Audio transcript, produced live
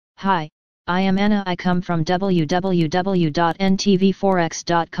Hi, I am Anna. I come from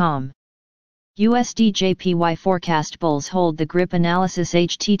www.ntvforex.com. USD JPY Forecast Bulls hold the grip analysis.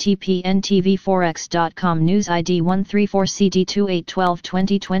 http ntvforex.com News ID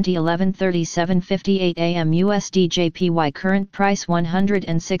 134CD28122020 11:37:58 AM USD JPY Current price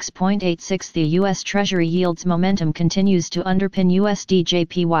 106.86. The U.S. Treasury yields momentum continues to underpin USD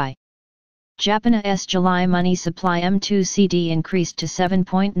JPY. Japanese July money supply M2 CD increased to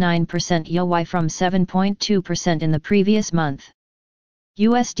 7.9% YoY from 7.2% in the previous month.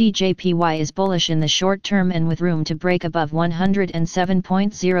 USD JPY is bullish in the short term and with room to break above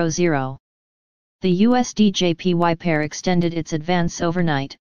 107.00. The USD JPY pair extended its advance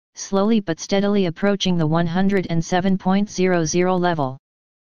overnight, slowly but steadily approaching the 107.00 level.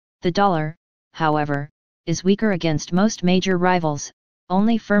 The dollar, however, is weaker against most major rivals,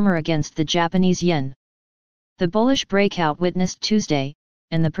 only firmer against the Japanese yen. The bullish breakout witnessed Tuesday,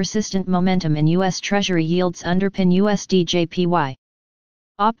 and the persistent momentum in U.S. Treasury yields underpin USD JPY.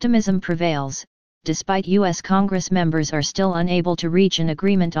 Optimism prevails, despite U.S. Congress members are still unable to reach an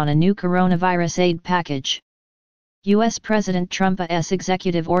agreement on a new coronavirus aid package. U.S. President Trump's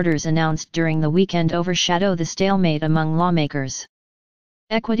executive orders announced during the weekend overshadow the stalemate among lawmakers.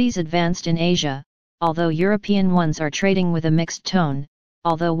 Equities advanced in Asia, although European ones are trading with a mixed tone,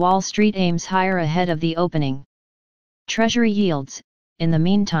 although Wall Street aims higher ahead of the opening. Treasury yields, in the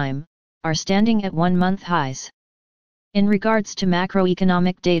meantime, are standing at one-month highs. In regards to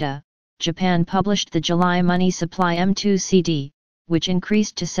macroeconomic data, Japan published the July money supply M2 CD, which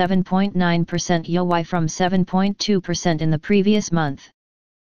increased to 7.9% YoY from 7.2% in the previous month.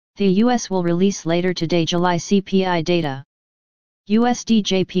 The US will release later today July CPI data. USD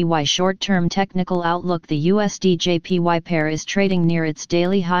JPY short-term technical outlook. The USD JPY pair is trading near its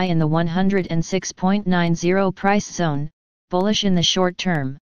daily high in the 106.90 price zone, bullish in the short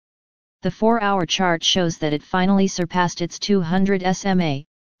term. The 4-hour chart shows that it finally surpassed its 200 SMA,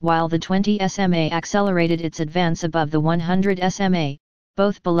 while the 20 SMA accelerated its advance above the 100 SMA,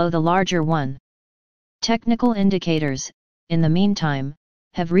 both below the larger one. Technical indicators, in the meantime,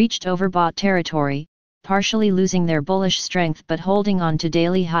 have reached overbought territory, partially losing their bullish strength but holding on to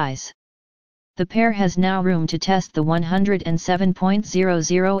daily highs. The pair has now room to test the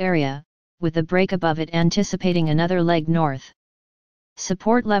 107.00 area, with the break above it anticipating another leg north.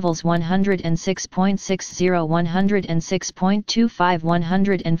 Support levels 106.60, 106.25,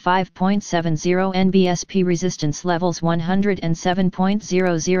 105.70 NBSP resistance levels 107.00,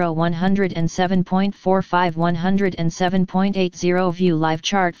 107.45, 107.80 View live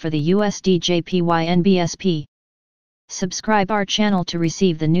chart for the USD JPY NBSP. Subscribe our channel to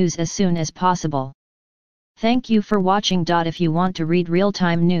receive the news as soon as possible. Thank you for watching. If you want to read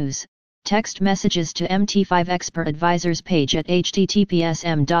real-time news, text messages to MT5 Expert Advisors page at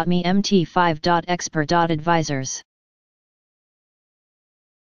https://m.me/mt5.expert.advisors.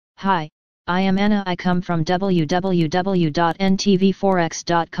 Hi, I am Anna. I come from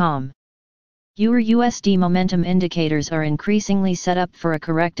www.ntvforex.com. EUR/USD momentum indicators are increasingly set up for a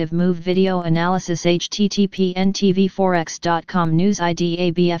corrective move. Video analysis. http ntvforex.com News ID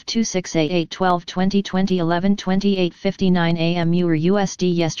ABF 2688122020 11:28:59 AM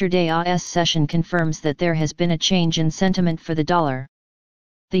EUR/USD. Yesterday's session confirms that there has been a change in sentiment for the dollar.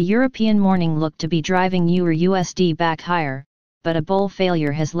 The European morning looked to be driving EUR/USD back higher, but a bull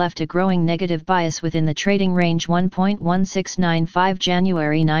failure has left a growing negative bias within the trading range 1.1695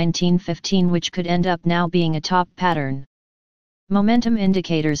 January 1915, which could end up now being a top pattern. Momentum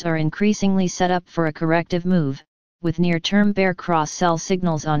indicators are increasingly set up for a corrective move, with near-term bear cross-sell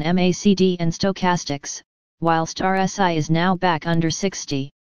signals on MACD and stochastics, whilst RSI is now back under 60.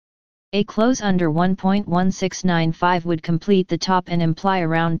 A close under 1.1695 would complete the top and imply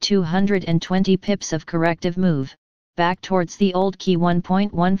around 220 pips of corrective move, back towards the old key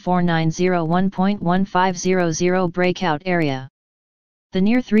 1.1490-1.1500 breakout area. The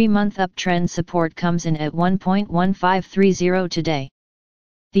near 3-month uptrend support comes in at 1.1530 today.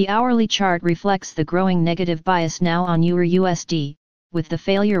 The hourly chart reflects the growing negative bias now on EUR/USD, with the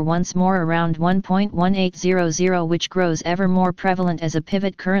failure once more around 1.1800, which grows ever more prevalent as a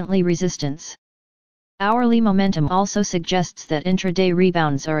pivot currently resistance. Hourly momentum also suggests that intraday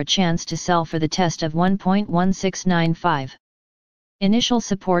rebounds are a chance to sell for the test of 1.1695. Initial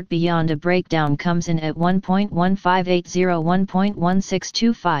support beyond a breakdown comes in at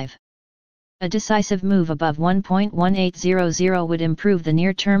 1.1580-1.1625. A decisive move above 1.1800 would improve the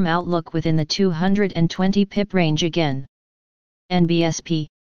near-term outlook within the 220 pip range again. NBSP.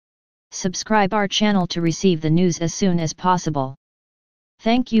 Subscribe our channel to receive the news as soon as possible.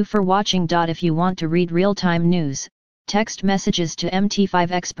 Thank you for watching. If you want to read real-time news, Text messages to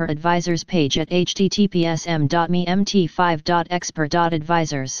MT5 Expert Advisors page at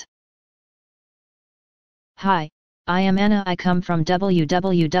https://m.me/mt5.expert.advisors. Hi, I am Anna. I come from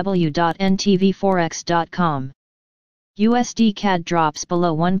www.ntvforex.com. USD CAD drops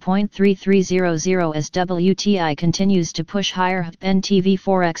below 1.3300 as WTI continues to push higher.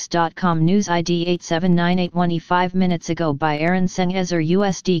 ntvforex.com news ID 87981E 5 minutes ago by Aaron Sengezer.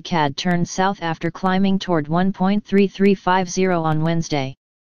 USD CAD turned south after climbing toward 1.3350 on Wednesday.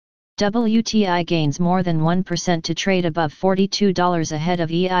 WTI gains more than 1% to trade above $42 ahead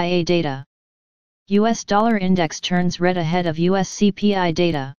of EIA data. US dollar index turns red ahead of US CPI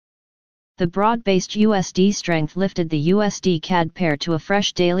data. The broad-based USD strength lifted the USD CAD pair to a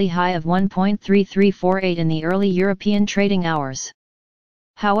fresh daily high of 1.3348 in the early European trading hours.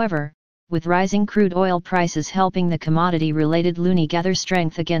 However, with rising crude oil prices helping the commodity-related loonie gather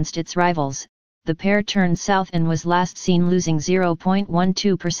strength against its rivals, the pair turned south and was last seen losing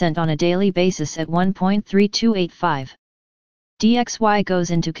 0.12% on a daily basis at 1.3285. DXY goes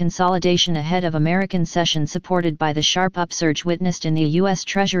into consolidation ahead of American session supported by the sharp upsurge witnessed in the U.S.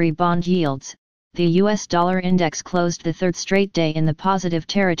 Treasury bond yields. The U.S. dollar index closed the third straight day in the positive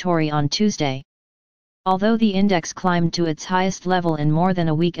territory on Tuesday. Although the index climbed to its highest level in more than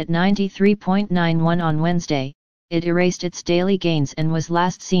a week at 93.91 on Wednesday, it erased its daily gains and was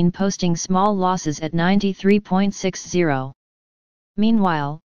last seen posting small losses at 93.60.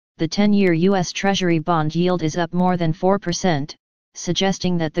 Meanwhile, the 10-year U.S. Treasury bond yield is up more than 4%,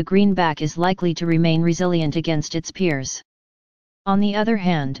 suggesting that the greenback is likely to remain resilient against its peers. On the other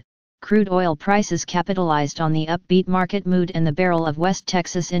hand, crude oil prices capitalized on the upbeat market mood and the barrel of West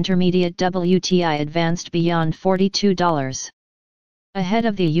Texas Intermediate WTI advanced beyond $42. Ahead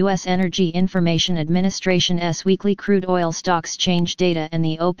of the U.S. Energy Information Administration's weekly crude oil stocks change data and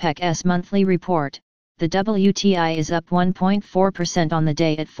the OPEC's monthly report, the WTI is up 1.4% on the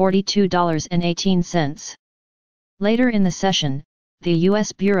day at $42.18. Later in the session, the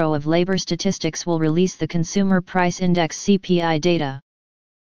U.S. Bureau of Labor Statistics will release the Consumer Price Index CPI data.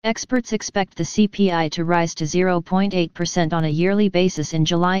 Experts expect the CPI to rise to 0.8% on a yearly basis in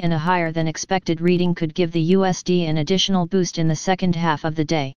July, and a higher than expected reading could give the USD an additional boost in the second half of the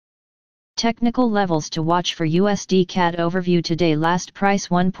day. Technical levels to watch for USD CAD overview today. Last price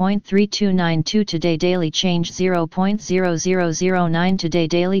 1.3292 today, daily change 0.0009 today,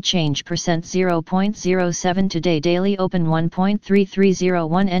 daily change percent 0.07 today, daily open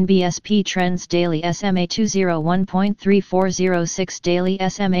 1.3301 NBSP trends daily SMA 20 1.3406 daily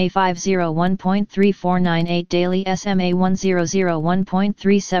SMA 50 1.3498 daily SMA 100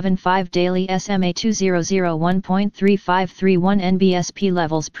 1.375 daily SMA 200 1.3531 NBSP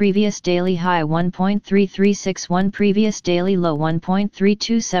levels. Previous daily high 1.3361, previous daily low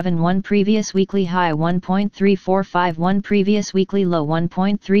 1.3271, previous weekly high 1.3451, previous weekly low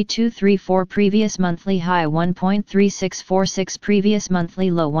 1.3234, previous monthly high 1.3646, previous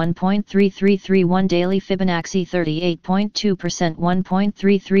monthly low 1.3331, daily Fibonacci 38.2%,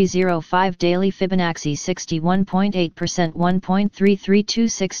 1.3305, daily Fibonacci 61.8%,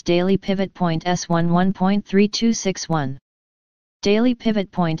 1.3326, daily pivot point S1 1.3261. Daily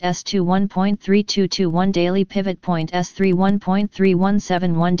pivot point S2 1.3221, daily pivot point S3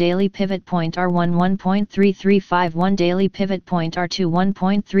 1.3171, daily pivot point R1 1.3351, daily pivot point R2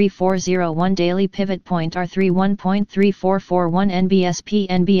 1.3401, daily pivot point R3 1.3441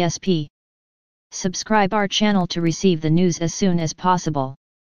 NBSP. Subscribe our channel to receive the news as soon as possible.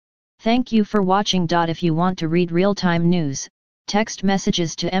 Thank you for watching. If you want to read real-time news, text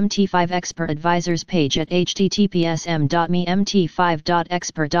messages to MT5 Expert Advisors page at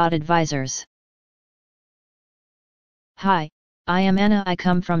https://m.me/mt5.expert.advisors. Hi, I am Anna. I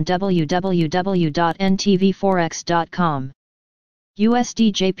come from www.ntvforex.com.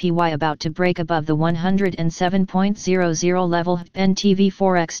 USD JPY about to break above the 107.00 level.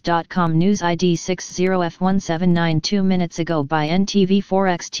 ntvforex.com news ID 60F1792 2 minutes ago by NTV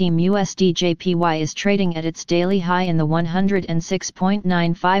Forex team. USD JPY is trading at its daily high in the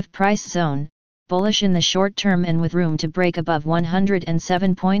 106.95 price zone, bullish in the short term and with room to break above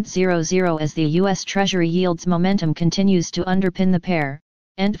 107.00 as the US Treasury yields momentum continues to underpin the pair,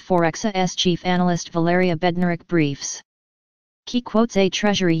 and Forex's chief analyst Valeria Bednarek briefs. Key quotes: A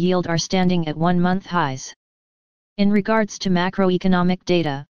Treasury yield are standing at 1-month highs. In regards to macroeconomic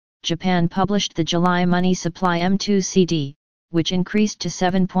data, Japan published the July money supply M2 CD, which increased to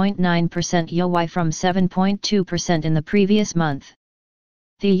 7.9% YoY from 7.2% in the previous month.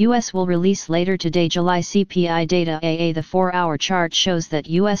 The US will release later today July CPI data. The 4-hour chart shows that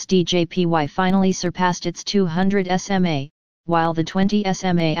USD JPY finally surpassed its 200 SMA, while the 20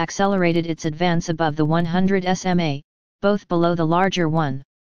 SMA accelerated its advance above the 100 SMA, both below the larger one.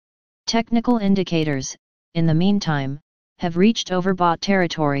 Technical indicators, in the meantime, have reached overbought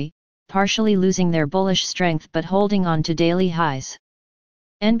territory, partially losing their bullish strength but holding on to daily highs.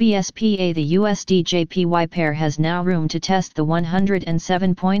 NBSPA The USD JPY pair has now room to test the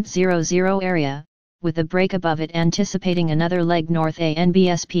 107.00 area, with a break above it anticipating another leg north.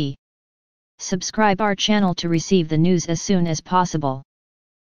 NBSP. Subscribe our channel to receive the news as soon as possible.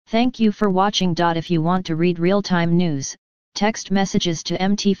 Thank you for watching. If you want to read real-time news, text messages to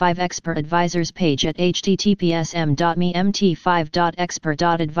MT5 Expert Advisors page at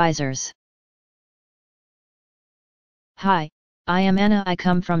https://mt5.expert.advisors. Hi, I am Anna. I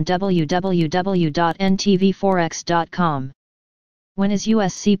come from www.ntvforex.com. When is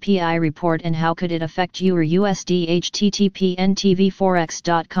US CPI report and how could it affect your USD? http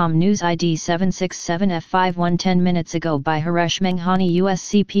ntvforex.com News ID 767F51 10 minutes ago by Haresh Menghani. US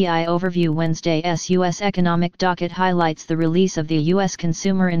CPI Overview Wednesday's US economic docket highlights the release of the US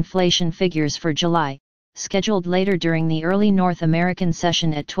consumer inflation figures for July, scheduled later during the early North American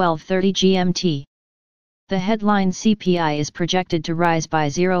session at 12:30 GMT. The headline CPI is projected to rise by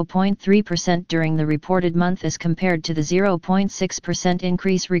 0.3% during the reported month as compared to the 0.6%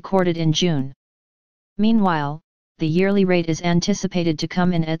 increase recorded in June. Meanwhile, the yearly rate is anticipated to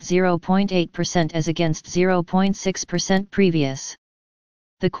come in at 0.8% as against 0.6% previous.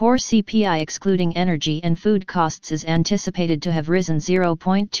 The core CPI excluding energy and food costs is anticipated to have risen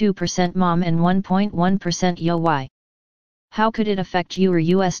 0.2% MOM and 1.1% YoY. How could it affect your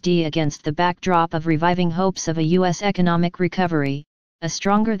USD? Against the backdrop of reviving hopes of a US economic recovery, a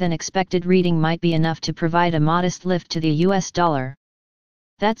stronger than expected reading might be enough to provide a modest lift to the US dollar.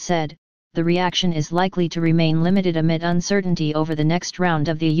 That said, the reaction is likely to remain limited amid uncertainty over the next round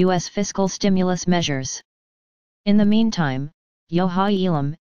of the US fiscal stimulus measures. In the meantime, Yohai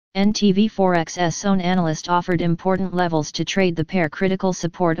Elam, NTV Forex's own analyst, offered important levels to trade the pair. Critical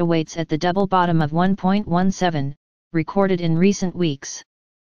support awaits at the double bottom of 1.17. Recorded in recent weeks.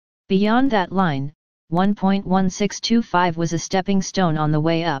 Beyond that line, 1.1625 was a stepping stone on the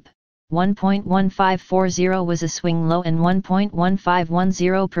way up, 1.1540 was a swing low and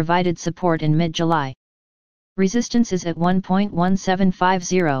 1.1510 provided support in mid-July. Resistance is at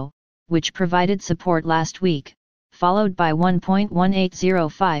 1.1750, which provided support last week, followed by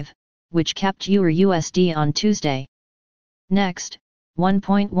 1.1805, which capped your USD on Tuesday. Next,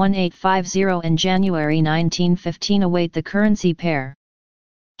 1.1850 and January 1915 await the currency pair.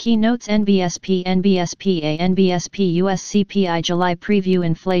 Keynotes NBSP US CPI July Preview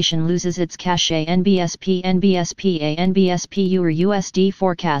Inflation loses its cachet. NBSP your USD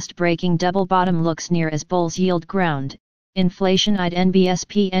forecast breaking double bottom looks near as bulls yield ground. Inflation eyed.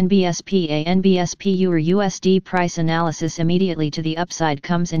 NBSP your USD price analysis immediately to the upside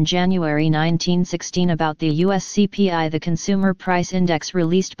comes in January 1916 about the US CPI. The Consumer Price Index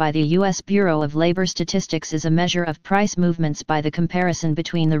released by the US Bureau of Labor Statistics is a measure of price movements by the comparison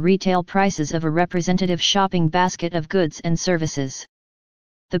between the retail prices of a representative shopping basket of goods and services.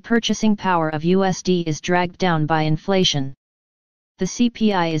 The purchasing power of USD is dragged down by inflation. The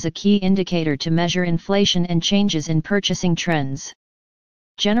CPI is a key indicator to measure inflation and changes in purchasing trends.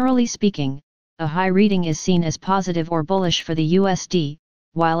 Generally speaking, a high reading is seen as positive or bullish for the USD,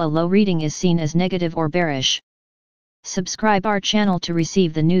 while a low reading is seen as negative or bearish. Subscribe our channel to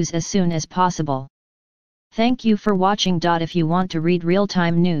receive the news as soon as possible. Thank you for watching. If you want to read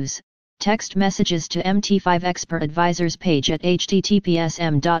real-time news, text messages to MT5 Expert Advisors page at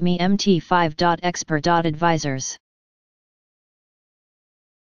https://mt5.expert.advisors.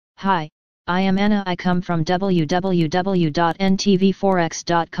 Hi, I am Anna. I come from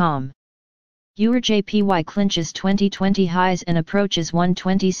www.ntvforex.com. Your JPY clinches 2020 highs and approaches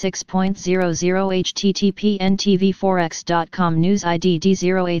 126.00. http ntvforex.com News ID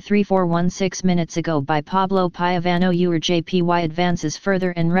D0A3416 minutes ago by Pablo Piavano. Your JPY advances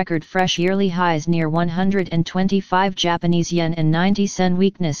further and record fresh yearly highs near 125 Japanese yen and 90 sen.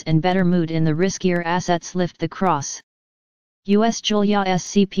 Weakness and better mood in the riskier assets lift the cross. US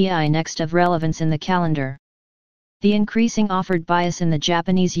CPI next of relevance in the calendar. The increasing offered bias in the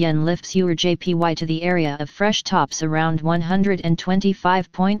Japanese yen lifts your JPY to the area of fresh tops around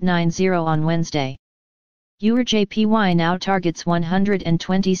 125.90 on Wednesday. Your JPY now targets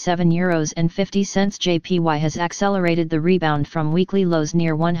 €127.50. JPY has accelerated the rebound from weekly lows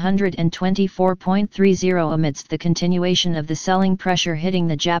near 124.30 amidst the continuation of the selling pressure hitting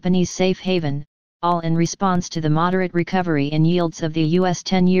the Japanese safe haven, all in response to the moderate recovery in yields of the US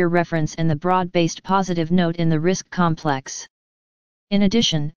 10-year reference and the broad-based positive note in the risk complex. In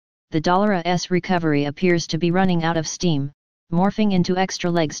addition, the dollar's recovery appears to be running out of steam, morphing into extra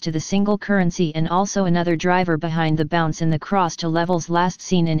legs to the single currency and also another driver behind the bounce in the cross to levels last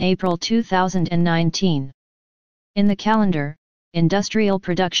seen in April 2019. In the calendar, industrial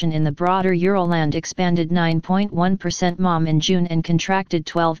production in the broader Euroland expanded 9.1% MOM in June and contracted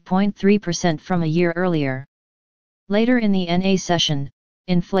 12.3% from a year earlier. Later in the NA session,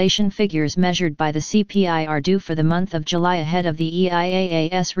 inflation figures measured by the CPI are due for the month of July ahead of the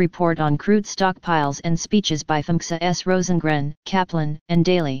EIAAS report on crude stockpiles and speeches by FOMC S. Rosengren, Kaplan, and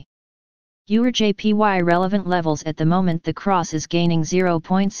Daly. Euro JPY relevant levels at the moment. The cross is gaining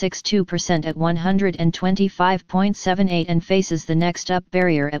 0.62% at 125.78 and faces the next up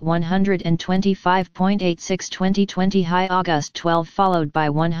barrier at 125.86 2020 high August 12 followed by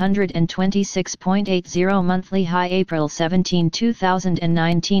 126.80 monthly high April 17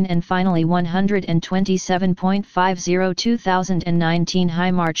 2019 and finally 127.50 2019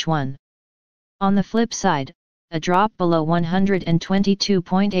 high March 1. On the flip side, a drop below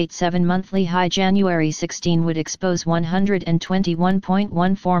 122.87 monthly high January 16 would expose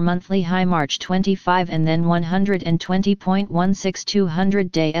 121.14 monthly high March 25 and then 120.16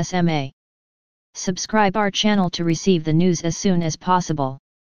 200-day SMA. Subscribe our channel to receive the news as soon as possible.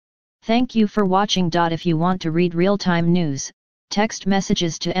 Thank you for watching. If you want to read real-time news, text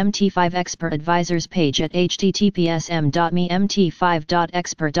messages to MT5 Expert Advisors page at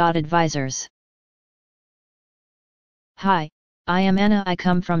https://mt5.expert.advisors. Hi, I am Anna. I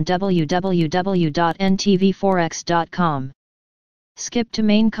come from www.ntvforex.com. Skip to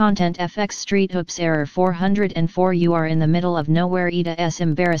main content. FX Street. Oops, error 404. You are in the middle of nowhere. It's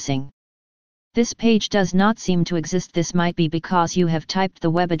embarrassing. This page does not seem to exist. This might be because you have typed the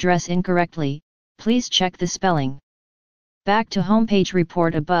web address incorrectly. Please check the spelling. Back to homepage.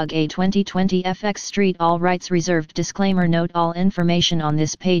 Report a bug. A 2020 FX Street. All rights reserved. Disclaimer. Note: all information on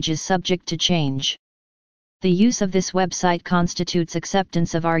this page is subject to change. The use of this website constitutes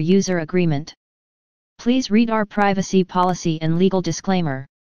acceptance of our user agreement. Please read our privacy policy and legal disclaimer.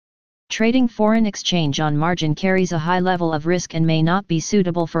 Trading foreign exchange on margin carries a high level of risk and may not be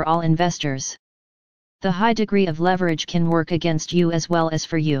suitable for all investors. The high degree of leverage can work against you as well as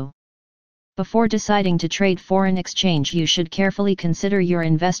for you. Before deciding to trade foreign exchange, you should carefully consider your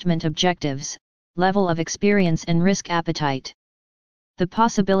investment objectives, level of experience and risk appetite. The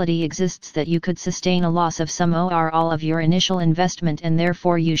possibility exists that you could sustain a loss of some or all of your initial investment, and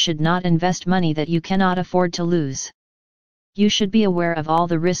therefore you should not invest money that you cannot afford to lose. You should be aware of all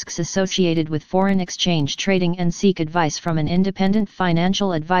the risks associated with foreign exchange trading and seek advice from an independent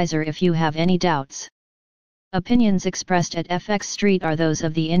financial advisor if you have any doubts. Opinions expressed at FX Street are those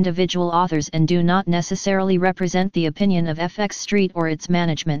of the individual authors and do not necessarily represent the opinion of FX Street or its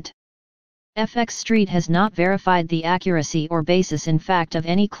management. FX Street has not verified the accuracy or basis in fact of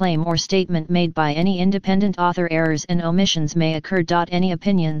any claim or statement made by any independent author. Errors and omissions may occur. Any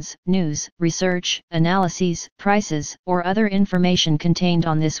opinions, news, research, analyses, prices, or other information contained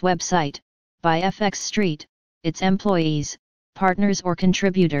on this website, by FX Street, its employees, partners or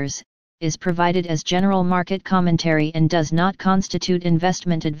contributors, is provided as general market commentary and does not constitute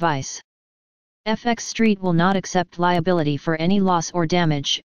investment advice. FX Street will not accept liability for any loss or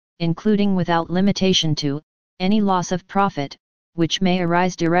damage, including without limitation to, any loss of profit, which may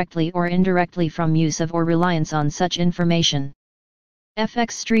arise directly or indirectly from use of or reliance on such information.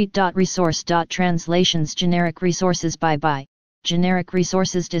 FX Street. Resource. Translations. Generic resources. By. Generic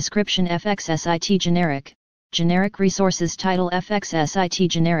resources. Description. FXSIT. Generic resources. Title. FXSIT.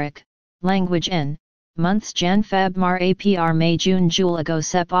 Generic. Language. N. Months: Jan, Feb, Mar, Apr, May, June, July, August,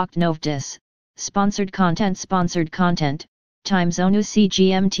 Sep, Oct, Nov, Dis. Sponsored content. Time zone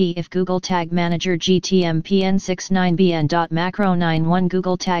UCGMT. If Google Tag Manager GTMPN69BN. Macro 91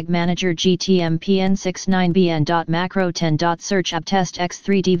 Google Tag Manager GTMPN69BN. Macro 10. Search App Test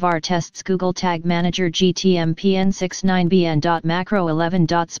X3D VAR Tests Google Tag Manager GTMPN69BN. Macro 11.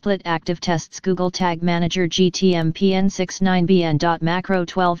 Split Active Tests Google Tag Manager GTMPN69BN. Macro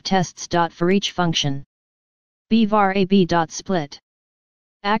 12 Tests. For each function. BVAR AB. Split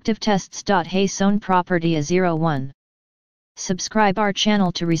Active Tests. Hey Zone Property A 01. Subscribe our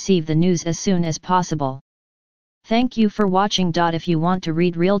channel to receive the news as soon as possible. Thank you for watching. If you want to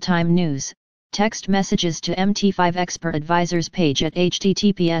read real-time news, text messages to MT5 Expert Advisors page at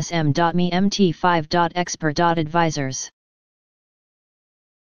https://mt5.expert.advisors.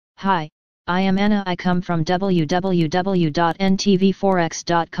 Hi, I am Anna. I come from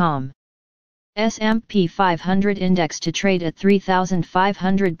www.ntvforex.com. S&P 500 index to trade at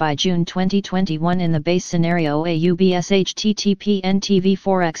 3,500 by June 2021 in the base scenario. AUBS http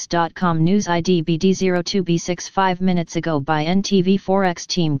ntvforex.com news ID BD02B6 5 minutes ago by NTV Forex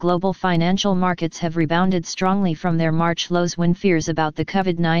team. Global financial markets have rebounded strongly from their March lows when fears about the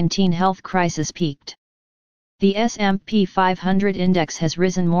COVID-19 health crisis peaked. The S&P 500 index has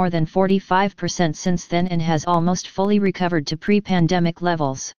risen more than 45% since then and has almost fully recovered to pre-pandemic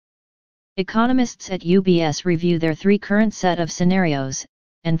levels. Economists at UBS review their three current set of scenarios,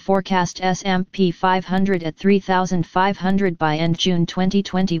 and forecast S&P 500 at 3,500 by end June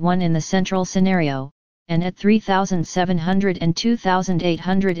 2021 in the central scenario, and at 3,700 and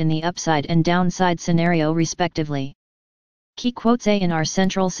 2,800 in the upside and downside scenario respectively. Key quotes: A. In our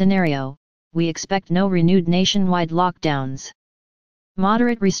central scenario, we expect no renewed nationwide lockdowns.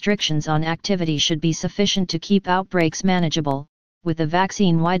 Moderate restrictions on activity should be sufficient to keep outbreaks manageable, with the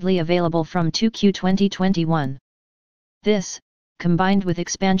vaccine widely available from 2Q 2021. This, combined with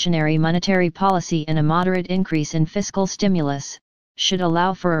expansionary monetary policy and a moderate increase in fiscal stimulus, should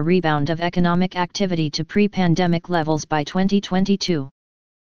allow for a rebound of economic activity to pre-pandemic levels by 2022.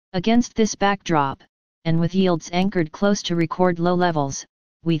 Against this backdrop, and with yields anchored close to record low levels,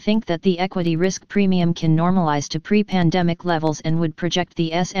 we think that the equity risk premium can normalize to pre-pandemic levels and would project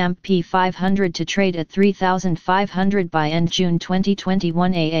the S&P 500 to trade at 3,500 by end June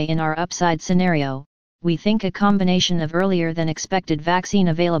 2021. In our upside scenario, we think a combination of earlier than expected vaccine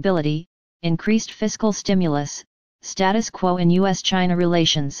availability, increased fiscal stimulus, status quo in US-China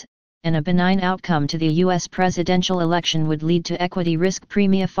relations, and a benign outcome to the US presidential election would lead to equity risk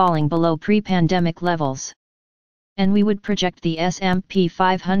premia falling below pre-pandemic levels. And we would project the S&P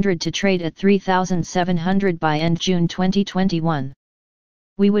 500 to trade at 3,700 by end June 2021.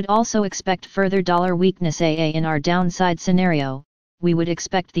 We would also expect further dollar weakness. In our downside scenario, we would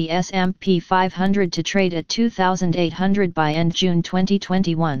expect the S&P 500 to trade at 2,800 by end June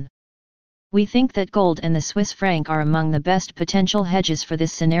 2021. We think that gold and the Swiss franc are among the best potential hedges for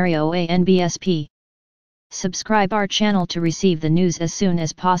this scenario. NBSP. Subscribe our channel to receive the news as soon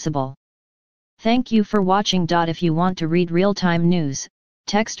as possible. Thank you for watching. If you want to read real-time news,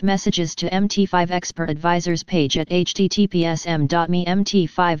 text messages to MT5 Expert Advisors page at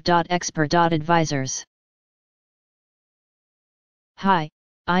https://mt5.expert.advisors. Hi,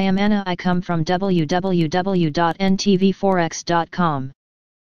 I am Anna. I come from www.ntvforex.com.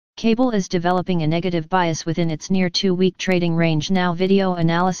 Cable is developing a negative bias within its near 2-week trading range now. Video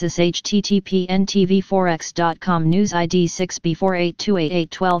analysis http ntvforex.com news ID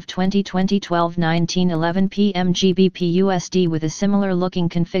 6B4828812 2020 p.m. GBP USD with a similar looking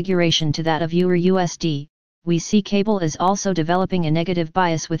configuration to that of Euro USD. We see cable is also developing a negative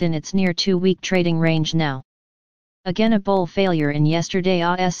bias within its near 2-week trading range now. Again, a bull failure in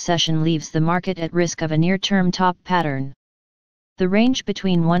yesterday's session leaves the market at risk of a near-term top pattern. The range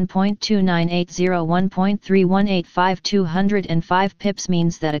between 1.2980–1.3185 205 pips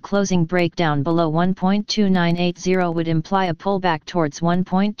means that a closing breakdown below 1.2980 would imply a pullback towards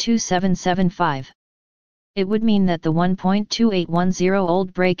 1.2775. It would mean that the 1.2810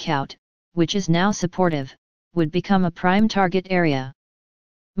 old breakout, which is now supportive, would become a prime target area.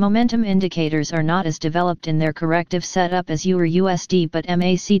 Momentum indicators are not as developed in their corrective setup as Euro USD, but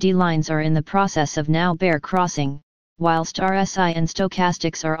MACD lines are in the process of now bear crossing, whilst RSI and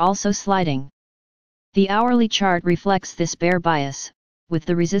stochastics are also sliding. The hourly chart reflects this bear bias, with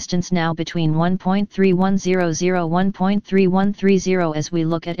the resistance now between 1.3100–1.3130 as we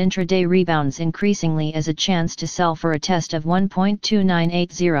look at intraday rebounds increasingly as a chance to sell for a test of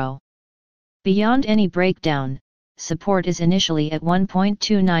 1.2980. Beyond any breakdown, support is initially at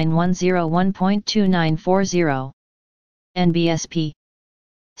 1.2910–1.2940. NBSP.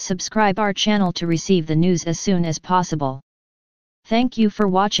 Subscribe our channel to receive the news as soon as possible. Thank you for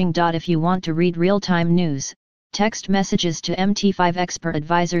watching. If you want to read real-time news, text messages to MT5 Expert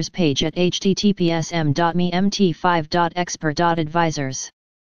Advisors page at https://mt5.expert.advisors.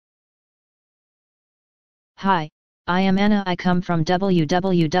 Hi, I am Anna. I come from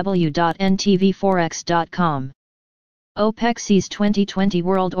www.ntvforex.com. OPEC sees 2020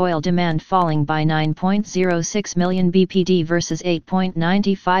 world oil demand falling by 9.06 million BPD versus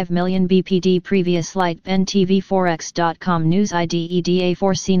 8.95 million BPD previous light. ntvforex.com news ID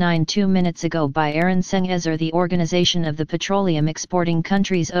EDA4C9 2 minutes ago by Aaron Sengezer. The Organization of the Petroleum Exporting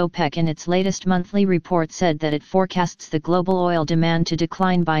Countries OPEC in its latest monthly report said that it forecasts the global oil demand to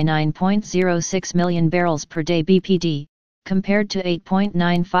decline by 9.06 million barrels per day BPD, compared to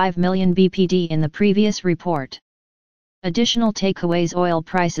 8.95 million BPD in the previous report. Additional takeaways: oil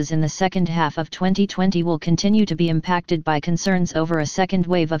prices in the second half of 2020 will continue to be impacted by concerns over a second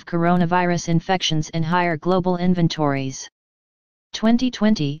wave of coronavirus infections and higher global inventories.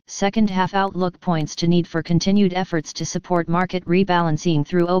 2020 second half outlook points to need for continued efforts to support market rebalancing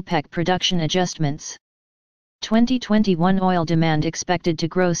through OPEC production adjustments. 2021 oil demand expected to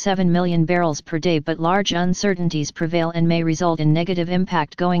grow 7 million barrels per day, but large uncertainties prevail and may result in negative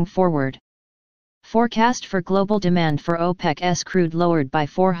impact going forward. Forecast for global demand for OPEC's crude lowered by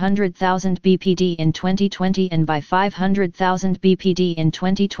 400,000 bpd in 2020 and by 500,000 bpd in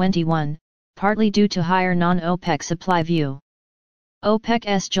 2021, partly due to higher non-OPEC supply view.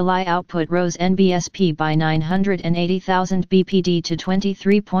 OPEC's July output rose NBSP by 980,000 bpd to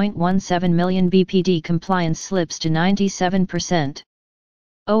 23.17 million bpd. Compliance slips to 97%.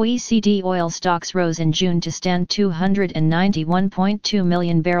 OECD oil stocks rose in June to stand 291.2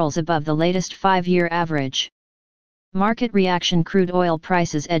 million barrels above the latest 5-year average. Market reaction: crude oil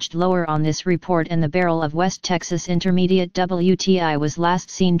prices edged lower on this report, and the barrel of West Texas Intermediate WTI was last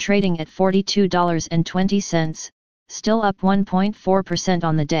seen trading at $42.20. Still up 1.4%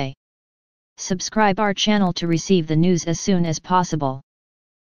 on the day. Subscribe our channel to receive the news as soon as possible.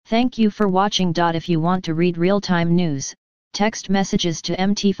 Thank you for watching. If you want to read real-time news, text messages to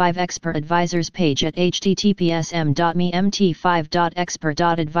MT5 Expert Advisors page at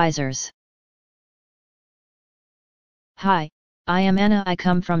https://m.me/mt5.expert.advisors. Hi, I am Anna. I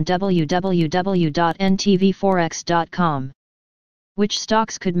come from www.ntvforex.com. Which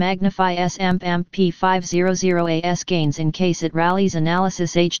stocks could magnify S&amp P500AS gains in case it rallies?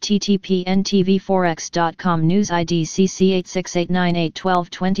 Analysis: http ntvforex.com. News ID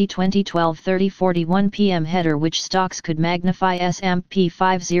CC868988122020 12:30:41 p.m. Header: which stocks could magnify S&amp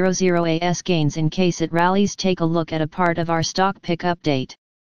P500AS gains in case it rallies? Take a look at a part of our stock pick update.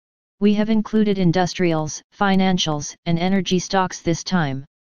 We have included industrials, financials, and energy stocks this time.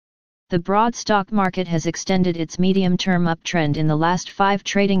 The broad stock market has extended its medium-term uptrend in the last 5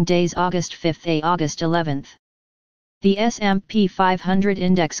 trading days, August 5 to August 11. The S&P 500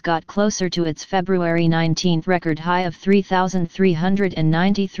 index got closer to its February 19 record high of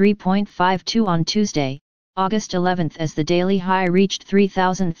 3,393.52 on Tuesday, August 11, as the daily high reached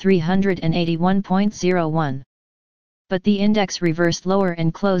 3,381.01. But the index reversed lower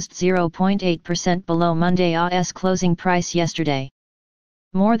and closed 0.8% below Monday's closing price yesterday.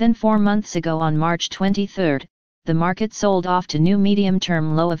 More than 4 months ago, on March 23, the market sold off to new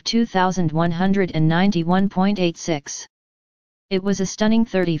medium-term low of 2,191.86. It was a stunning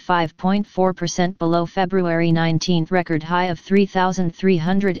 35.4% below February 19 record high of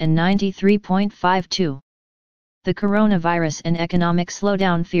 3,393.52. The coronavirus and economic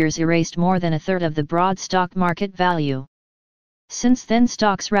slowdown fears erased more than a third of the broad stock market value. Since then,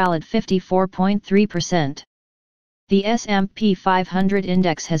 stocks rallied 54.3%. The S&P 500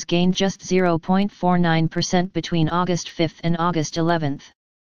 index has gained just 0.49% between August 5 and August 11.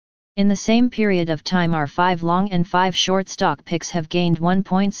 In the same period of time, our 5 long and 5 short stock picks have gained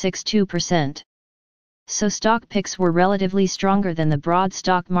 1.62%. So stock picks were relatively stronger than the broad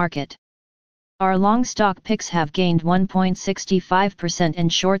stock market. Our long stock picks have gained 1.65%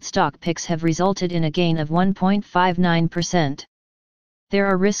 and short stock picks have resulted in a gain of 1.59%. There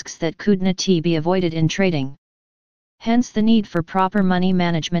are risks that couldn't be avoided in trading. Hence the need for proper money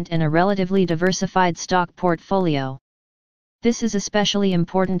management and a relatively diversified stock portfolio. This is especially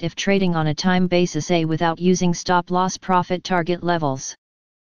important if trading on a time basis without using stop-loss profit target levels.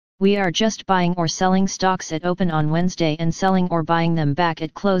 We are just buying or selling stocks at open on Wednesday and selling or buying them back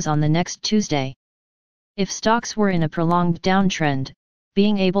at close on the next Tuesday. If stocks were in a prolonged downtrend,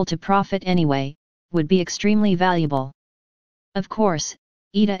 being able to profit anyway would be extremely valuable. Of course,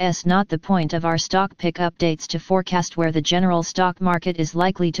 it's not the point of our stock pick updates to forecast where the general stock market is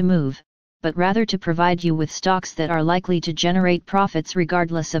likely to move, but rather to provide you with stocks that are likely to generate profits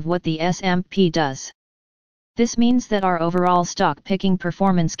regardless of what the S&P does. This means that our overall stock picking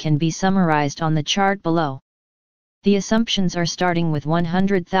performance can be summarized on the chart below. The assumptions are starting with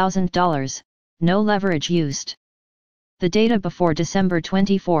 $100,000, no leverage used. The data before December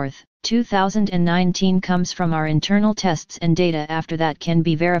 24, 2019 comes from our internal tests, and data after that can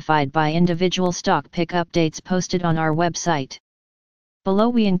be verified by individual stock pick updates posted on our website. Below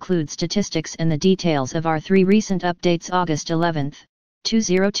we include statistics and the details of our 3 recent updates: August 11,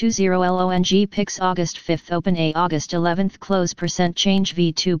 2020 long picks, August 5 open August 11 close, percent change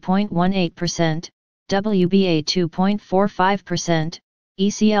V 2.18%, WBA 2.45%,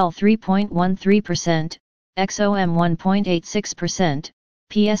 ECL 3.13%, XOM 1.86%,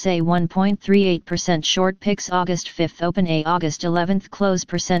 PSA 1.38%. Short picks, August 5 open August 11 close,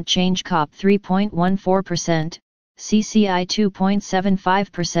 percent change COP 3.14%, CCI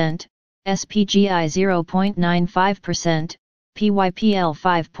 2.75%, SPGI 0.95%, PYPL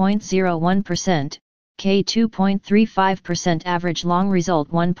 5.01%, K 2.35%. Average long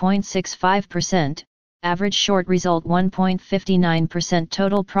result 1.65%, average short result 1.59%.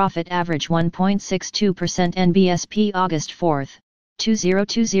 Total profit average 1.62%. NBSP August 4th,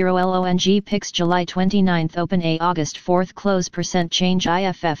 2020 LONG PIX July 29 Open A August 4th Close percent change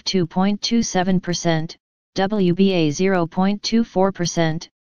IFF 2.27%, WBA 0.24%,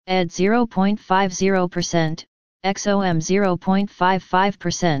 ED 0.50%, XOM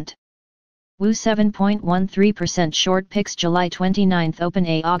 0.55%. WU 7.13%. Short PIX July 29 Open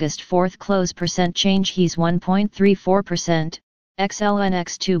A August 4th Close percent change HES 1.34%,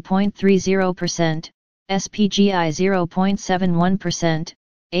 XLNX 2.30%, SPGI 0.71%,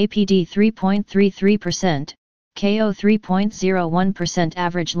 APD 3.33%, KO 3.01%.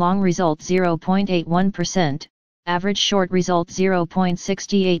 Average long result 0.81%, average short result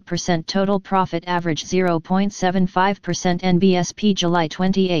 0.68%. Total profit average 0.75%. NBSP July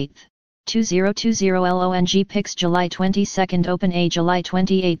 28, 2020 LONG PIX July 22 Open A July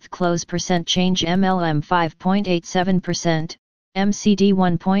 28 Close percent change MLM 5.87%, MCD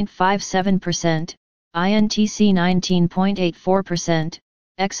 1.57%, INTC 19.84%,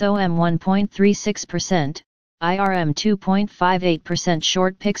 XOM 1.36%, IRM 2.58%.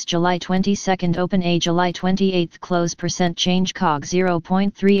 Short PIX July 22 Open A July 28 Close percent change COG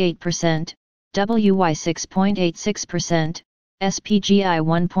 0.38%, WY 6.86%, SPGI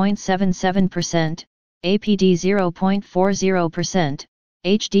 1.77%, APD 0.40%,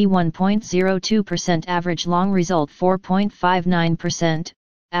 HD 1.02%. Average long result 4.59%,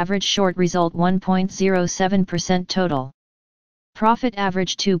 average short result 1.07%. Total profit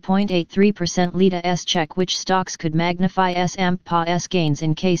average 2.83%. Lita S check which stocks could magnify S&amp PA's gains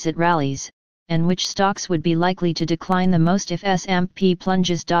in case it rallies, and which stocks would be likely to decline the most if S&amp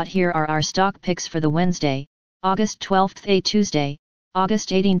plunges. Here are our stock picks for the Wednesday, August 12th a Tuesday, August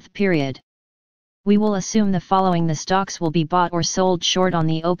 18th period. We will assume the following: the stocks will be bought or sold short on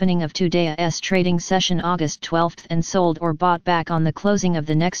the opening of today's trading session August 12th and sold or bought back on the closing of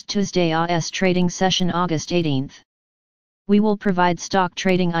the next Tuesday's trading session August 18th. We will provide stock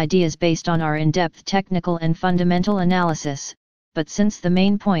trading ideas based on our in-depth technical and fundamental analysis, but since the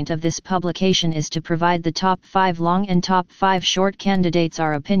main point of this publication is to provide the top 5 long and top 5 short candidates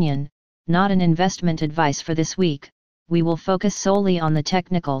our opinion, not an investment advice for this week, we will focus solely on the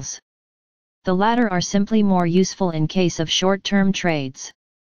technicals. The latter are simply more useful in case of short-term trades.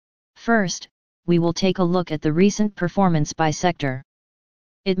 First, we will take a look at the recent performance by sector.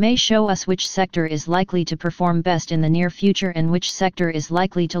 It may show us which sector is likely to perform best in the near future and which sector is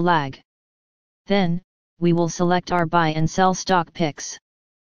likely to lag. Then, we will select our buy and sell stock picks.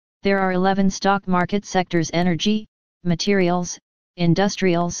 There are 11 stock market sectors: energy, materials,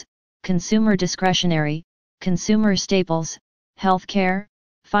 industrials, consumer discretionary, consumer staples, healthcare,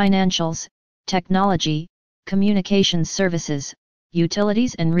 financials, technology, communications services,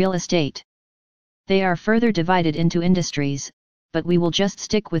 utilities and real estate. They are further divided into industries, but we will just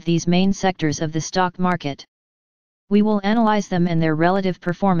stick with these main sectors of the stock market. We will analyze them and their relative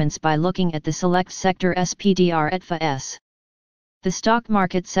performance by looking at the select sector SPDR ETFA-S. The stock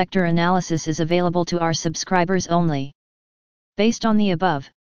market sector analysis is available to our subscribers only. Based on the above,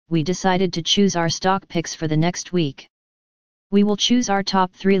 we decided to choose our stock picks for the next week. We will choose our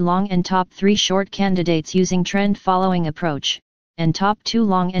top 3 long and top 3 short candidates using trend following approach, and top 2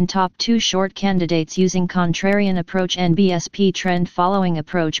 long and top 2 short candidates using contrarian approach. NBSP trend following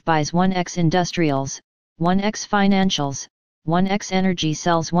approach buys 1x industrials, 1x financials, 1x energy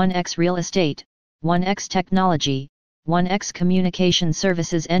sells 1x real estate, 1x technology, 1x communication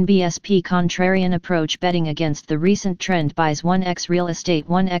services. NBSP contrarian approach betting against the recent trend buys 1x real estate,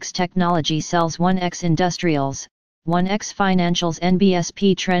 1x technology sells 1x industrials, 1x financials.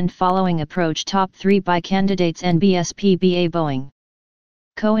 NBSP trend following approach top 3 buy candidates: NBSP BA Boeing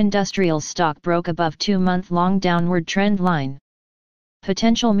Co. Industrials stock broke above 2-month long downward trend line.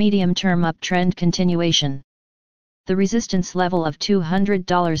 Potential medium-term uptrend continuation. The resistance level of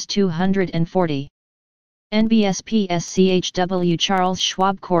 $200 240. NBSP SCHW Charles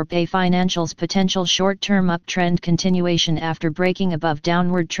Schwab Corp. A Financials potential short-term uptrend continuation after breaking above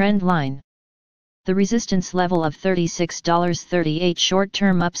downward trend line. The resistance level of $36.38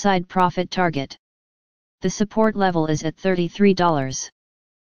 short-term upside profit target. The support level is at $33.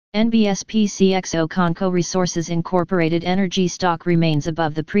 NBSP CXO Conco Resources Incorporated energy stock remains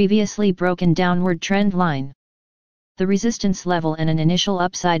above the previously broken downward trend line. The resistance level and an initial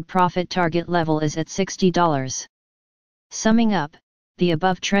upside profit target level is at $60. Summing up, the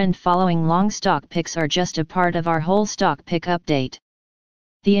above trend following long stock picks are just a part of our whole stock pick update.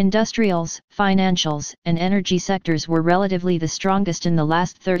 The industrials, financials, and energy sectors were relatively the strongest in the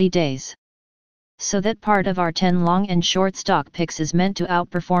last 30 days. So that part of our 10 long and short stock picks is meant to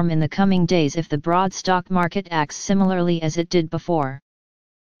outperform in the coming days if the broad stock market acts similarly as it did before.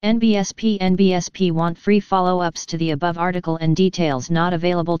 NBSP want free follow-ups to the above article and details not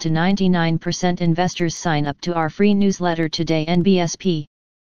available to 99% investors. Sign up to our free newsletter today. NBSP.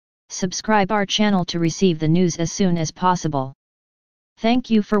 Subscribe our channel to receive the news as soon as possible.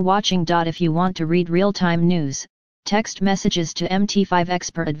 Thank you for watching. If you want to read real-time news, text messages to MT5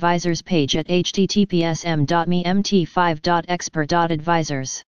 Expert Advisors page at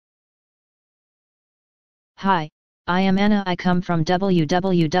https://m.me/mt5.expert.advisors. Hi, I am Anna. I come from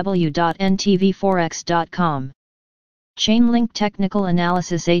www.ntvforex.com. Chain link technical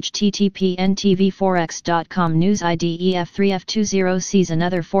analysis http://ntvforex.com news ID EF3F20 sees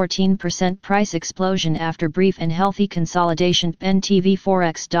another 14% price explosion after brief and healthy consolidation.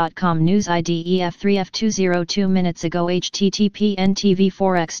 ntvforex.com news ID EF3F20 2 minutes ago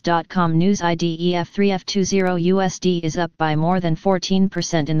http://ntvforex.com news ID EF3F20 USD is up by more than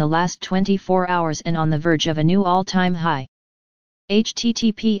 14% in the last 24 hours and on the verge of a new all-time high.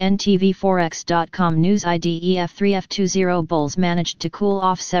 http://ntvforex.com news ID EF3F20 bulls managed to cool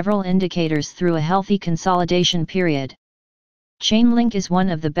off several indicators through a healthy consolidation period. Chainlink is one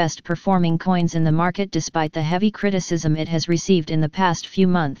of the best performing coins in the market despite the heavy criticism it has received in the past few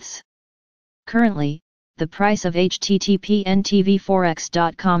months. Currently, the price of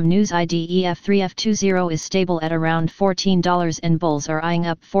http://ntvforex.com news ID EF3F20 is stable at around $14 and bulls are eyeing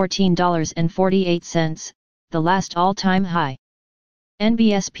up $14.48, the last all-time high.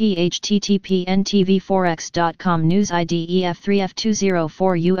 NBSP http://ntvforex.com news ID EF3F20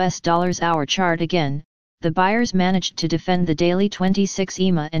 for US dollars hour chart. Again, the buyers managed to defend the daily 26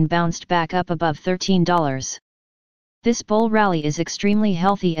 EMA and bounced back up above $13. This bull rally is extremely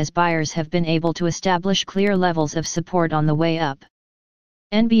healthy as buyers have been able to establish clear levels of support on the way up.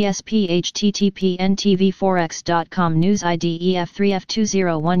 NBSP http://ntvforex.com news ID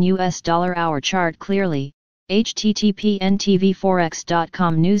EF3F20 1 US dollar hour chart. Clearly,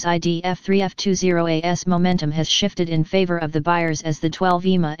 http://ntvforex.com news ID F3F20 momentum has shifted in favor of the buyers as the 12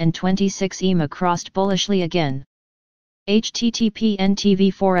 EMA and 26 EMA crossed bullishly again.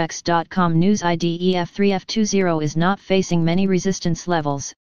 http://ntvforex.com news ID EF3F20 is not facing many resistance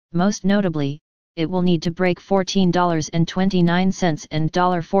levels, most notably, it will need to break $14.29 and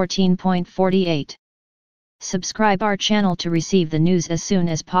 $14.48. Subscribe our channel to receive the news as soon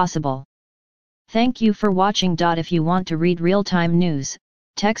as possible. Thank you for watching. If you want to read real-time news,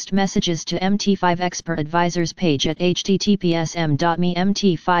 text messages to MT5 Expert Advisors page at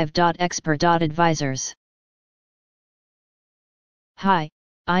https://mt5.expert.advisors. Hi,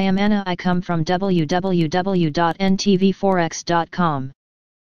 I am Anna. I come from www.ntvforex.com.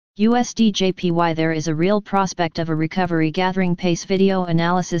 USD JPY. There is a real prospect of a recovery gathering pace. Video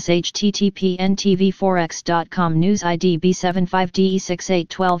analysis http://ntvforex.com news ID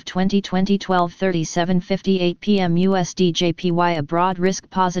B75DE6812 2020 PM USD JPY. A broad risk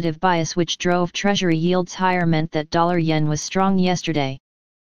positive bias which drove treasury yields higher meant that dollar-yen was strong yesterday.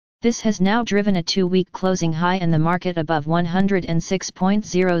 This has now driven a 2-week closing high and the market above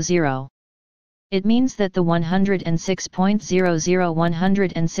 106.00. It means that the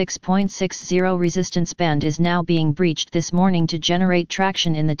 106.00-106.60 resistance band is now being breached this morning to generate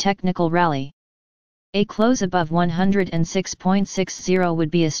traction in the technical rally. A close above 106.60 would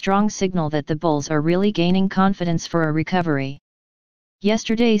be a strong signal that the bulls are really gaining confidence for a recovery.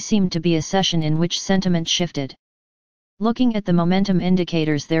 Yesterday seemed to be a session in which sentiment shifted. Looking at the momentum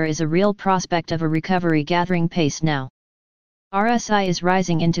indicators, there is a real prospect of a recovery gathering pace now. RSI is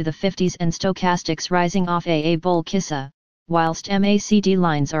rising into the 50s and stochastics rising off a bull kissa, whilst MACD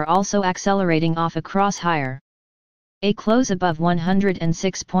lines are also accelerating off a cross higher. A close above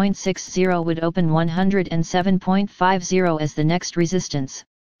 106.60 would open 107.50 as the next resistance,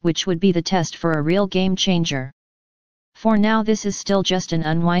 which would be the test for a real game changer. For now this is still just an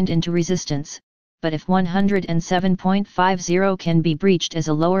unwind into resistance, but if 107.50 can be breached as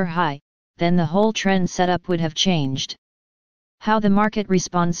a lower high, then the whole trend setup would have changed. How the market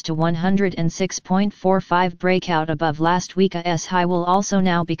responds to 106.45 breakout above last week's high will also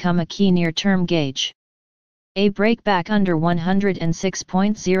now become a key near-term gauge. A break back under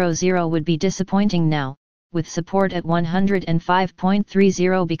 106.00 would be disappointing now, with support at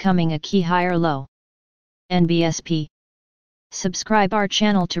 105.30 becoming a key higher low. NBSP. Subscribe our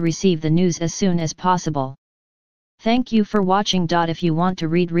channel to receive the news as soon as possible. Thank you for watching. If you want to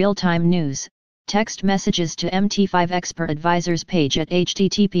read real-time news, Text messages to MT5 Expert Advisors page at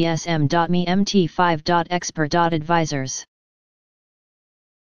https://me.mt5.expert.advisors.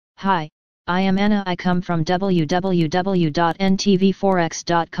 Hi, I am Anna. I come from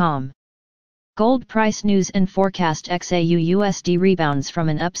www.ntvforex.com. Gold price news and forecast. XAU/USD rebounds from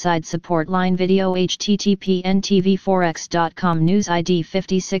an upside support line video. http ntvforex.com. News ID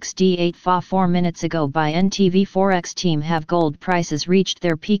 56D8 FA 4 minutes ago by NTV Forex team. Have gold prices reached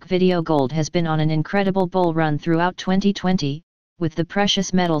their peak? Video. Gold has been on an incredible bull run throughout 2020, with the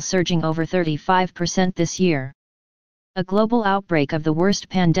precious metal surging over 35% this year. A global outbreak of the worst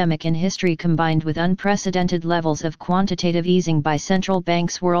pandemic in history combined with unprecedented levels of quantitative easing by central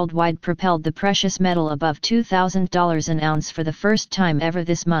banks worldwide propelled the precious metal above $2,000 an ounce for the first time ever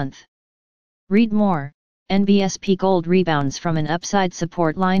this month. Read more. NBSP gold rebounds from an upside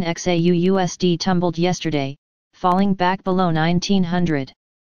support line. XAU/USD tumbled yesterday, falling back below 1900.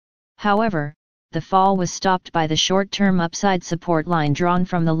 However, the fall was stopped by the short-term upside support line drawn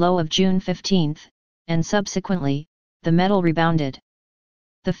from the low of June 15, and subsequently, the metal rebounded.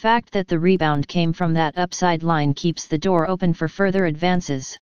 The fact that the rebound came from that upside line keeps the door open for further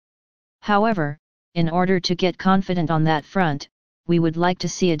advances. However, in order to get confident on that front, we would like to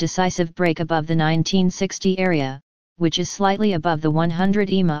see a decisive break above the 1960 area, which is slightly above the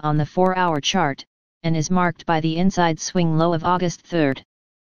 100 EMA on the 4-hour chart, and is marked by the inside swing low of August 3.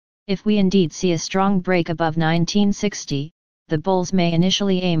 If we indeed see a strong break above 1960, the bulls may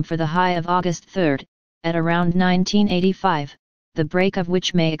initially aim for the high of August 3, at around 1985, the break of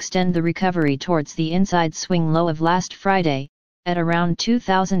which may extend the recovery towards the inside swing low of last Friday, at around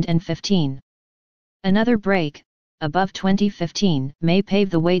 2015. Another break, above 2015, may pave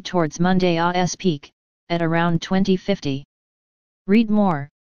the way towards Monday's peak, at around 2050. Read more.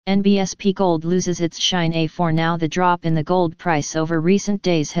 NBSP gold loses its shine. For now the drop in the gold price over recent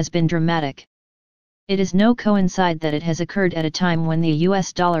days has been dramatic. It is no coincidence that it has occurred at a time when the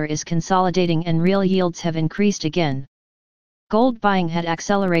US dollar is consolidating and real yields have increased again. Gold buying had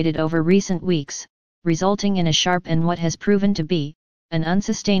accelerated over recent weeks, resulting in a sharp and what has proven to be an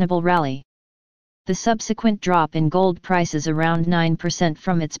unsustainable rally. The subsequent drop in gold prices around 9%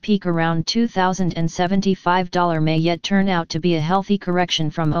 from its peak around $2,075 may yet turn out to be a healthy correction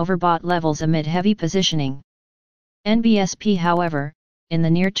from overbought levels amid heavy positioning. NBSP, however, in the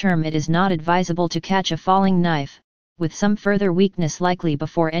near term it is not advisable to catch a falling knife, with some further weakness likely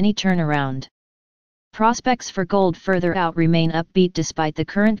before any turnaround. Prospects for gold further out remain upbeat despite the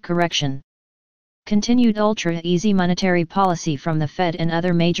current correction. Continued ultra-easy monetary policy from the Fed and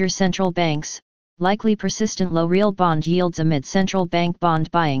other major central banks, likely persistent low real bond yields amid central bank bond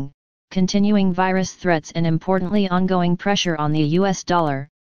buying, continuing virus threats and importantly ongoing pressure on the US dollar,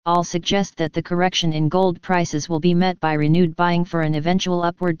 all suggest that the correction in gold prices will be met by renewed buying for an eventual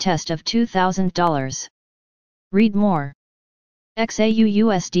upward test of $2,000. Read more.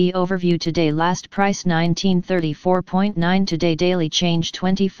 XAU/USD overview. Today last price 1934.9. Today daily change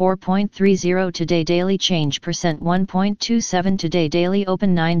 24.30. Today daily change percent 1.27. Today daily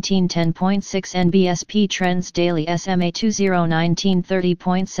open 1910.6. NBSP trends daily SMA 20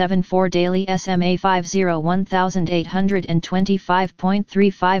 1930.74. Daily SMA 50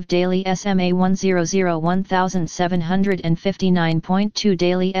 1825.35. Daily SMA 100 1759.2.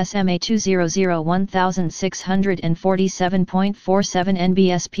 Daily SMA 200 1647.47.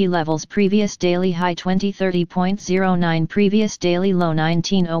 NBSP levels. Previous daily high 2030.09. Previous daily low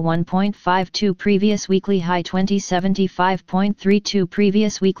 1901.52. Previous weekly high 2075.32.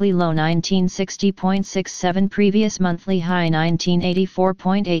 Previous weekly low 1960.67. Previous monthly high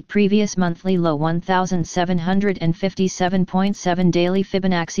 1984.8. Previous monthly low 1757.7. Daily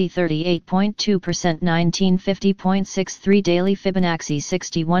Fibonacci 38.2%. 1950.63. Daily Fibonacci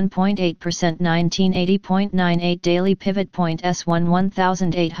 61.8%. 1980.98. Daily pivot point S1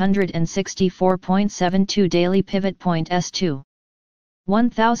 1864.72. Daily pivot point S2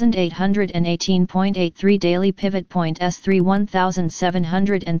 1818.83. Daily pivot point S3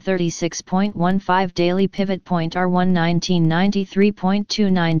 1736.15. Daily pivot point R1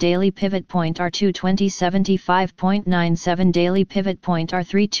 1993.29. Daily pivot point R2 2075.97. Daily pivot point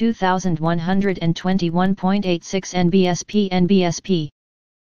R3 2121.86. NBSP.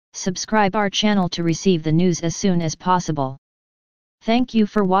 Subscribe our channel to receive the news as soon as possible. Thank you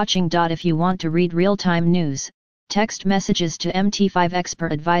for watching. If you want to read real-time news, text messages to MT5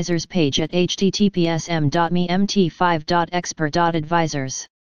 Expert Advisors page at https://me.mt5.expert.advisors.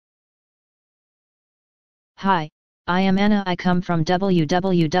 Hi, I am Anna. I come from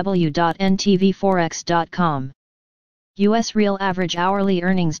www.ntvforex.com. U.S. real average hourly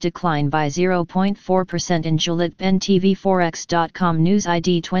earnings declined by 0.4% in July. NTVForex.com News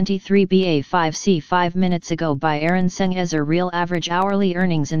ID 23BA5C 5 minutes ago by Aaron Sengezer. Real average hourly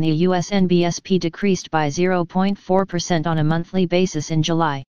earnings in the U.S. NBSP decreased by 0.4% on a monthly basis in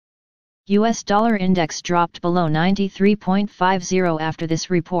July. U.S. dollar index dropped below 93.50 after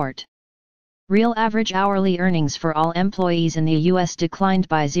this report. Real average hourly earnings for all employees in the U.S. declined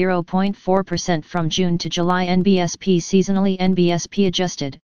by 0.4% from June to July. NBSP seasonally. NBSP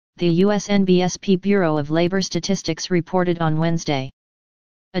adjusted, the U.S. NBSP Bureau of Labor Statistics reported on Wednesday.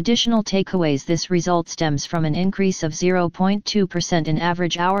 Additional takeaways: this result stems from an increase of 0.2% in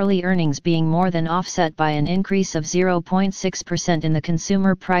average hourly earnings being more than offset by an increase of 0.6% in the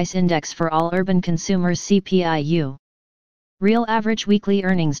Consumer Price Index for all urban consumers (CPIU). Real average weekly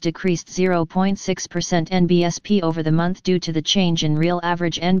earnings decreased 0.6% NBSP over the month due to the change in real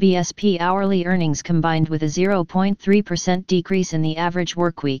average NBSP hourly earnings combined with a 0.3% decrease in the average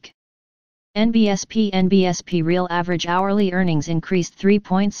workweek. NBSP real average hourly earnings increased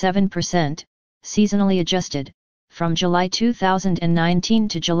 3.7%, seasonally adjusted, from July 2019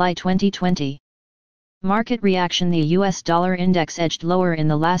 to July 2020. Market reaction: the US dollar index edged lower in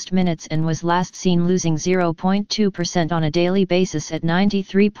the last minutes and was last seen losing 0.2% on a daily basis at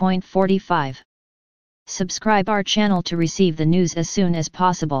 93.45. Subscribe our channel to receive the news as soon as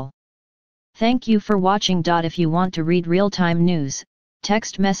possible. Thank you for watching. If you want to read real-time news,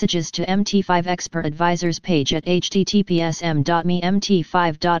 text messages to MT5 Expert Advisors page at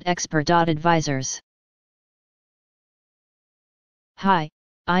https://m.me/mt5.expert.advisors. Hi,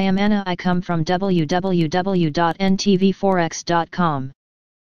 I am Anna. I come from www.ntvforex.com.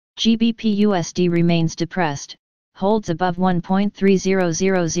 GBP/USD remains depressed, holds above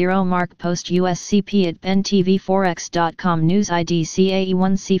 1.3000 mark. Post US CPI at ntvforex.com. News ID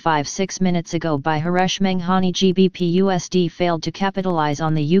CAE1C5 6 minutes ago by Haresh Menghani. GBP/USD failed to capitalize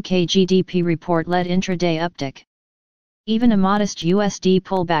on the UK GDP report led intraday uptick. Even a modest USD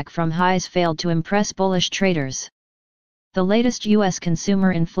pullback from highs failed to impress bullish traders. The latest U.S.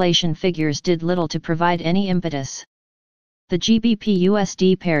 consumer inflation figures did little to provide any impetus. The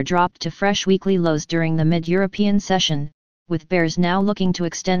GBP/USD pair dropped to fresh weekly lows during the mid-European session, with bears now looking to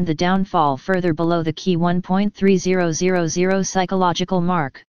extend the downfall further below the key 1.3000 psychological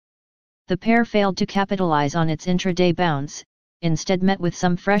mark. The pair failed to capitalize on its intraday bounce, instead met with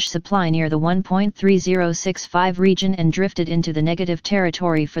some fresh supply near the 1.3065 region and drifted into the negative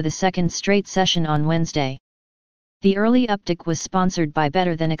territory for the second straight session on Wednesday. The early uptick was sponsored by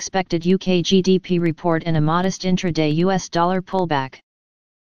better-than-expected UK GDP report and a modest intraday US dollar pullback.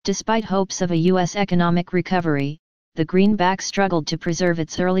 Despite hopes of a US economic recovery, the greenback struggled to preserve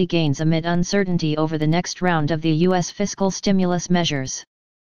its early gains amid uncertainty over the next round of the US fiscal stimulus measures.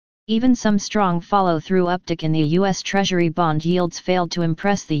 Even some strong follow-through uptick in the US Treasury bond yields failed to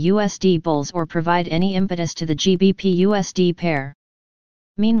impress the USD bulls or provide any impetus to the GBP/USD pair.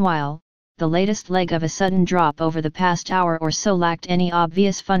 Meanwhile, the latest leg of a sudden drop over the past hour or so lacked any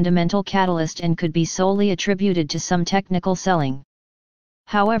obvious fundamental catalyst and could be solely attributed to some technical selling.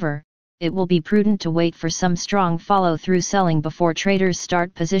 However, it will be prudent to wait for some strong follow-through selling before traders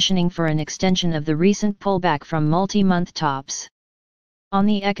start positioning for an extension of the recent pullback from multi-month tops. On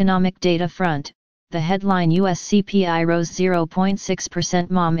the economic data front, the headline US CPI rose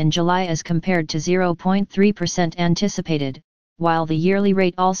 0.6% MOM in July as compared to 0.3% anticipated, while the yearly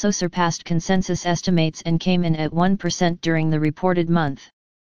rate also surpassed consensus estimates and came in at 1% during the reported month.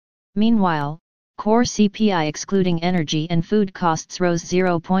 Meanwhile, core CPI excluding energy and food costs rose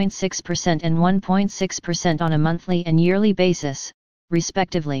 0.6% and 1.6% on a monthly and yearly basis,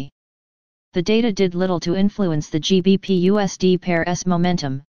 respectively. The data did little to influence the GBP/USD pair's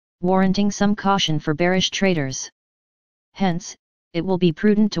momentum, warranting some caution for bearish traders. Hence, it will be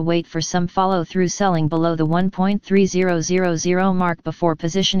prudent to wait for some follow-through selling below the 1.3000 mark before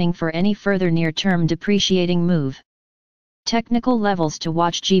positioning for any further near-term depreciating move. Technical levels to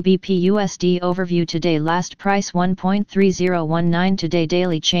watch: GBP/USD overview today, last price 1.3019 today,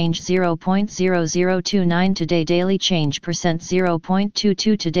 daily change 0.0029 today, daily change percent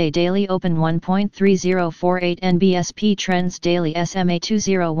 0.22 today, daily open 1.3048 NBSP trends daily SMA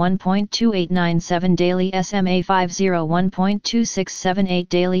 20 1.2897 daily SMA 50 1.2678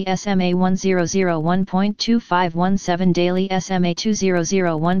 daily SMA 100 1.2517 daily SMA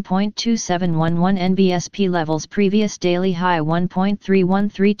 200 1.2711 NBSP levels, previous daily daily high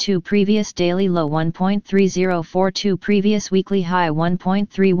 1.3132 previous daily low 1.3042 previous weekly high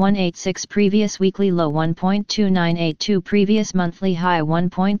 1.3186 previous weekly low 1.2982 previous monthly high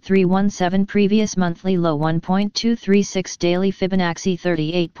 1.317 previous monthly low 1.236 daily Fibonacci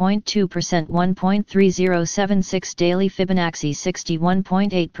 38.2% 1.3076 daily Fibonacci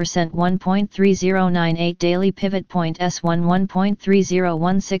 61.8% 1.3098 daily pivot point S1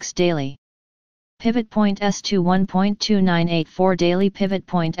 1.3016 daily pivot point S2 1.2984 daily pivot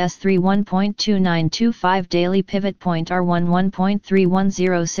point S3 1.2925 daily pivot point R1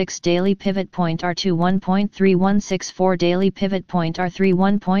 1.3106 daily pivot point R2 1.3164 daily pivot point R3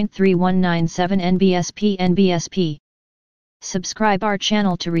 1.3197 NBSP. Subscribe our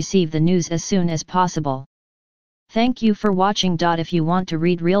channel to receive the news as soon as possible. Thank you for watching. If you want to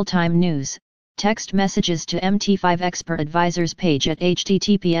read real-time news, text messages to MT5 Expert Advisors page at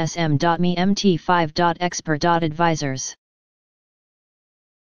https://mt5.expert.advisors.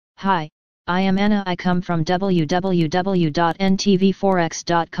 Hi, I am Anna. I come from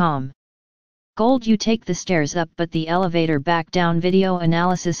www.ntvforex.com. Gold. You take the stairs up but the elevator back down. Video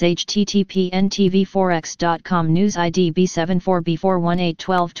analysis http ntvforex.com. News ID B74B41812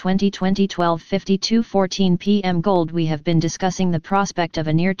 12:52 p.m. Gold. We have been discussing the prospect of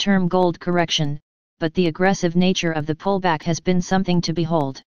a near-term gold correction, but the aggressive nature of the pullback has been something to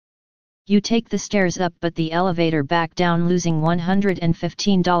behold. You take the stairs up but the elevator back down. Losing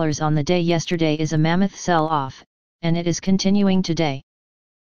 $115 on the day yesterday is a mammoth sell-off, and it is continuing today.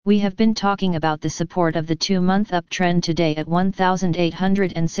 We have been talking about the support of the 2-month uptrend today at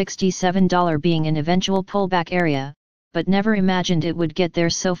 $1,867 being an eventual pullback area, but never imagined it would get there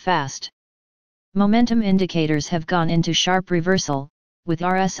so fast. Momentum indicators have gone into sharp reversal, with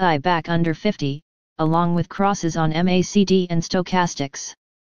RSI back under 50, along with crosses on MACD and stochastics.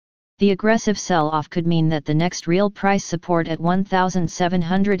 The aggressive sell-off could mean that the next real price support at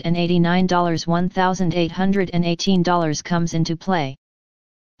 $1,789 $1,818 comes into play.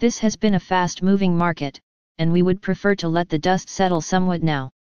 This has been a fast-moving market, and we would prefer to let the dust settle somewhat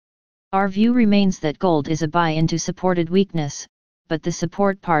now. Our view remains that gold is a buy into supported weakness, but the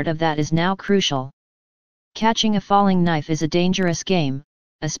support part of that is now crucial. Catching a falling knife is a dangerous game,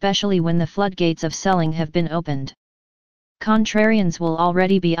 especially when the floodgates of selling have been opened. Contrarians will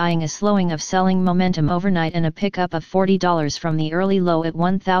already be eyeing a slowing of selling momentum overnight, and a pickup of $40 from the early low at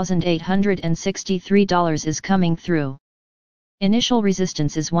 $1,863 is coming through. Initial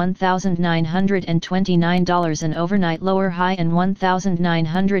resistance is $1,929 an overnight lower high and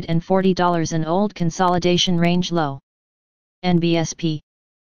 $1,940 an old consolidation range low. NBSP.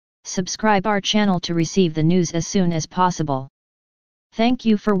 Subscribe our channel to receive the news as soon as possible. Thank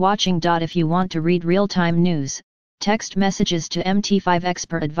you for watching. If you want to read real-time news, text messages to MT5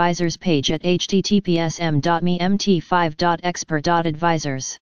 Expert Advisors page at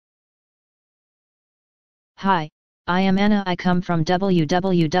https://mt5.expert.advisors. Hi, I am Anna. I come from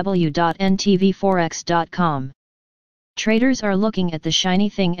www.ntvforex.com. Traders are looking at the shiny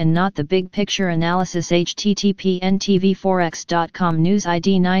thing and not the big picture analysis. http ntvforex.com. News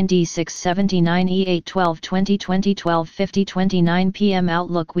ID 9D679E8 12/20/20 12:50 p.m.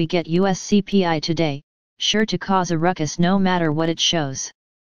 Outlook. We get US CPI today, sure to cause a ruckus no matter what it shows.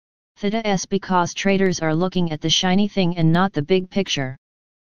 Theta S because traders are looking at the shiny thing and not the big picture.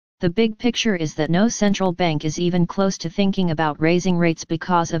 The big picture is that no central bank is even close to thinking about raising rates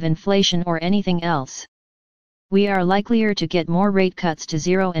because of inflation or anything else. We are likelier to get more rate cuts to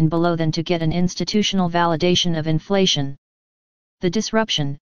 0 and below than to get an institutional validation of inflation. The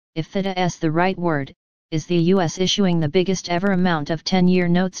disruption, if theta is the right word, is the US issuing the biggest ever amount of 10-year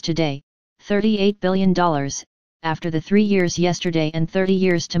notes today, $38 billion, after the 3 years yesterday and 30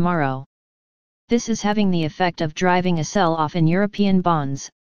 years tomorrow. This is having the effect of driving a sell-off in European bonds,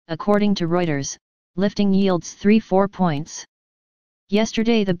 according to Reuters, lifting yields 3-4 points.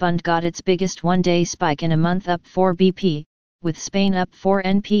 Yesterday the Bund got its biggest one-day spike in a month, up 4 BP, with Spain up 4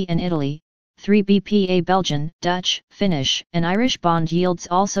 NP and Italy, 3 BPA. Belgian, Dutch, Finnish and Irish bond yields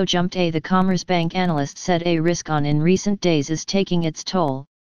also jumped. The Commerzbank analyst said a risk on in recent days is taking its toll,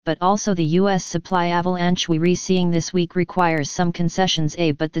 but also the US supply avalanche we seeing this week requires some concessions.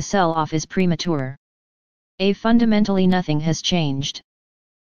 But the sell-off is premature. Fundamentally nothing has changed.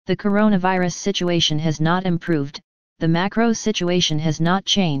 The coronavirus situation has not improved, the macro situation has not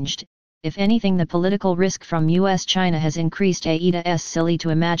changed. If anything, the political risk from US-China has increased. It's silly to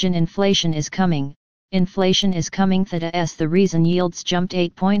imagine inflation is coming. Inflation is coming. Theta S the reason yields jumped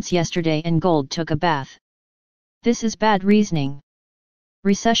 8 points yesterday and gold took a bath. This is bad reasoning.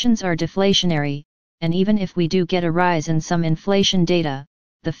 Recessions are deflationary, and even if we do get a rise in some inflation data,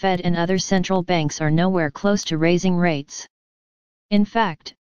 the Fed and other central banks are nowhere close to raising rates. In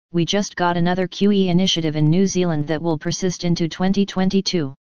fact, we just got another QE initiative in New Zealand that will persist into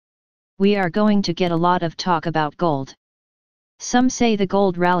 2022. We are going to get a lot of talk about gold. Some say the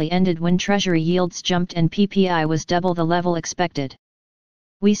gold rally ended when Treasury yields jumped and PPI was double the level expected.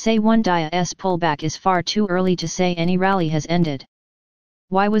 We say one DIA's pullback is far too early to say any rally has ended.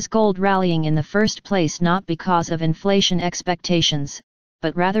 Why was gold rallying in the first place? Not because of inflation expectations,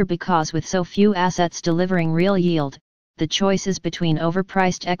 but rather because with so few assets delivering real yield, the choice is between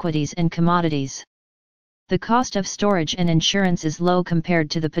overpriced equities and commodities. The cost of storage and insurance is low compared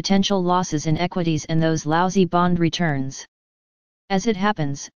to the potential losses in equities and those lousy bond returns. As it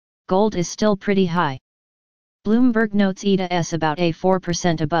happens, gold is still pretty high. Bloomberg notes ETA about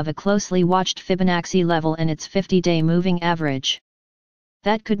 4% above a closely watched Fibonacci level and its 50-day moving average.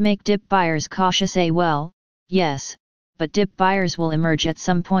 That could make dip buyers cautious. Well, yes, but dip buyers will emerge at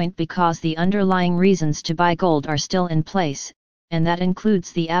some point because the underlying reasons to buy gold are still in place, and that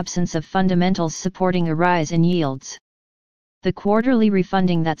includes the absence of fundamentals supporting a rise in yields. The quarterly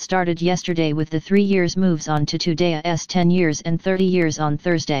refunding that started yesterday with the 3 years moves on to today's 10 years and 30 years on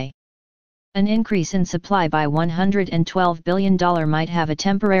Thursday. An increase in supply by $112 billion might have a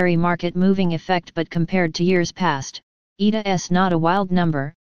temporary market moving effect, but compared to years past, ETA not a wild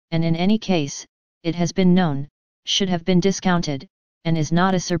number, and in any case, it has been known, should have been discounted, and is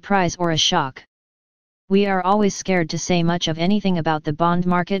not a surprise or a shock. We are always scared to say much of anything about the bond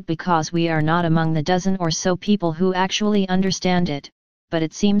market because we are not among the dozen or so people who actually understand it, but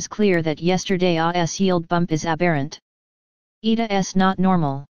it seems clear that yesterday's yield bump is aberrant. ETA not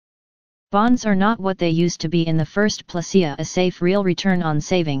normal. Bonds are not what they used to be in the first place. A safe real return on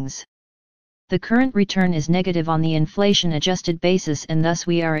savings. The current return is negative on the inflation-adjusted basis, and thus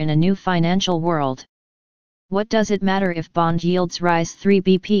we are in a new financial world. What does it matter if bond yields rise 3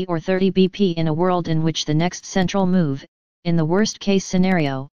 BP or 30 BP in a world in which the next central move, in the worst-case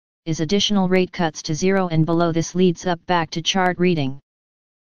scenario, is additional rate cuts to zero and below? This leads up back to chart reading.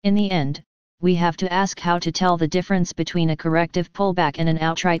 In the end, we have to ask how to tell the difference between a corrective pullback and an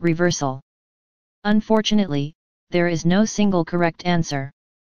outright reversal. Unfortunately, there is no single correct answer.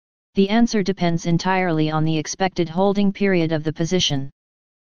 The answer depends entirely on the expected holding period of the position.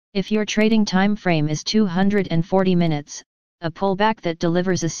 If your trading time frame is 240 minutes, a pullback that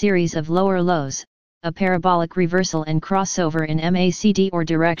delivers a series of lower lows, a parabolic reversal and crossover in MACD or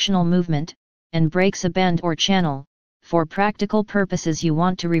directional movement, and breaks a band or channel, for practical purposes you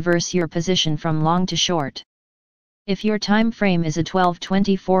want to reverse your position from long to short. If your time frame is a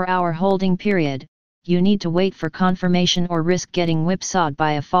 12-24 hour holding period, you need to wait for confirmation or risk getting whipsawed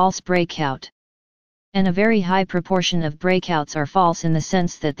by a false breakout. And a very high proportion of breakouts are false in the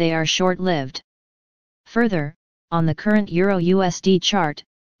sense that they are short-lived. Further, on the current Euro-USD chart,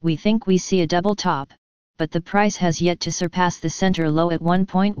 we think we see a double top, but the price has yet to surpass the center low at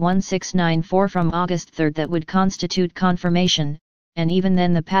 1.1694 from August 3 that would constitute confirmation, and even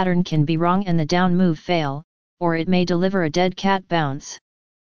then the pattern can be wrong and the down move fail, or it may deliver a dead cat bounce.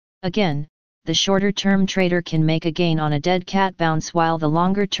 Again, the shorter-term trader can make a gain on a dead cat bounce while the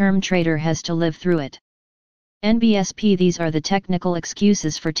longer-term trader has to live through it. NBSP. These are the technical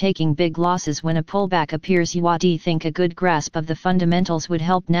excuses for taking big losses when a pullback appears. You would think a good grasp of the fundamentals would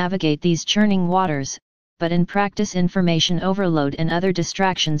help navigate these churning waters, but in practice information overload and other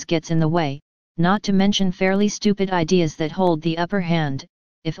distractions gets in the way, not to mention fairly stupid ideas that hold the upper hand,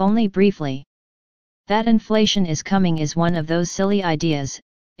 if only briefly. That inflation is coming is one of those silly ideas,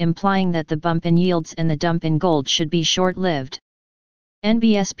 implying that the bump in yields and the dump in gold should be short-lived.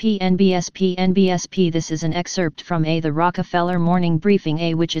 NBSP. This is an excerpt from the Rockefeller Morning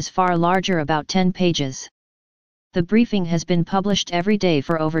Briefing which is far larger, about 10 pages. The briefing has been published every day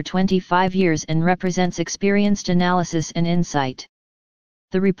for over 25 years and represents experienced analysis and insight.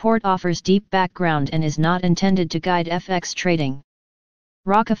 The report offers deep background and is not intended to guide FX trading.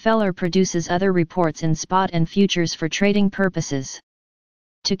 Rockefeller produces other reports in spot and futures for trading purposes.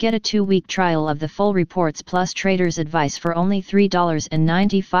 To get a 2-week trial of the full reports plus trader's advice for only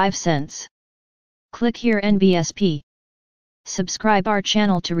 $3.95. Click here. NBSP. Subscribe our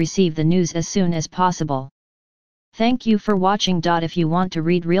channel to receive the news as soon as possible. Thank you for watching. If you want to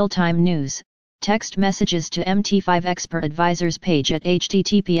read real-time news, text messages to MT5 Expert Advisors page at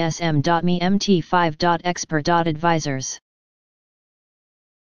https://mt5.expert.advisors.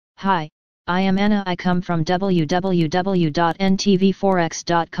 Hi, I am Anna. I come from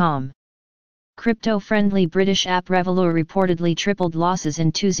www.ntvforex.com. Crypto-friendly British app Revolut reportedly tripled losses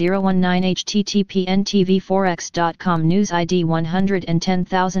in 2019. http://ntvforex.com News ID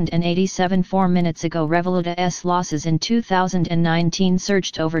 110,087 4 minutes ago Revolut's losses in 2019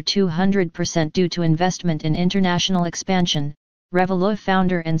 surged over 200% due to investment in international expansion, Revolut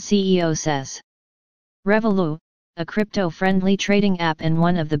founder and CEO says. Revolut, a crypto-friendly trading app and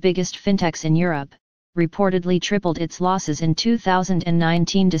one of the biggest fintechs in Europe, reportedly tripled its losses in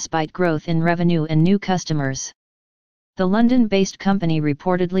 2019 despite growth in revenue and new customers. The London-based company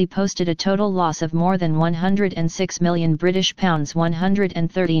reportedly posted a total loss of more than £106 million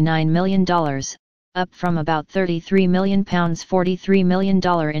 $139 million, up from about £33 million $43 million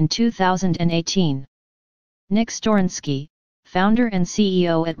in 2018. Nick Storensky, founder and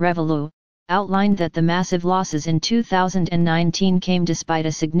CEO at Revolut, outlined that the massive losses in 2019 came despite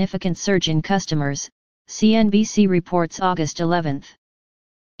a significant surge in customers, CNBC reports August 11.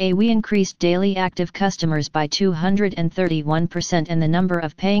 We increased daily active customers by 231% and the number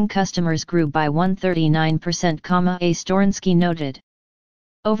of paying customers grew by 139%, A. Storensky noted.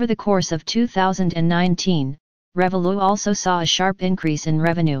 Over the course of 2019, Revolut also saw a sharp increase in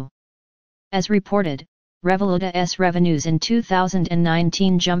revenue. As reported, Revolut's revenues in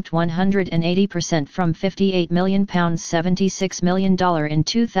 2019 jumped 180% from £58 million $76 million in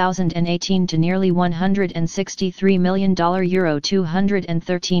 2018 to nearly $163 million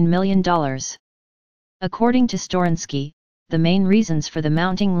 $213 million. According to Storensky, the main reasons for the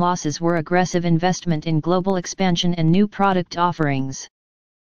mounting losses were aggressive investment in global expansion and new product offerings.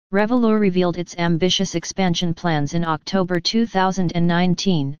 Revolut revealed its ambitious expansion plans in October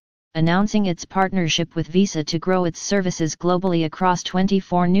 2019, announcing its partnership with Visa to grow its services globally across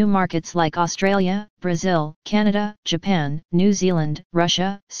 24 new markets like Australia, Brazil, Canada, Japan, New Zealand,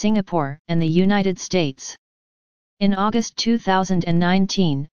 Russia, Singapore, and the United States. In August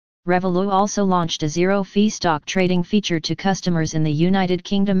 2019, Revolut also launched a zero-fee stock trading feature to customers in the United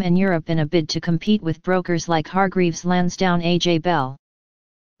Kingdom and Europe in a bid to compete with brokers like Hargreaves Lansdown AJ Bell.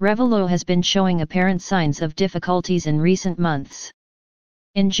 Revolut has been showing apparent signs of difficulties in recent months.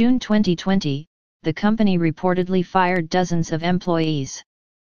 In June 2020, the company reportedly fired dozens of employees.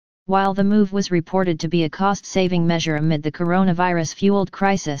 While the move was reported to be a cost-saving measure amid the coronavirus-fueled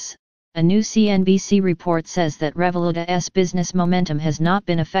crisis, a new CNBC report says that Revolut's business momentum has not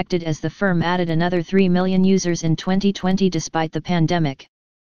been affected as the firm added another 3 million users in 2020 despite the pandemic.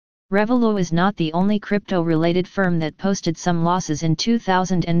 Revolut is not the only crypto-related firm that posted some losses in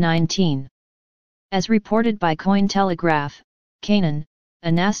 2019. As reported by Cointelegraph, Canaan, a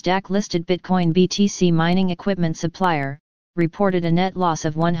Nasdaq-listed Bitcoin BTC mining equipment supplier, reported a net loss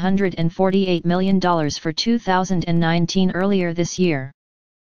of $148 million for 2019 earlier this year.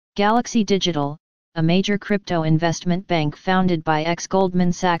 Galaxy Digital, a major crypto investment bank founded by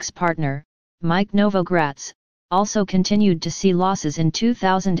ex-Goldman Sachs partner, Mike Novogratz, also continued to see losses in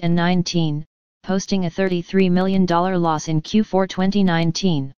 2019, posting a $33 million loss in Q4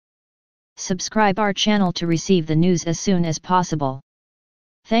 2019. Subscribe our channel to receive the news as soon as possible.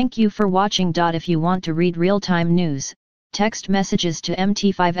 Thank you for watching. If you want to read real-time news, text messages to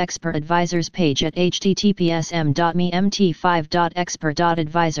MT5 Expert Advisors page at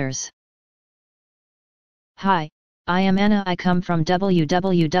https://m.me/mt5.expert.advisors. Hi, I am Anna. I come from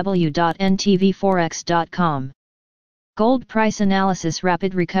www.ntvforex.com. Gold price analysis.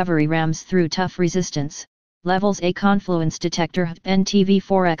 Rapid recovery rams through tough resistance. Levels. A confluence detector.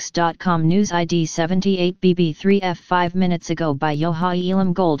 ntvforex.com News ID 78BB3F 5 minutes ago by Yohai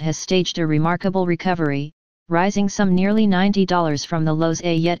Elam. Gold has staged a remarkable recovery, rising some nearly $90 from the lows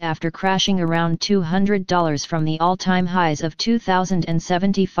yet after crashing around $200 from the all-time highs of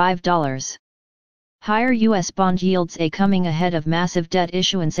 $2,075. Higher U.S. bond yields coming ahead of massive debt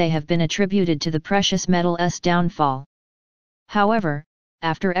issuance have been attributed to the precious metal's downfall. However,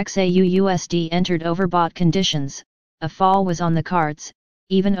 after XAU-USD entered overbought conditions, a fall was on the cards,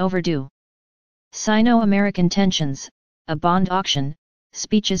 even overdue. Sino-American tensions, a bond auction,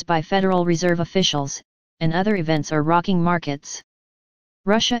 speeches by Federal Reserve officials, and other events are rocking markets.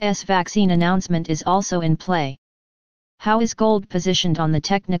 Russia's vaccine announcement is also in play. How is gold positioned on the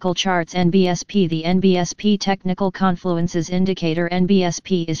technical charts? NBSP. The NBSP Technical Confluences Indicator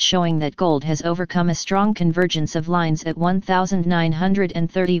 (NBSP) is showing that gold has overcome a strong convergence of lines at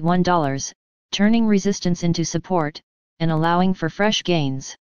 $1,931, turning resistance into support, and allowing for fresh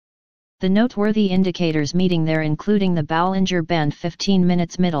gains. The noteworthy indicators meeting there including the Bollinger Band 15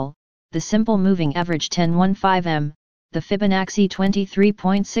 minutes middle, the simple moving average 10-15M, the Fibonacci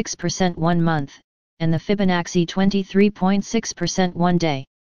 23.6% 1 month, and the Fibonacci 23.6% 1 day.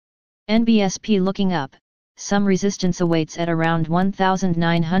 NBSP looking up, some resistance awaits at around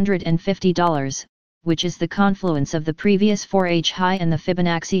 $1,950, which is the confluence of the previous 4H high and the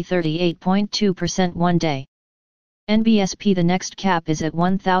Fibonacci 38.2% one-day. NBSP the next cap is at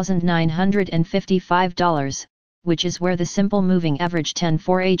 $1,955, which is where the simple moving average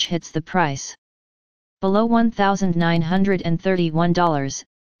 10-4H hits the price. Below $1,931,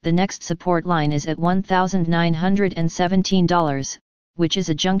 the next support line is at $1,917, which is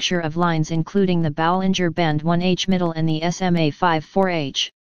a juncture of lines including the Bollinger Band 1H middle and the SMA 5 4H.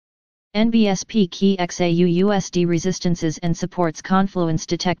 NBSP key XAU USD resistances and supports confluence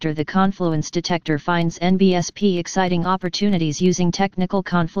detector. The confluence detector finds NBSP exciting opportunities using technical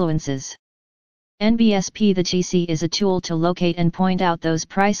confluences. NBSP the TC is a tool to locate and point out those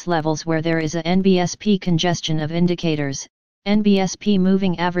price levels where there is a NBSP congestion of indicators, NBSP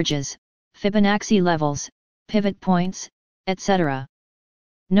moving averages, Fibonacci levels, pivot points, etc.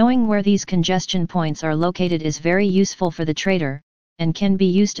 Knowing where these congestion points are located is very useful for the trader, and can be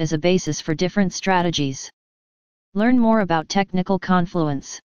used as a basis for different strategies. Learn more about technical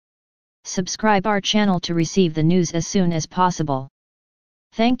confluence. Subscribe our channel to receive the news as soon as possible.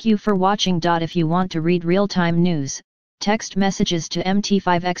 Thank you for watching. If you want to read real-time news, text messages to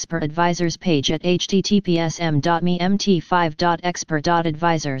MT5 Expert Advisors page at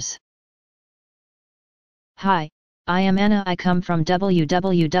https://m.me/mt5.expert.advisors. Hi, I am Anna. I come from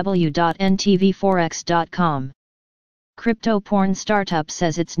www.ntvforex.com. Crypto porn startup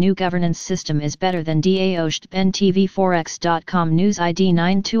says its new governance system is better than DAOSHT. ntvforex.com news ID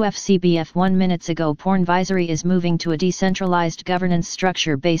 92FCBF 1 minutes ago. Pornvisory is moving to a decentralized governance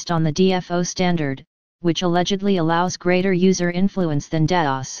structure based on the DFO standard, which allegedly allows greater user influence than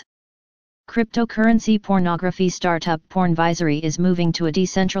DAOS. Cryptocurrency pornography startup Pornvisory is moving to a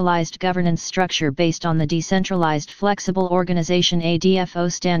decentralized governance structure based on the Decentralized Flexible Organization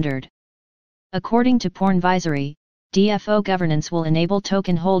 (DFO) standard. According to Pornvisory, DFO governance will enable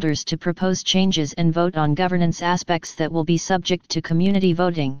token holders to propose changes and vote on governance aspects that will be subject to community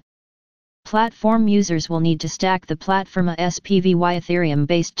voting. Platform users will need to stack the Platforma SPVY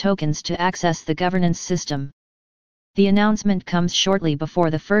Ethereum-based tokens to access the governance system. The announcement comes shortly before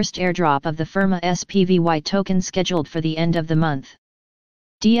the first airdrop of the Firma SPVY token scheduled for the end of the month.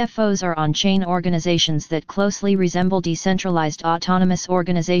 DFOs are on-chain organizations that closely resemble decentralized autonomous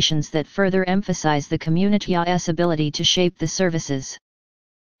organizations that further emphasize the community's ability to shape the services.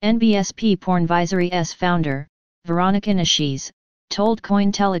 NBSP Pornvisory's founder, Veronica Nishiz, told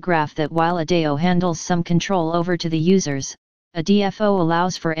Cointelegraph that while a DAO handles some control over to the users, a DFO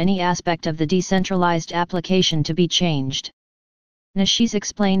allows for any aspect of the decentralized application to be changed. Nishiz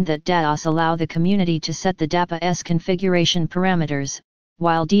explained that DAOs allow the community to set the DAPA's configuration parameters,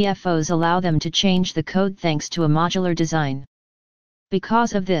 while DFOs allow them to change the code thanks to a modular design.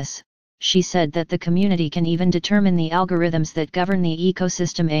 Because of this, she said that the community can even determine the algorithms that govern the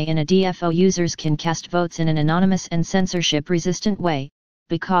ecosystem. In a DFO, users can cast votes in an anonymous and censorship-resistant way,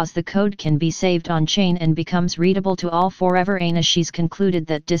 because the code can be saved on-chain and becomes readable to all forever. She's concluded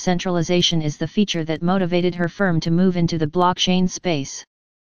that decentralization is the feature that motivated her firm to move into the blockchain space.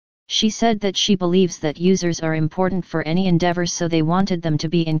 She said that she believes that users are important for any endeavor, so they wanted them to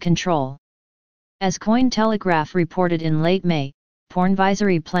be in control. As Cointelegraph reported in late May,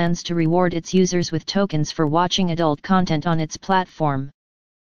 Pornvisory plans to reward its users with tokens for watching adult content on its platform.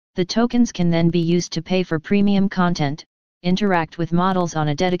 The tokens can then be used to pay for premium content, interact with models on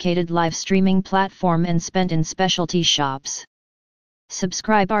a dedicated live streaming platform, and spent in specialty shops.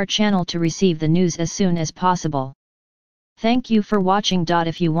 Subscribe our channel to receive the news as soon as possible. Thank you for watching.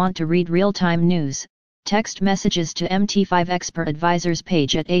 If you want to read real-time news, text messages to MT5 Expert Advisors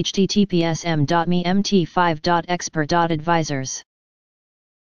page at https://m.me/mt5.expert.advisors.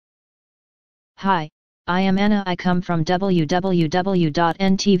 Hi, I am Anna. I come from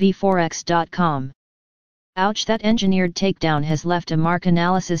www.ntvforex.com. Ouch, that engineered takedown has left a mark.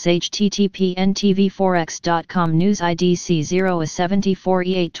 Analysis http ntvforex.com news ID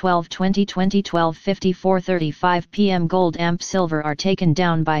C0A74E812 12:54:35 p.m. Gold, amp, silver are taken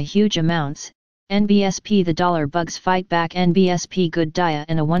down by huge amounts. NBSP the dollar bugs fight back. NBSP good dia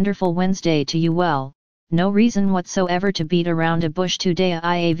and a wonderful Wednesday to you. Well, no reason whatsoever to beat around a bush today.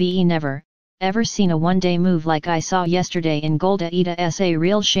 IAVE never ever seen a one-day move like I saw yesterday in gold. It's a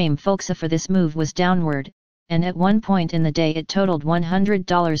real shame, folks, for this move was downward, and at one point in the day it totaled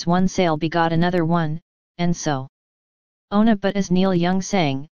 $100. One sale begot another one, and so on. But as Neil Young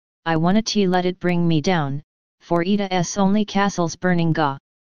sang, I wanna let it bring me down, for it's only castles burning. Ga.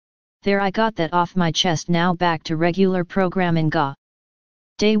 There, I got that off my chest. Now back to regular programming. Ga.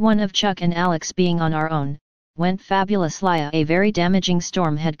 Day 1 of Chuck and Alex being on our own went fabulous. A very damaging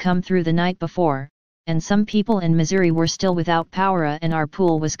storm had come through the night before, and some people in Missouri were still without power, and our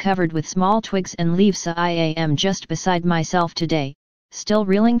pool was covered with small twigs and leaves. I am just beside myself today, still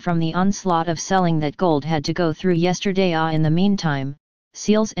reeling from the onslaught of selling that gold had to go through yesterday. In the meantime,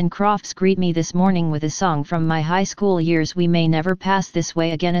 Seals and Crofts greet me this morning with a song from my high school years: we may never pass this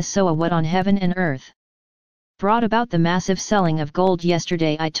way again. So what on heaven and earth brought about the massive selling of gold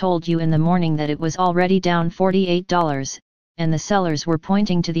yesterday? I told you in the morning that it was already down $48, and the sellers were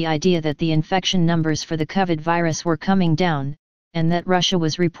pointing to the idea that the infection numbers for the COVID virus were coming down, and that Russia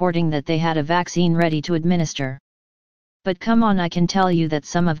was reporting that they had a vaccine ready to administer. But come on, I can tell you that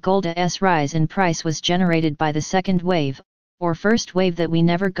some of gold's rise in price was generated by the second wave, or first wave that we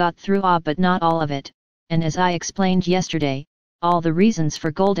never got through, but not all of it, and as I explained yesterday, all the reasons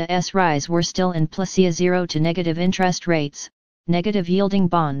for gold's rise were still in place: zero to negative interest rates, negative yielding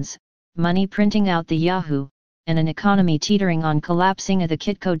bonds, money printing out the Yahoo, and an economy teetering on collapsing. The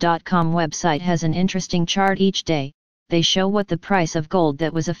Kitco.com website has an interesting chart each day. They show what the price of gold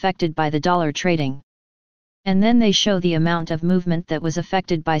that was affected by the dollar trading. And then they show the amount of movement that was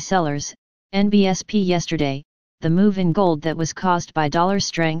affected by sellers. NBSP yesterday, the move in gold that was caused by dollar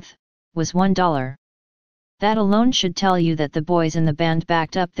strength, was $1. That alone should tell you that the boys in the band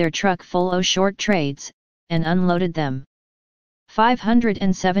backed up their truck full of short trades, and unloaded them.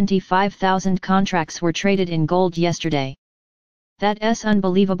 575,000 contracts were traded in gold yesterday. That's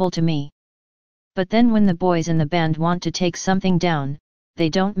unbelievable to me. But then when the boys in the band want to take something down, they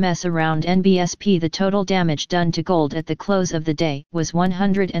don't mess around. NBSP, the total damage done to gold at the close of the day was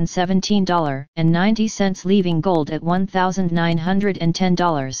 $117.90, leaving gold at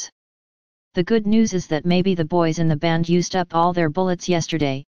 $1,910. The good news is that maybe the boys in the band used up all their bullets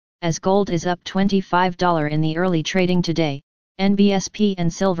yesterday, as gold is up $25 in the early trading today. NBSP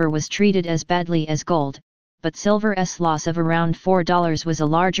and silver was treated as badly as gold, but silver's loss of around $4 was a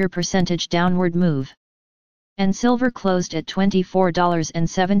larger percentage downward move. And silver closed at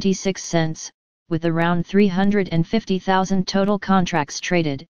 $24.76, with around 350,000 total contracts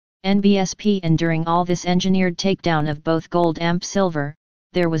traded. NBSP. And during all this engineered takedown of both gold and silver,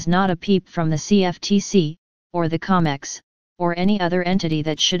 there was not a peep from the CFTC, or the COMEX, or any other entity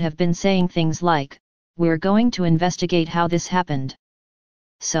that should have been saying things like, "We're going to investigate how this happened."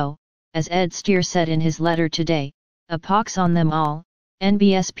 So, as Ed Steer said in his letter today, a pox on them all.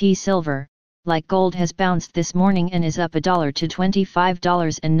 NBSP silver, like gold, has bounced this morning and is up $1 to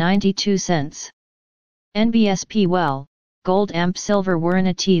 $25.92. NBSP. Well, gold and silver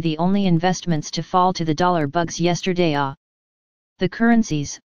weren't the only investments to fall to the dollar bugs yesterday. The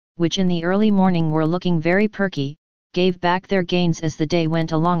currencies, which in the early morning were looking very perky, gave back their gains as the day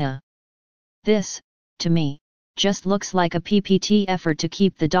went along. This, to me, just looks like a PPT effort to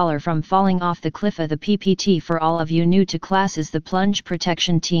keep the dollar from falling off the cliff. The PPT, for all of you new to class, is the Plunge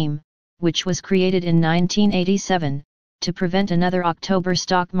Protection Team, which was created in 1987, to prevent another October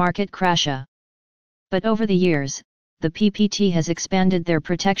stock market crash. But over the years, the PPT has expanded their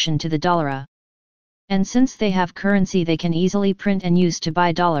protection to the dollar. And since they have currency they can easily print and use to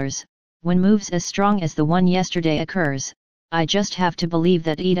buy dollars, when moves as strong as the one yesterday occurs, I just have to believe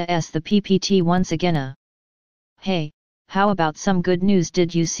that EDA's the PPT once again. Hey, how about some good news?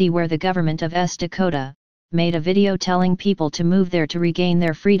 Did you see where the government of S. Dakota made a video telling people to move there to regain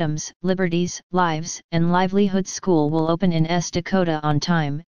their freedoms, liberties, lives, and livelihoods? School will open in S. Dakota on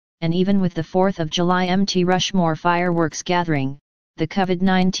time, and even with the 4th of July Mt. Rushmore fireworks gathering, the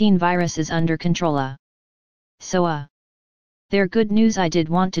COVID-19 virus is under control. So they're good news. I did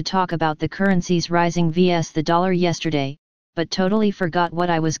want to talk about the currencies rising vs the dollar yesterday, but totally forgot what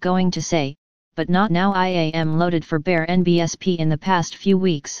I was going to say. But not now. I am loaded for bear NBSP in the past few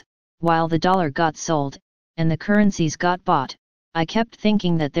weeks, while the dollar got sold, and the currencies got bought. I kept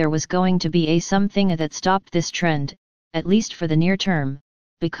thinking that there was going to be something that stopped this trend, at least for the near term,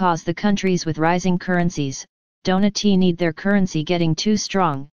 because the countries with rising currencies don't need their currency getting too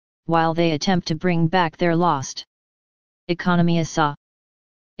strong, while they attempt to bring back their lost economy.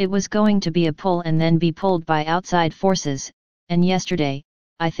 It was going to be a pull and then be pulled by outside forces, and yesterday,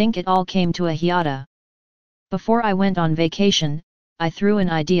 I think it all came to a hiata. Before I went on vacation, I threw an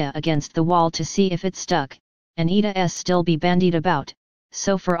idea against the wall to see if it stuck, and EDA's still be bandied about,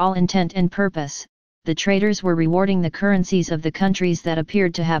 so for all intent and purpose, the traders were rewarding the currencies of the countries that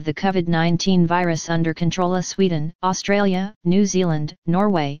appeared to have the COVID-19 virus under control. Sweden, Australia, New Zealand,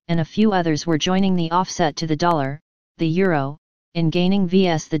 Norway, and a few others were joining the offset to the dollar, the euro, in gaining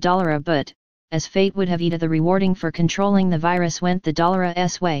vs the dollar. But, as fate would have it, the rewarding for controlling the virus went the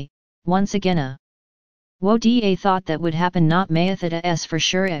dollar's way, once again. WODA thought that would happen, not mayeth it for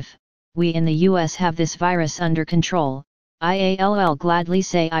sure. If we in the US have this virus under control, I'll gladly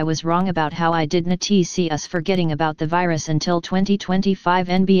say I was wrong about how I didn't see us forgetting about the virus until 2025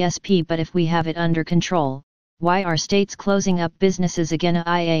 NBSP, but if we have it under control, why are states closing up businesses again?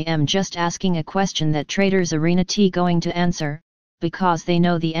 I am just asking a question that traders arena going to answer, because they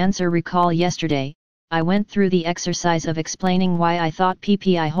know the answer. Recall yesterday, I went through the exercise of explaining why I thought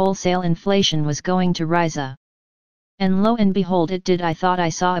PPI wholesale inflation was going to rise. And lo and behold it did. I thought I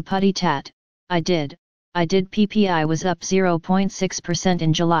saw a putty tat. I did. PPI was up 0.6%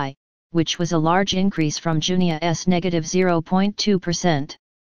 in July, which was a large increase from June's negative 0.2%.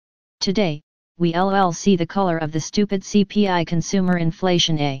 Today, we see the color of the stupid CPI consumer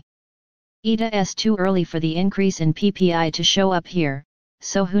inflation. It's too early for the increase in PPI to show up here,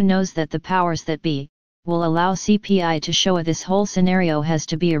 so who knows that the powers that be will allow CPI to show. This whole scenario has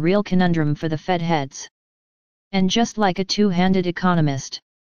to be a real conundrum for the Fed heads. And just like a two-handed economist,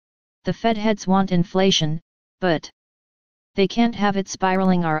 the Fed heads want inflation, but they can't have it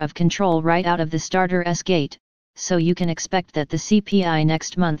spiraling out of control right out of the starter's gate, so you can expect that the CPI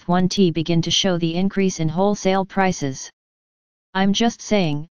next month won't begin to show the increase in wholesale prices. I'm just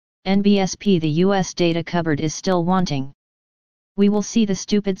saying, NBSP, the US data cupboard is still wanting. We will see the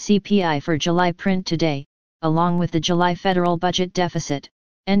stupid CPI for July print today, along with the July federal budget deficit.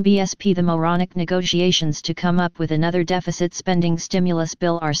 NBSP, the moronic negotiations to come up with another deficit spending stimulus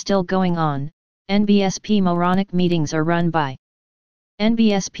bill are still going on. NBSP moronic meetings are run by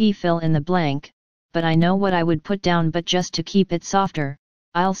NBSP fill in the blank, but I know what I would put down, but just to keep it softer,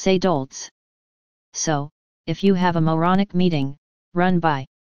 I'll say dolts. So, if you have a moronic meeting, run by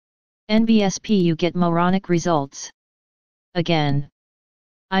NBSP, you get moronic results. Again.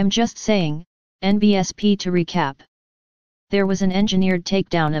 I'm just saying, NBSP. To recap. There was an engineered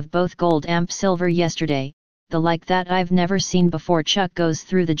takedown of both gold and silver yesterday, the like that I've never seen before. Chuck goes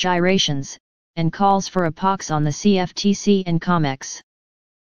through the gyrations, and calls for a pox on the CFTC and COMEX.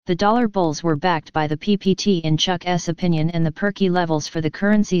 The dollar bulls were backed by the PPT in Chuck's opinion, and the perky levels for the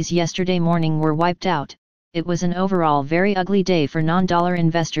currencies yesterday morning were wiped out. It was an overall very ugly day for non-dollar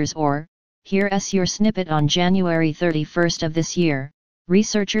investors. Or, here's your snippet. On January 31st of this year,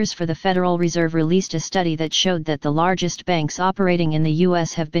 researchers for the Federal Reserve released a study that showed that the largest banks operating in the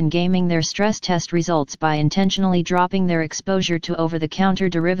U.S. have been gaming their stress test results by intentionally dropping their exposure to over-the-counter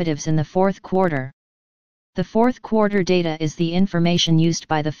derivatives in the fourth quarter. The fourth quarter data is the information used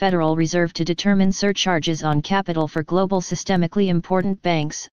by the Federal Reserve to determine surcharges on capital for global systemically important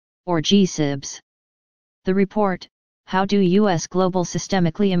banks, or GSIBs. The report, How Do U.S. Global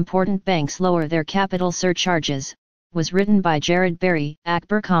Systemically Important Banks Lower Their Capital Surcharges?, was written by Jared Berry,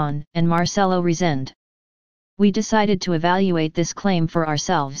 Akbar Khan, and Marcelo Rezende. We decided to evaluate this claim for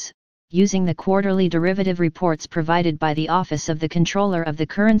ourselves, using the quarterly derivative reports provided by the Office of the Comptroller of the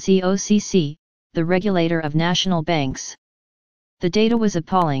Currency (OCC), the regulator of national banks. The data was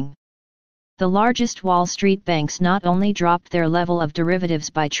appalling. The largest Wall Street banks not only dropped their level of derivatives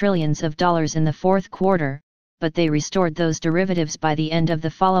by trillions of dollars in the fourth quarter, but they restored those derivatives by the end of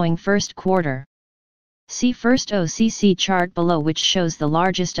the following first quarter. See first OCC chart below, which shows the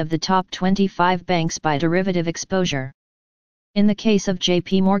largest of the top 25 banks by derivative exposure. In the case of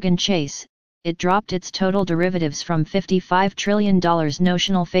JP Chase, it dropped its total derivatives from $55 trillion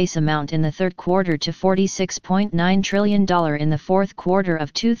notional face amount in the third quarter to $46.9 trillion in the fourth quarter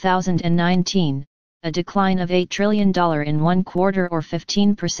of 2019, a decline of $8 trillion in one quarter, or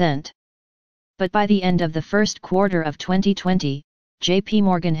 15%. But by the end of the first quarter of 2020, JP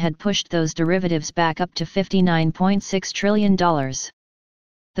Morgan had pushed those derivatives back up to $59.6 trillion.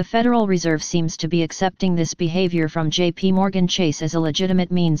 The Federal Reserve seems to be accepting this behavior from JP Chase as a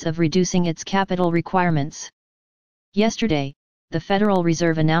legitimate means of reducing its capital requirements. Yesterday, the Federal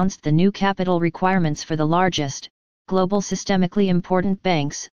Reserve announced the new capital requirements for the largest, global systemically important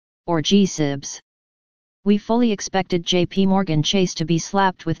banks, or GSIBs. We fully expected JP Chase to be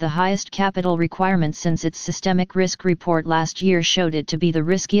slapped with the highest capital requirements, since its systemic risk report last year showed it to be the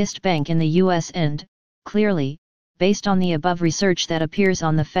riskiest bank in the U.S. and, clearly, based on the above research that appears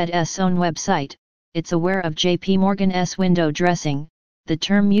on the Fed's own website, it's aware of JP window dressing, the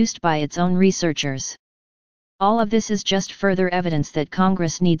term used by its own researchers. All of this is just further evidence that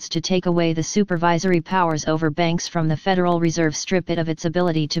Congress needs to take away the supervisory powers over banks from the Federal Reserve, strip it of its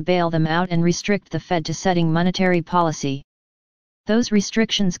ability to bail them out, and restrict the Fed to setting monetary policy. Those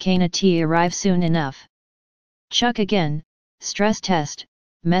restrictions can't arrive soon enough. Chuck again, stress test,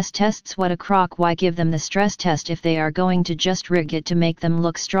 mess tests, what a crock. Why give them the stress test if they are going to just rig it to make them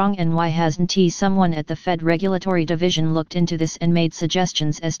look strong? And why hasn't someone at the Fed Regulatory Division looked into this and made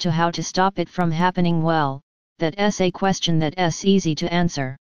suggestions as to how to stop it from happening? Well, that's a question that's easy to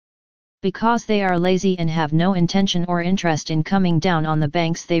answer. Because they are lazy and have no intention or interest in coming down on the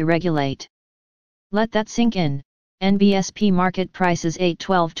banks they regulate. Let that sink in. NBSP market prices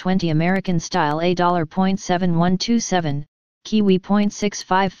 8/12/20 American style $1.7127, Kiwi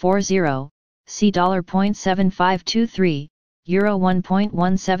 $0.6540, C $0.7523, Euro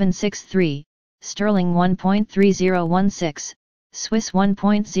 1.1763, Sterling 1.3016, Swiss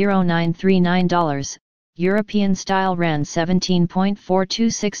 $1.0939, European style Rand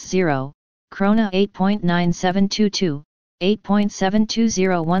 17.4260, Krona 8.9722,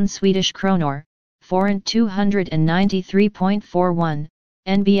 8.7201 Swedish kronor, Forint 293.41,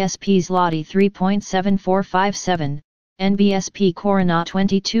 NBSP Zloty 3.7457, NBSP Koruna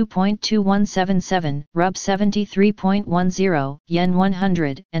 22.2177, Rub 73.10, Yen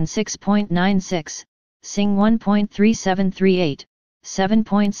 106.96, Sing 1.3738,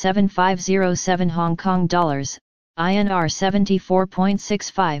 7.7507 Hong Kong dollars, INR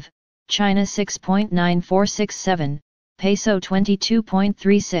 74.65, China 6.9467, Peso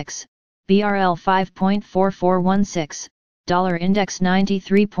 22.36, BRL 5.4416, Dollar Index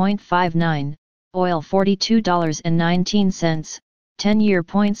 93.59, Oil $42.19, 10-year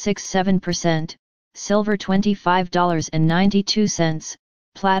 0.67%, Silver $25.92,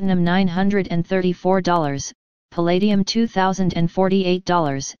 Platinum $934, Palladium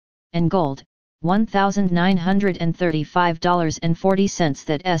 $2,048, and Gold,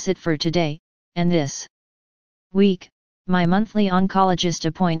 $1,935.40. That's it for today, and this week. My monthly oncologist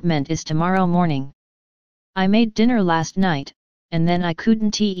appointment is tomorrow morning. I made dinner last night, and then I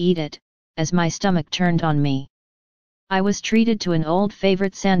couldn't eat it, as my stomach turned on me. I was treated to an old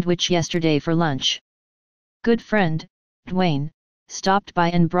favorite sandwich yesterday for lunch. Good friend, Dwayne, stopped by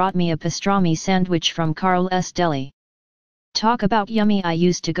and brought me a pastrami sandwich from Carl's Deli. Talk about yummy. I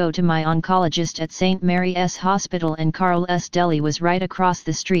used to go to my oncologist at St. Mary's Hospital and Carl's Deli was right across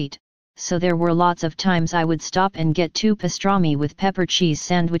the street, so there were lots of times I would stop and get 2 pastrami with pepper cheese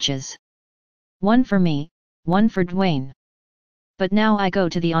sandwiches. One for me, one for Dwayne. But now I go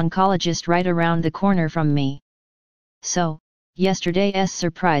to the oncologist right around the corner from me. So, yesterday's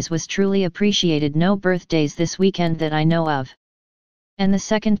surprise was truly appreciated. No birthdays this weekend that I know of. And the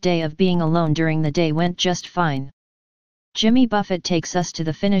second day of being alone during the day went just fine. Jimmy Buffett takes us to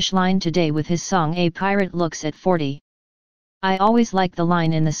the finish line today with his song A Pirate Looks at 40. I always like the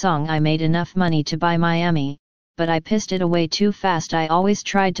line in the song, I made enough money to buy Miami, but I pissed it away too fast. I always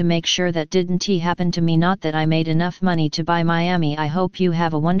tried to make sure that didn't happen to me, not that I made enough money to buy Miami. I hope you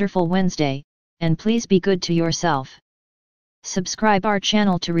have a wonderful Wednesday, and please be good to yourself. Subscribe our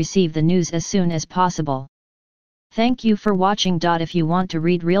channel to receive the news as soon as possible. Thank you for watching. If you want to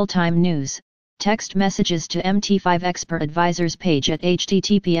read real-time news, text messages to MT5 Expert Advisors page at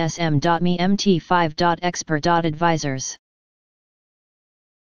https://mt5.expert.advisors.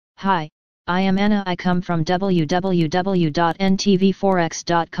 Hi, I am Anna. I come from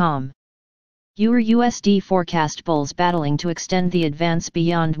www.ntvforex.com. EUR/USD forecast bulls battling to extend the advance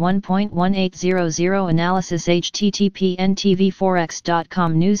beyond 1.1800 analysis. http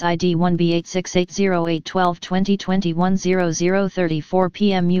ntvforex.com news ID 1B868081122021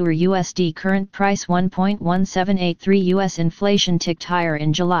 PM EUR/USD current price 1.1783 US inflation ticked higher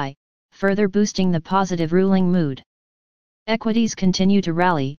in July, further boosting the positive ruling mood. Equities continue to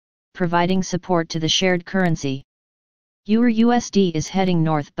rally, providing support to the shared currency. EUR/USD is heading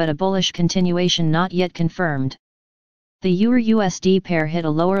north, but a bullish continuation not yet confirmed. The EUR/USD pair hit a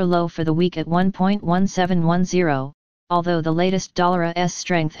lower low for the week at 1.1710, although the latest dollar's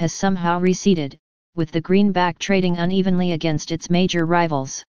strength has somehow receded, with the greenback trading unevenly against its major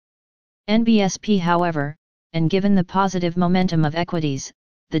rivals. NBSP, however, and given the positive momentum of equities,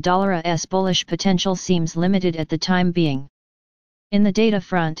 the dollar's bullish potential seems limited at the time being. In the data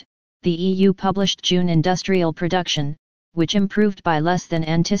front, the EU published June industrial production, which improved by less than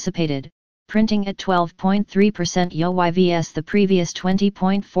anticipated, printing at 12.3% YoY vs the previous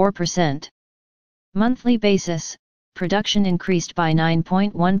 20.4%. Monthly basis, production increased by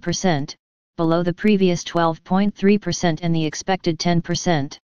 9.1%, below the previous 12.3% and the expected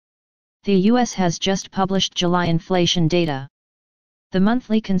 10%. The US has just published July inflation data. The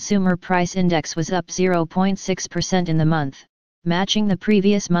monthly consumer price index was up 0.6% in the month, matching the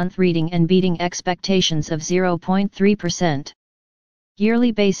previous month reading and beating expectations of 0.3%.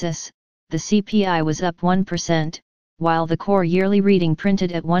 Yearly basis, the CPI was up 1%, while the core yearly reading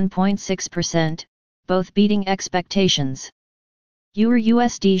printed at 1.6%, both beating expectations.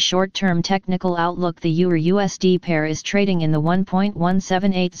 EUR/USD short-term technical outlook. The EUR/USD pair is trading in the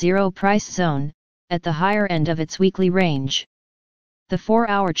 1.1780 price zone, at the higher end of its weekly range. The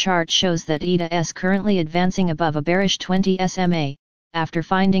 4-hour chart shows that ETA is currently advancing above a bearish 20 SMA, after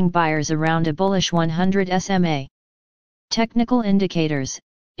finding buyers around a bullish 100 SMA. Technical indicators,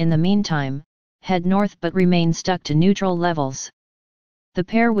 in the meantime, head north but remain stuck to neutral levels. The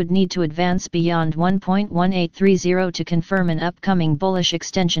pair would need to advance beyond 1.1830 to confirm an upcoming bullish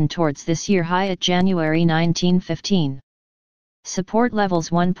extension towards this year high at January 1915. Support levels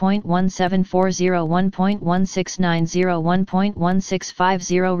 1.1740, 1.1690,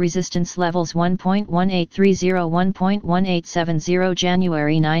 1.1650, resistance levels 1.1830, 1.1870.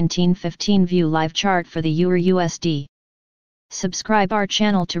 January 1915. View live chart for the EUR/USD. Subscribe our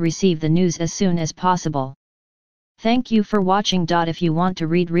channel to receive the news as soon as possible. Thank you for watching. If you want to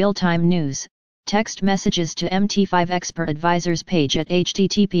read real-time news, text messages to MT5 Expert Advisors page at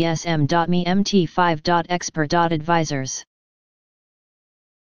https://mt5.expert.advisors.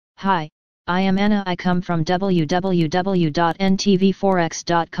 Hi, I am Anna. I come from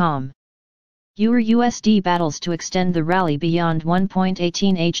www.ntvforex.com. EUR/USD battles to extend the rally beyond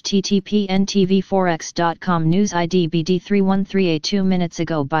 1.18. http ntvforex.com. News ID BD313A. 2 minutes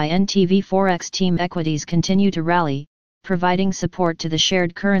ago by NTV Forex team. Equities continue to rally, providing support to the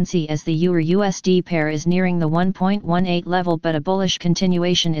shared currency as the EUR/USD pair is nearing the 1.18 level, but a bullish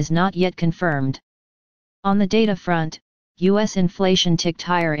continuation is not yet confirmed. On the data front, US inflation ticked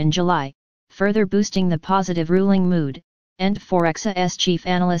higher in July, further boosting the positive ruling mood, and Forex's chief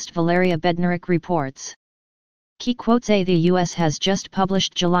analyst Valeria Bednarik reports. Key quotes: The US has just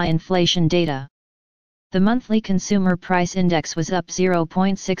published July inflation data. The monthly consumer price index was up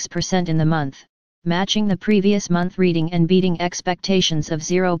 0.6% in the month, matching the previous month reading and beating expectations of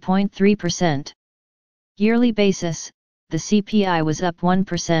 0.3%. Yearly basis, the CPI was up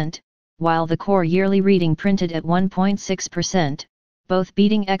 1%, while the core yearly reading printed at 1.6%. Both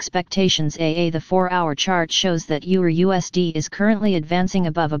beating expectations. The 4-hour chart shows that EUR/USD is currently advancing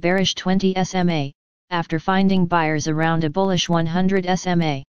above a bearish 20 SMA, after finding buyers around a bullish 100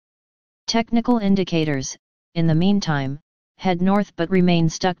 SMA. Technical indicators, in the meantime, head north but remain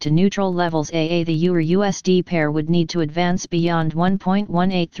stuck to neutral levels. The EUR/USD pair would need to advance beyond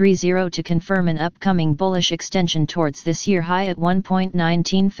 1.1830 to confirm an upcoming bullish extension towards this year high at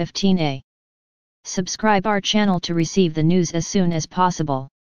 1.1915. Subscribe our channel to receive the news as soon as possible.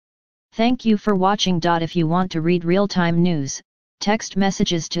 Thank you for watching. If you want to read real-time news, text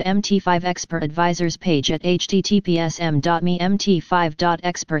messages to MT5 Expert Advisors page at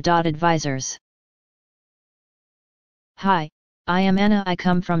https://mt5.expert.advisors. Hi, I am Anna. I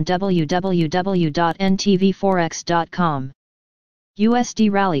come from www.ntvforex.com.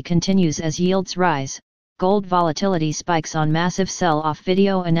 USD rally continues as yields rise. Gold volatility spikes on massive sell-off.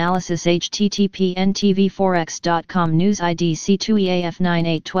 Video analysis. http ntvforex.com. News ID C2EAF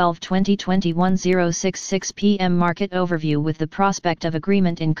 9812-2021 066 p.m. Market overview. With the prospect of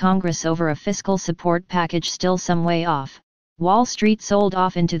agreement in Congress over a fiscal support package still some way off, Wall Street sold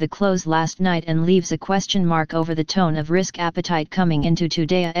off into the close last night and leaves a question mark over the tone of risk appetite coming into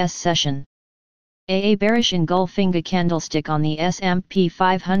today's session. A bearish engulfing candlestick on the S&P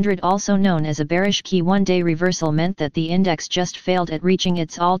 500, also known as a bearish key one-day reversal, meant that the index just failed at reaching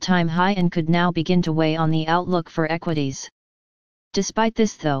its all-time high and could now begin to weigh on the outlook for equities. Despite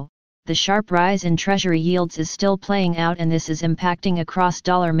this though, the sharp rise in Treasury yields is still playing out, and this is impacting across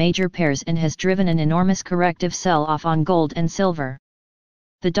dollar major pairs and has driven an enormous corrective sell-off on gold and silver.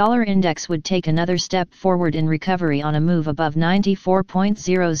 The dollar index would take another step forward in recovery on a move above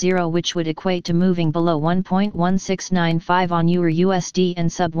 94.00, which would equate to moving below 1.1695 on EUR/USD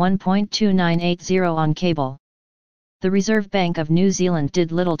and sub 1.2980 on cable. The Reserve Bank of New Zealand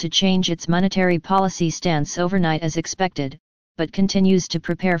did little to change its monetary policy stance overnight as expected, but continues to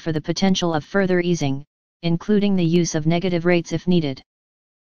prepare for the potential of further easing, including the use of negative rates if needed.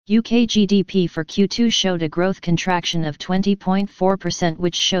 UK GDP for Q2 showed a growth contraction of 20.4%,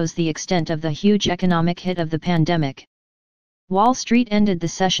 which shows the extent of the huge economic hit of the pandemic. Wall Street ended the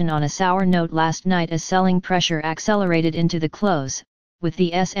session on a sour note last night as selling pressure accelerated into the close, with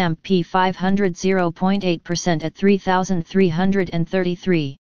the S&P 500 0.8% at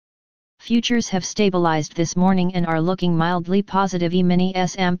 3,333. Futures have stabilized this morning and are looking mildly positive. E-mini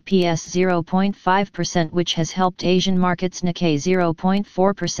S&P's 0.5%, which has helped Asian markets. Nikkei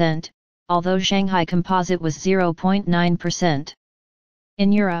 0.4%, although Shanghai Composite was 0.9%.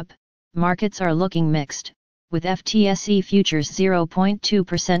 In Europe, markets are looking mixed, with FTSE futures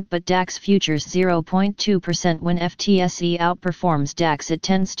 0.2% but DAX futures 0.2%. When FTSE outperforms DAX, it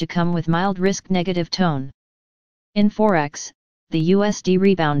tends to come with mild risk negative tone. In Forex, the USD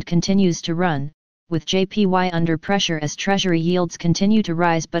rebound continues to run, with JPY under pressure as Treasury yields continue to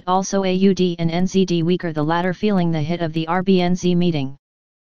rise, but also AUD and NZD weaker, the latter feeling the hit of the RBNZ meeting.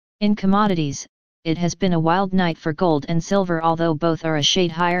 In commodities, it has been a wild night for gold and silver, although both are a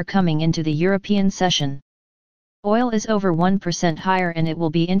shade higher coming into the European session. Oil is over 1% higher, and it will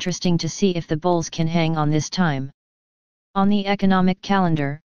be interesting to see if the bulls can hang on this time. On the economic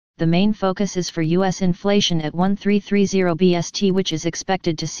calendar, the main focus is for U.S. inflation at 1330 BST, which is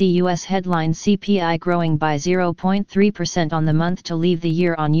expected to see U.S. headline CPI growing by 0.3% on the month to leave the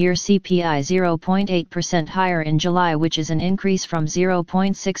year-on-year CPI 0.8% higher in July, which is an increase from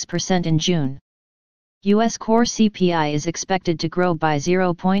 0.6% in June. U.S. core CPI is expected to grow by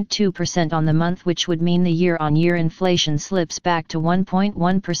 0.2% on the month, which would mean the year-on-year inflation slips back to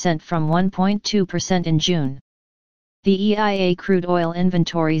 1.1% from 1.2% in June. The EIA crude oil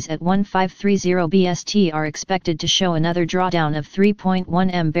inventories at 1530 BST are expected to show another drawdown of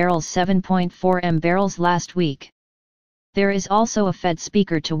 3.1 M barrels, 7.4 M barrels last week. There is also a Fed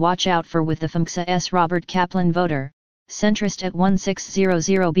speaker to watch out for, with the FOMC's Robert Kaplan voter, centrist, at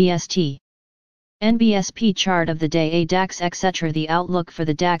 1600 BST. NBSP chart of the day: A DAX etc. The outlook for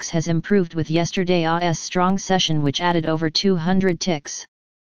the DAX has improved with yesterday's strong session, which added over 200 ticks.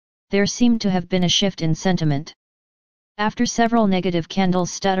 There seemed to have been a shift in sentiment. After several negative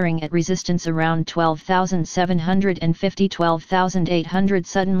candles stuttering at resistance around 12,750–12,800,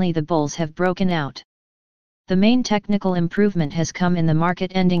 suddenly the bulls have broken out. The main technical improvement has come in the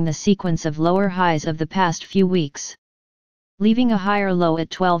market, ending the sequence of lower highs of the past few weeks. Leaving a higher low at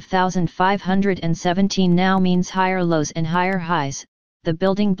 12,517 now means higher lows and higher highs, the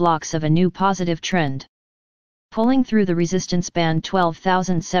building blocks of a new positive trend. Pulling through the resistance band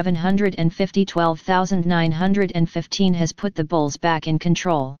 12,750–12,915 has put the bulls back in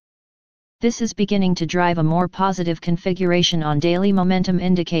control. This is beginning to drive a more positive configuration on daily momentum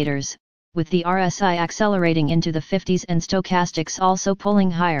indicators, with the RSI accelerating into the 50s and stochastics also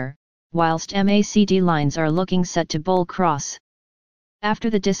pulling higher, whilst MACD lines are looking set to bull cross. After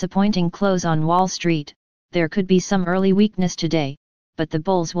the disappointing close on Wall Street, there could be some early weakness today, but the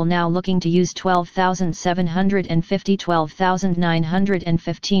bulls will now looking to use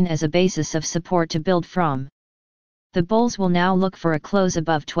 12,750–12,915 as a basis of support to build from. The bulls will now look for a close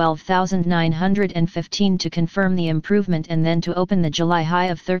above 12,915 to confirm the improvement, and then to open the July high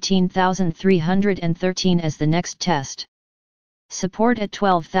of 13,313 as the next test. Support at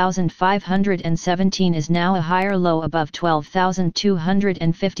 12,517 is now a higher low above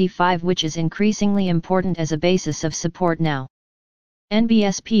 12,255, which is increasingly important as a basis of support now.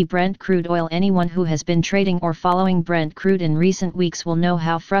 NBSP Brent crude oil: anyone who has been trading or following Brent crude in recent weeks will know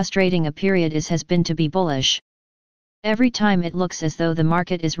how frustrating a period has been to be bullish. Every time it looks as though the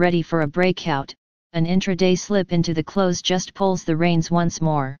market is ready for a breakout, an intraday slip into the close just pulls the reins once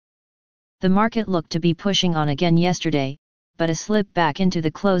more. The market looked to be pushing on again yesterday, but a slip back into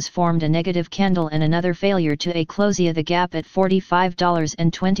the close formed a negative candle and another failure to close the gap at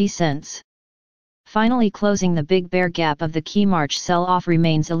 $45.20. Finally closing the big bear gap of the key March sell-off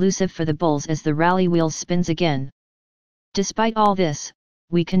remains elusive for the bulls as the rally wheel spins again. Despite all this,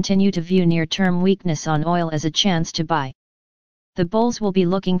 we continue to view near-term weakness on oil as a chance to buy. The bulls will be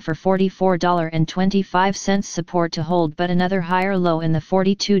looking for $44.25 support to hold, but another higher low in the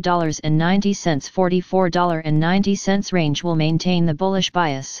 $42.90–$44.90 range will maintain the bullish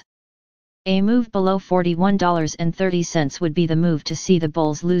bias. A move below $41.30 would be the move to see the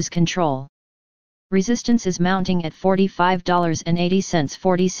bulls lose control. Resistance is mounting at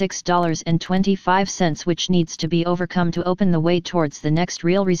 $45.80–$46.25, which needs to be overcome to open the way towards the next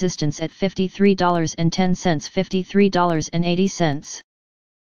real resistance at $53.10–$53.80.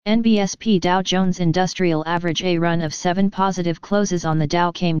 NBSP Dow Jones Industrial Average: a run of 7 positive closes on the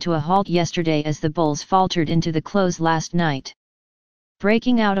Dow came to a halt yesterday as the bulls faltered into the close last night.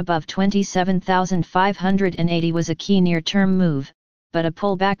 Breaking out above 27,580 was a key near-term move, but a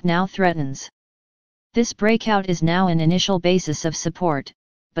pullback now threatens. This breakout is now an initial basis of support,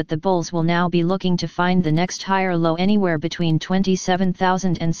 but the bulls will now be looking to find the next higher low anywhere between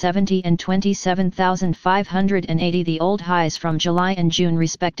 27,070 and 27,580, the old highs from July and June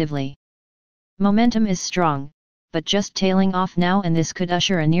respectively. Momentum is strong, but just tailing off now, and this could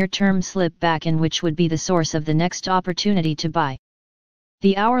usher a near-term slip back in, which would be the source of the next opportunity to buy.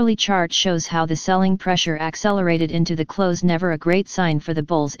 The hourly chart shows how the selling pressure accelerated into the close, never a great sign for the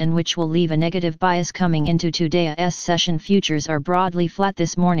bulls, and which will leave a negative bias coming into today's session. Futures are broadly flat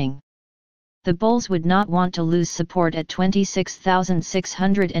this morning. The bulls would not want to lose support at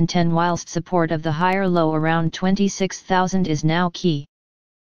 26,610, whilst support of the higher low around 26,000 is now key.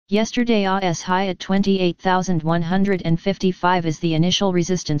 Yesterday's high at 28,155 is the initial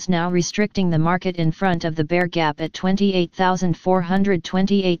resistance, now restricting the market in front of the bear gap at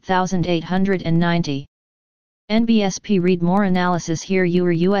 28,400–28,890. NBSP: read more analysis here.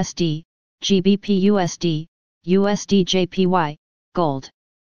 EUR USD, GBP USD, USD JPY, Gold.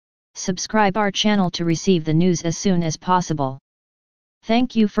 Subscribe our channel to receive the news as soon as possible.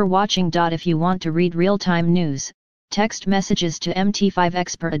 Thank you for watching. If you want to read real-time news, text messages to MT5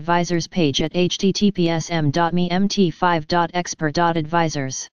 Expert Advisors page at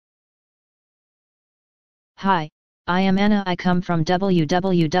https://mt5.expert.advisors. Hi, I am Anna. I come from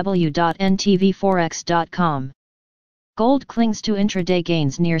www.ntvforex.com. Gold clings to intraday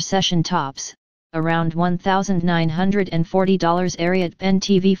gains near session tops, around $1,940 area at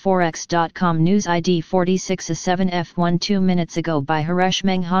ntvforex.com. News ID 46A7F1 2 minutes ago by Haresh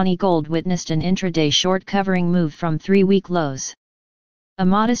Menghani. Gold witnessed an intraday short covering move from 3-week lows. A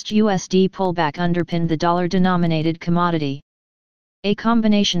modest USD pullback underpinned the dollar-denominated commodity. A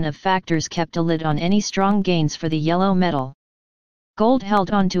combination of factors kept a lid on any strong gains for the yellow metal. Gold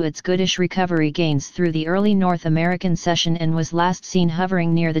held on to its goodish recovery gains through the early North American session and was last seen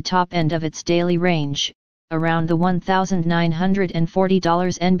hovering near the top end of its daily range, around the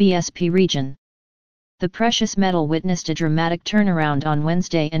 $1,940 NBSP region. The precious metal witnessed a dramatic turnaround on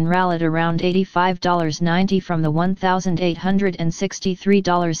Wednesday and rallied around $85.90 from the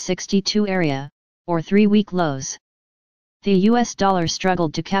 $1,863.62 area, or 3-week lows. The US dollar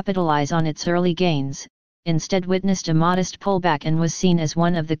struggled to capitalize on its early gains, instead witnessed a modest pullback and was seen as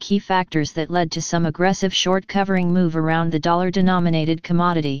one of the key factors that led to some aggressive short covering move around the dollar-denominated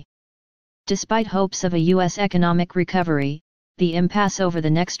commodity. Despite hopes of a U.S. economic recovery, the impasse over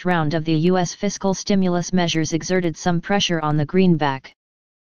the next round of the U.S. fiscal stimulus measures exerted some pressure on the greenback.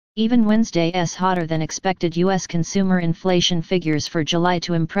 Even Wednesday's hotter-than-expected U.S. consumer inflation figures for July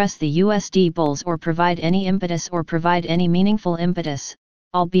to impress the USD bulls or provide any meaningful impetus,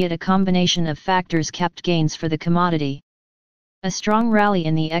 albeit a combination of factors kept gains for the commodity. A strong rally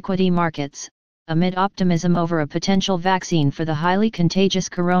in the equity markets, amid optimism over a potential vaccine for the highly contagious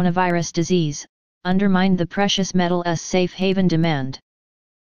coronavirus disease, undermined the precious metal's safe haven demand.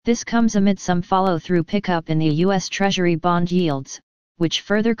 This comes amid some follow-through pickup in the U.S. Treasury bond yields, which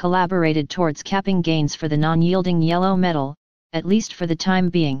further collaborated towards capping gains for the non-yielding yellow metal, at least for the time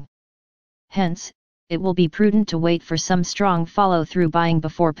being. Hence, it will be prudent to wait for some strong follow-through buying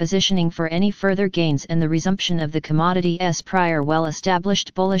before positioning for any further gains and the resumption of the commodity's prior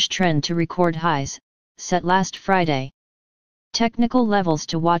well-established bullish trend to record highs, set last Friday. Technical levels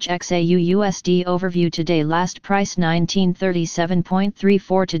to watch. XAU USD overview today. Last price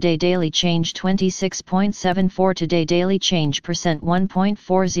 1937.34 today. Daily change 26.74 today. Daily change percent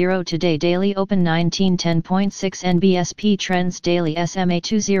 1.40 today. Daily open 1910.6 NBSP trends. Daily SMA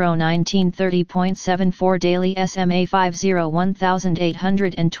 20 1930.74 daily SMA 50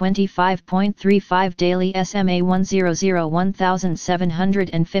 1825.35 daily SMA 100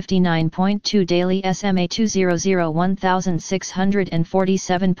 1759.2 daily SMA 200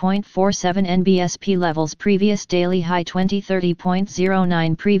 1647.47 NBSP levels. Previous daily high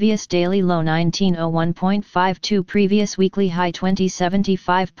 2030.09 previous daily low 1901.52 previous weekly high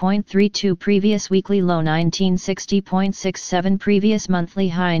 2075.32 previous weekly low 1960.67 previous monthly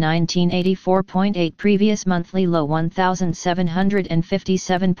high 1984.8 previous monthly low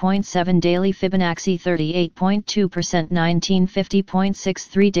 1757.7 daily Fibonacci 38.2%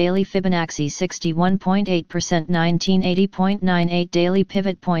 1950.63 daily Fibonacci 61.8% 1980.98 daily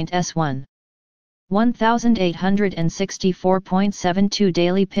pivot point S1 1864.72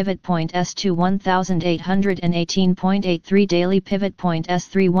 daily pivot point S2 1818.83 daily pivot point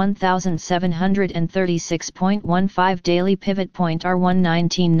S3 1736.15 daily pivot point R1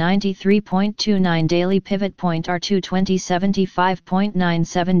 1993.29 daily pivot point R2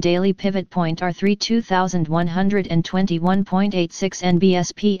 2075.97 daily pivot point R3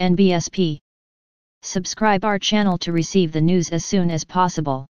 2121.86 NBSP. Subscribe our channel to receive the news as soon as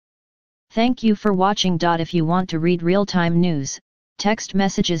possible. Thank you for watching. If you want to read real-time news, text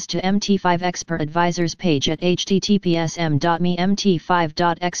messages to MT5 Expert Advisors page at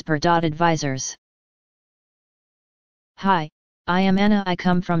https://mt5.expert.advisors. Hi, I am Anna. I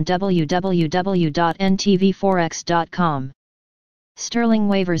come from www.ntvforex.com. Sterling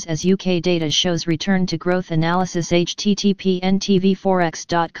wavers as UK data shows return to growth analysis. http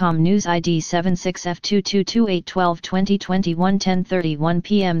ntvforex.com News ID 76F2228 12/2021 10:31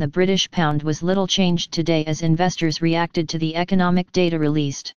 p.m. The British pound was little changed today as investors reacted to the economic data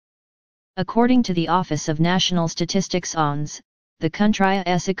released. According to the Office of National Statistics ONS, the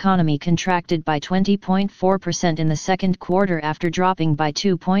country's economy contracted by 20.4% in the second quarter after dropping by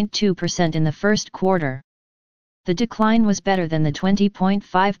 2.2% in the first quarter. The decline was better than the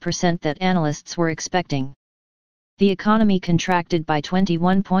 20.5% that analysts were expecting. The economy contracted by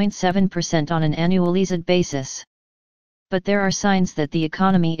 21.7% on an annualized basis. But there are signs that the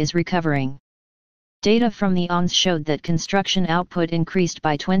economy is recovering. Data from the ONS showed that construction output increased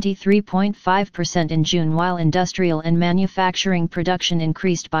by 23.5% in June, while industrial and manufacturing production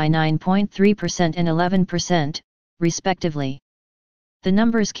increased by 9.3% and 11%, respectively. The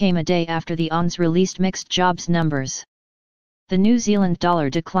numbers came a day after the ONS released mixed jobs numbers. The New Zealand dollar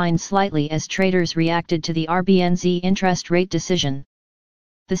declined slightly as traders reacted to the RBNZ interest rate decision.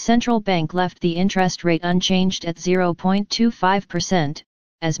 The central bank left the interest rate unchanged at 0.25%,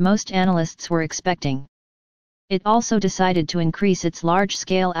 as most analysts were expecting. It also decided to increase its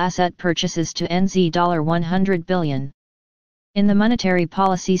large-scale asset purchases to NZ $100 billion. In the monetary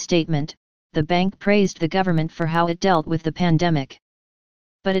policy statement, the bank praised the government for how it dealt with the pandemic.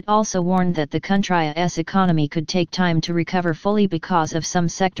 But it also warned that the country's economy could take time to recover fully because of some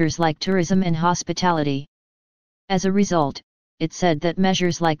sectors like tourism and hospitality. As a result, it said that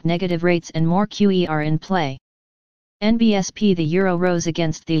measures like negative rates and more QE are in play. NBSP. The euro rose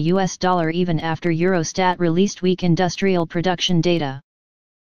against the US dollar even after Eurostat released weak industrial production data.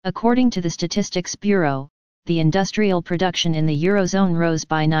 According to the Statistics Bureau, the industrial production in the Eurozone rose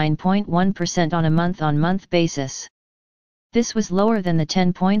by 9.1% on a month-on-month basis. This was lower than the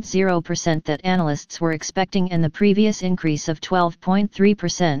 10.0% that analysts were expecting and the previous increase of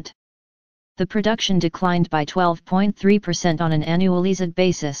 12.3%. The production declined by 12.3% on an annualized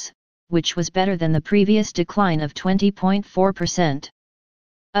basis, which was better than the previous decline of 20.4%.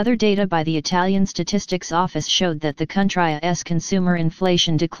 Other data by the Italian Statistics Office showed that the country's consumer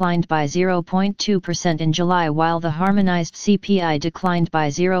inflation declined by 0.2% in July, while the harmonized CPI declined by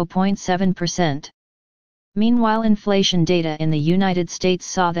 0.7%. Meanwhile, inflation data in the United States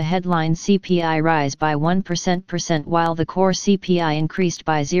saw the headline CPI rise by 1%, while the core CPI increased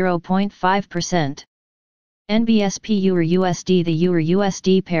by 0.5%. NBSP Euro USD. The Euro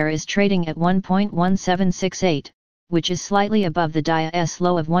USD pair is trading at 1.1768, which is slightly above the DIA's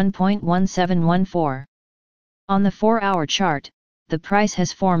low of 1.1714. On the 4-hour chart, the price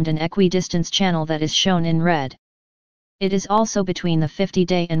has formed an equidistance channel that is shown in red. It is also between the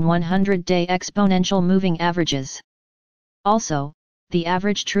 50-day and 100-day exponential moving averages. Also, the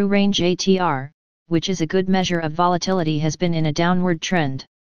average true range ATR, which is a good measure of volatility, has been in a downward trend.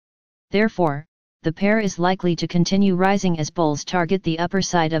 Therefore, the pair is likely to continue rising as bulls target the upper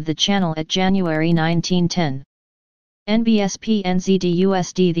side of the channel at January 1910. NBSP NZD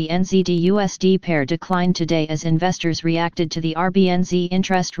USD. The NZD USD pair declined today as investors reacted to the RBNZ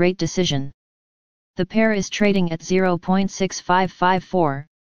interest rate decision. The pair is trading at 0.6554,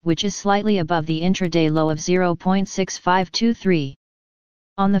 which is slightly above the intraday low of 0.6523.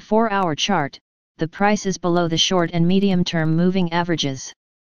 On the 4-hour chart, the price is below the short and medium-term moving averages.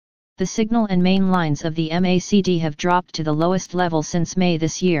 The signal and main lines of the MACD have dropped to the lowest level since May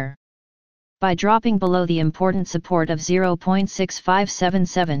this year. By dropping below the important support of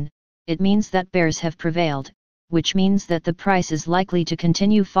 0.6577, it means that bears have prevailed, which means that the price is likely to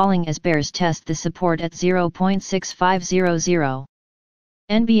continue falling as bears test the support at 0.6500.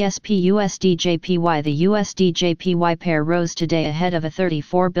 NBSP USD JPY. The USD JPY pair rose today ahead of a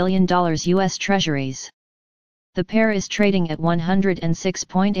 $34 billion US Treasuries. The pair is trading at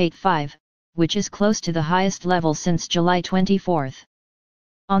 106.85, which is close to the highest level since July 24.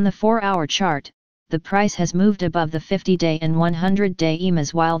 On the 4-hour chart, the price has moved above the 50-day and 100-day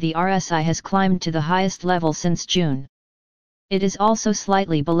EMAs, while the RSI has climbed to the highest level since June. It is also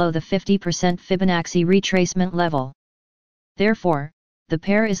slightly below the 50% Fibonacci retracement level. Therefore, the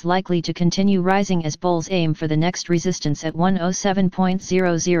pair is likely to continue rising as bulls aim for the next resistance at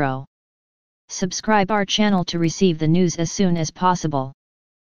 107.00. Subscribe our channel to receive the news as soon as possible.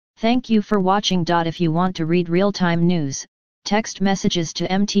 Thank you for watching. If you want to read real-time news, text messages to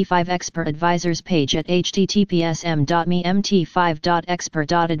MT5 Expert Advisors page at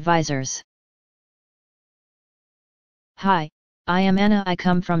https://m.me/mt5.expert.advisors. Hi, I am Anna. I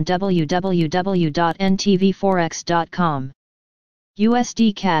come from www.ntvforex.com.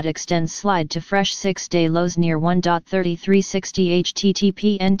 USD CAD extends slide to fresh 6-day lows near 1.3360.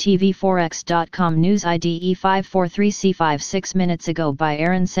 http ntvforex.com. News ID E543C5. 6 minutes ago by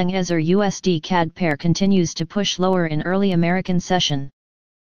Aaron Sengezer. USD CAD pair continues to push lower in early American session.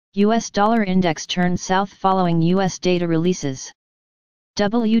 US dollar index turned south following US data releases.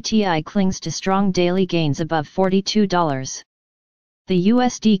 WTI clings to strong daily gains above $42. The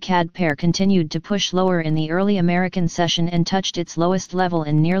USD CAD pair continued to push lower in the early American session and touched its lowest level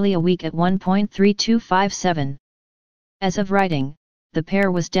in nearly a week at 1.3257. As of writing, the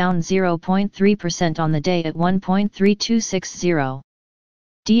pair was down 0.3% on the day at 1.3260.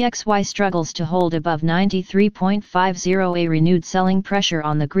 DXY struggles to hold above 93.50. A renewed selling pressure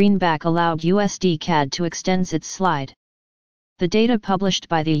on the greenback allowed USD CAD to extend its slide. The data published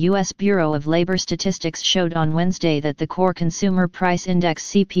by the U.S. Bureau of Labor Statistics showed on Wednesday that the core consumer price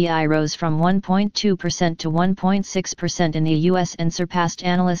index CPI rose from 1.2% to 1.6% in the U.S. and surpassed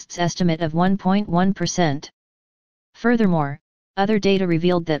analysts' estimate of 1.1%. Furthermore, other data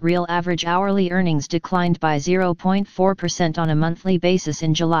revealed that real average hourly earnings declined by 0.4% on a monthly basis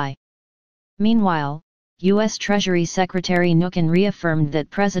in July. Meanwhile, U.S. Treasury Secretary Mnuchin reaffirmed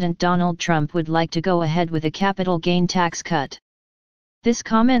that President Donald Trump would like to go ahead with a capital gain tax cut. This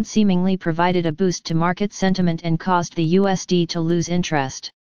comment seemingly provided a boost to market sentiment and caused the USD to lose interest.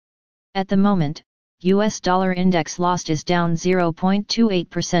 At the moment, US dollar index lost is down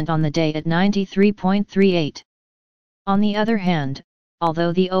 0.28% on the day at 93.38. On the other hand,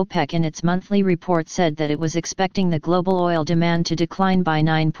 although the OPEC in its monthly report said that it was expecting the global oil demand to decline by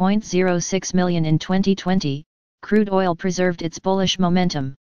 9.06 million in 2020, crude oil preserved its bullish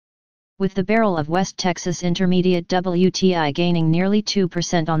momentum. With the barrel of West Texas Intermediate WTI gaining nearly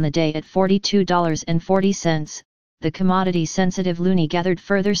 2% on the day at $42.40, the commodity-sensitive loonie gathered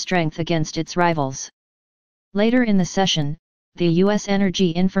further strength against its rivals. Later in the session, the U.S. Energy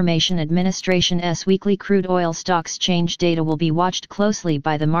Information Administration's weekly crude oil stocks change data will be watched closely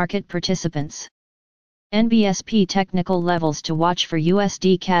by the market participants. NBSP technical levels to watch for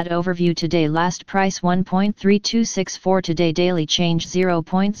USD CAD overview today. Last price 1.3264 today, daily change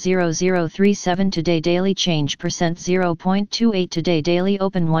 0.0037 today, daily change percent 0.28 today, daily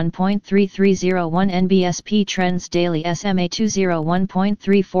open 1.3301 NBSP trends daily SMA 20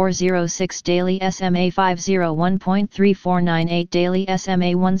 1.3406 daily SMA 50 1.3498 daily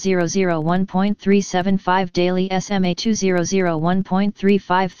SMA 100 1.375 daily SMA 200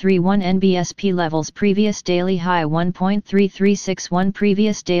 1.3531 NBSP levels. Previous daily high 1.3361,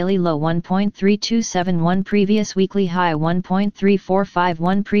 previous daily low 1.3271, previous weekly high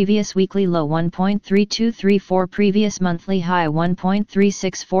 1.3451, previous weekly low 1.3234, previous monthly high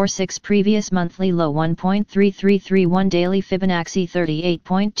 1.3646, previous monthly low 1.3331, daily Fibonacci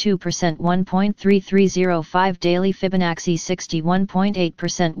 38.2%, 1.3305, daily Fibonacci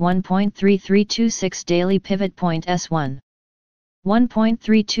 61.8%, 1.3326, daily pivot point S1.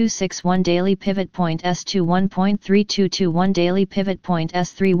 1.3261 daily pivot point S2, 1.3221 daily pivot point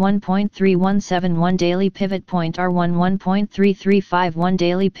S3, 1.3171 daily pivot point R1, 1.3351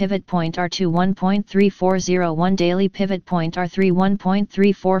 daily pivot point R2, 1.3401 daily pivot point R3,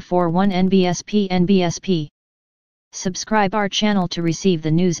 1.3441 NBSP. Subscribe our channel to receive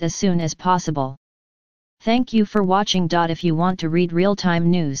the news as soon as possible. Thank you for watching. If you want to read real-time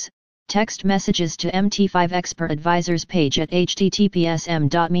news, text messages to MT5 Expert Advisors page at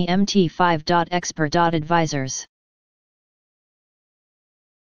https://mt5.expert.advisors.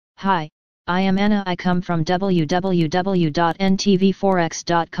 Hi, I am Anna. I come from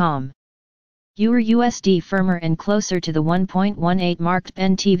www.ntvforex.com. EUR/USD firmer and closer to the 1.18 marked.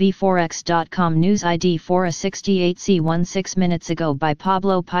 ntvforex.com news ID 4A68C16 minutes ago by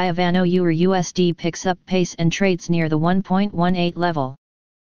Pablo Piavano. EUR/USD picks up pace and trades near the 1.18 level.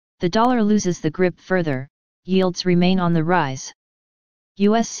 The dollar loses the grip further, yields remain on the rise.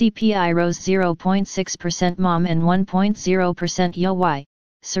 US CPI rose 0.6% MOM and 1.0% YoY,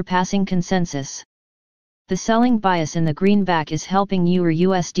 surpassing consensus. The selling bias in the greenback is helping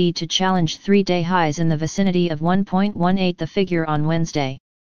EUR/USD to challenge three-day highs in the vicinity of 1.18. The figure on Wednesday.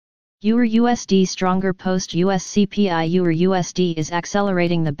 EUR/USD stronger post-US CPI. EUR/USD is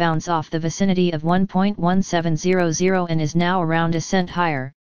accelerating the bounce off the vicinity of 1.1700 and is now around a cent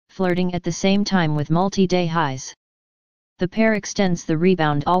higher, flirting at the same time with multi-day highs. The pair extends the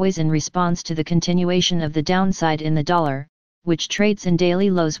rebound always in response to the continuation of the downside in the dollar, which trades in daily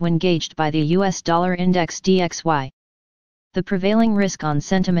lows when gauged by the US dollar index DXY. The prevailing risk on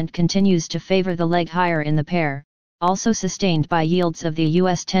sentiment continues to favor the leg higher in the pair, also sustained by yields of the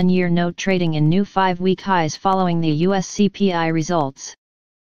US 10-year note trading in new 5-week highs following the US CPI results.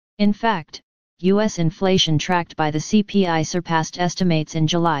 In fact, U.S. inflation tracked by the CPI surpassed estimates in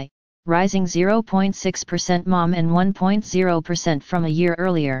July, rising 0.6% MOM and 1.0% from a year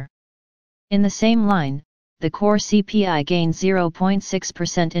earlier. In the same line, the core CPI gained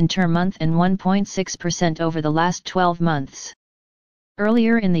 0.6% inter-month and 1.6% over the last 12 months.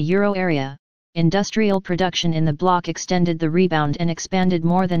 Earlier in the euro area, industrial production in the bloc extended the rebound and expanded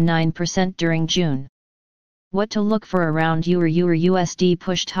more than 9% during June. What to look for around EUR/USD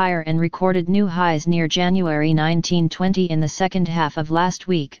pushed higher and recorded new highs near January 1920 in the second half of last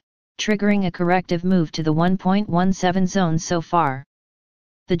week, triggering a corrective move to the 1.17 zone so far.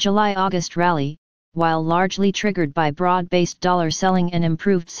 The July-August rally, while largely triggered by broad-based dollar selling and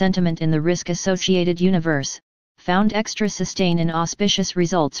improved sentiment in the risk-associated universe, found extra sustain in auspicious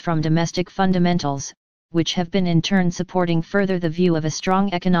results from domestic fundamentals, which have been in turn supporting further the view of a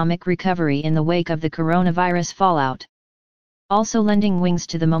strong economic recovery in the wake of the coronavirus fallout. Also lending wings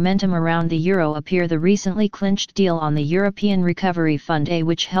to the momentum around the euro appear the recently clinched deal on the European Recovery Fund A,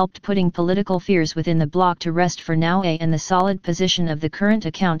 which helped putting political fears within the bloc to rest for now, and the solid position of the current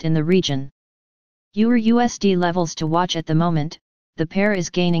account in the region. EUR/USD levels to watch at the moment. The pair is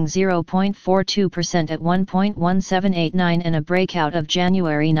gaining 0.42% at 1.1789 and a breakout of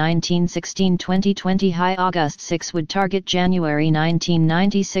January 1916-2020 high August 6 would target January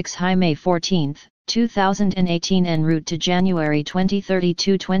 1996 high May 14, 2018 en route to January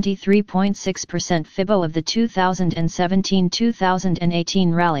 2032 23.6% Fibo of the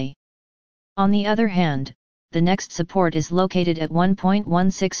 2017-2018 rally. On the other hand, the next support is located at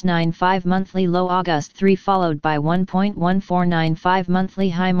 1.1695 monthly low August 3 followed by 1.1495 monthly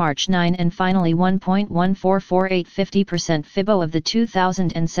high March 9 and finally 1.1448 50% Fibo of the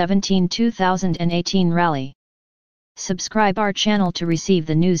 2017-2018 rally. Subscribe our channel to receive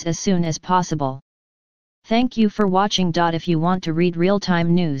the news as soon as possible. Thank you for watching. If you want to read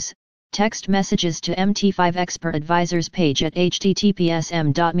real-time news, text messages to MT5 Expert Advisors page at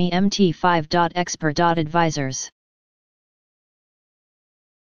https://mt5.expert.advisors.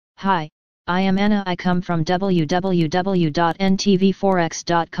 Hi, I am Anna. I come from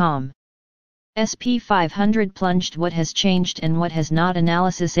www.ntvforex.com. SP500 plunged. What has changed and what has not?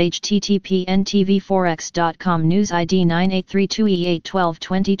 Analysis. http ntvforex.com News ID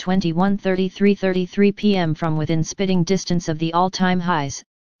 9832E812-2021 33:33 p.m. From within spitting distance of the all-time highs,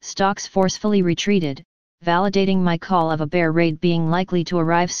 stocks forcefully retreated, validating my call of a bear raid being likely to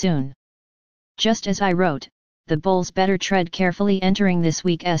arrive soon. Just as I wrote, the bulls better tread carefully entering this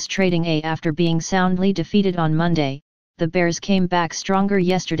week's trading day. After being soundly defeated on Monday, the bears came back stronger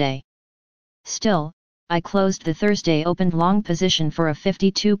yesterday. Still, I closed the Thursday opened long position for a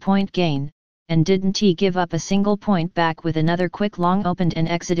 52-point gain, and didn't give up a single point back with another quick long opened and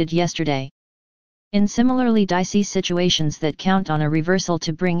exited yesterday. In similarly dicey situations that count on a reversal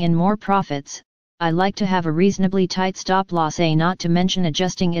to bring in more profits, I like to have a reasonably tight stop loss, not to mention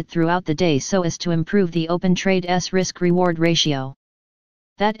adjusting it throughout the day so as to improve the open trade's risk-reward ratio.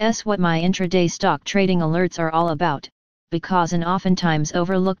 That's what my intraday stock trading alerts are all about, because an oftentimes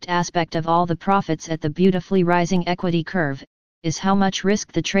overlooked aspect of all the profits at the beautifully rising equity curve, is how much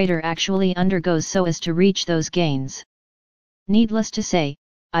risk the trader actually undergoes so as to reach those gains. Needless to say,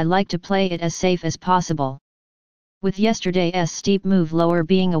 I like to play it as safe as possible. With yesterday's steep move lower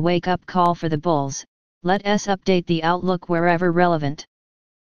being a wake-up call for the bulls, let us update the outlook wherever relevant.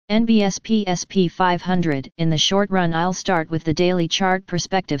 NBSP SP500. In the short run, I'll start with the daily chart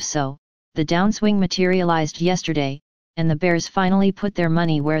perspective. So, the downswing materialized yesterday, and the bears finally put their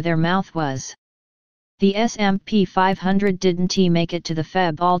money where their mouth was. The S&amp 500 didn't make it to the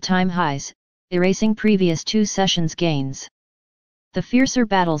Feb all-time highs, erasing previous two sessions' gains. The fiercer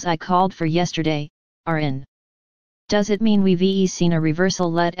battles I called for yesterday are in. Does it mean we've seen a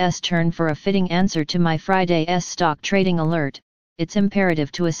reversal? Let us turn for a fitting answer to my Friday's stock trading alert. It's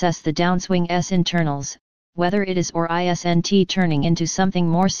imperative to assess the downswing's internals, whether it is or isn't turning into something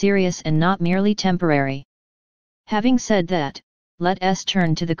more serious and not merely temporary. Having said that, let us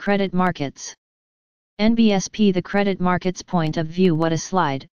turn to the credit markets. NBSP. The credit markets point of view. What a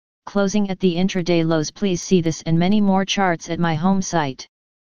slide, closing at the intraday lows. Please see this and many more charts at my home site.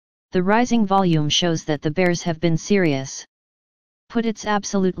 The rising volume shows that the bears have been serious. Put its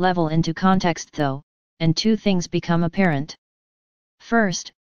absolute level into context though, and two things become apparent.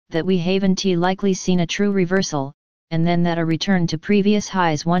 First, that we haven't likely seen a true reversal, and then that a return to previous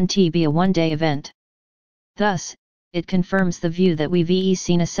highs won't be a one-day event. Thus, it confirms the view that we've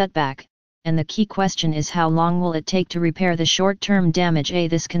seen a setback, and the key question is how long will it take to repair the short-term damage?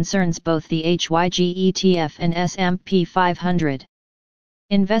 This concerns both the HYG ETF and S&amp 500.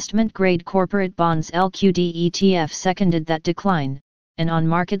 Investment-grade corporate bonds LQD ETF seconded that decline, and on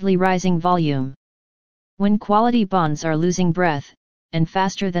markedly rising volume. When quality bonds are losing breath, and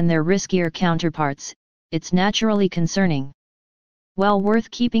faster than their riskier counterparts, it's naturally concerning. Well worth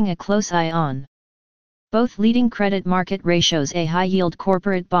keeping a close eye on. Both leading credit market ratios, a high-yield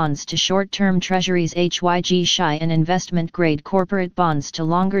corporate bonds to short-term treasuries HYG SHI and investment-grade corporate bonds to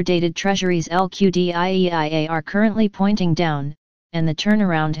longer-dated treasuries LQDIEIA are currently pointing down, and the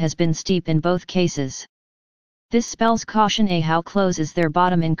turnaround has been steep in both cases. This spells caution. How closes their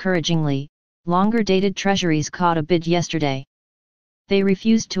bottom? Encouragingly, longer-dated treasuries caught a bid yesterday. They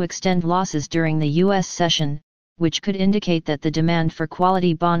refused to extend losses during the U.S. session, which could indicate that the demand for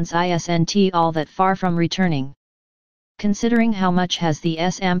quality bonds isn't all that far from returning. Considering how much has the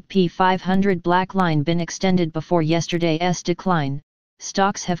S&amp 500 black line been extended before yesterday's decline,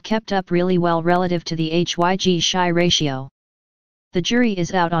 stocks have kept up really well relative to the HYG-SHI ratio. The jury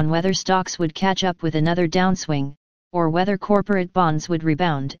is out on whether stocks would catch up with another downswing, or whether corporate bonds would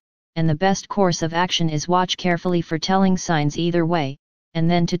rebound, and the best course of action is watch carefully for telling signs either way, and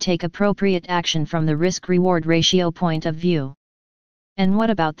then to take appropriate action from the risk-reward ratio point of view. And what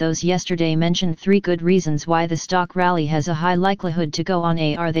about those yesterday mentioned 3 good reasons why the stock rally has a high likelihood to go on?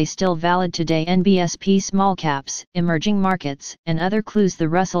 Are they still valid today? NBSP small caps, emerging markets, and other clues. The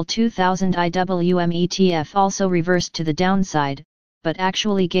Russell 2000 IWM ETF also reversed to the downside, but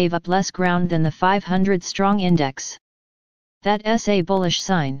actually gave up less ground than the 500 strong index. That's a bullish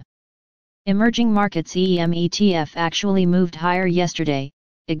sign. Emerging markets EM ETF actually moved higher yesterday,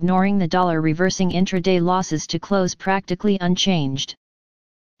 ignoring the dollar, reversing intraday losses to close practically unchanged.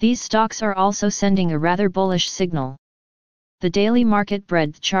 These stocks are also sending a rather bullish signal. The daily market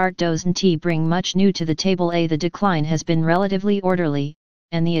breadth chart doesn't bring much new to the table. The decline has been relatively orderly,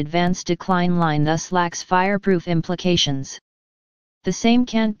 and the advanced decline line thus lacks fireproof implications. The same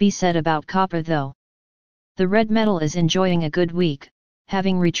can't be said about copper though. The red metal is enjoying a good week,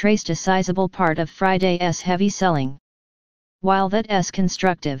 having retraced a sizable part of Friday's heavy selling. While that's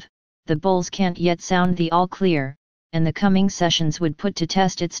constructive, the bulls can't yet sound the all clear, and the coming sessions would put to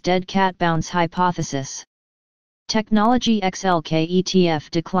test its dead cat bounce hypothesis. Technology XLK ETF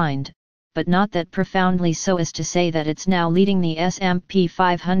declined, but not that profoundly so as to say that it's now leading the S&amp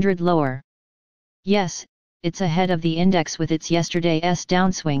 500 lower. Yes, it's ahead of the index with its yesterday's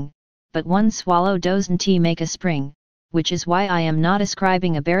downswing, but one swallow doesn't make a spring, which is why I am not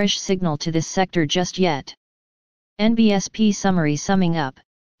ascribing a bearish signal to this sector just yet. NBSP summary. Summing up,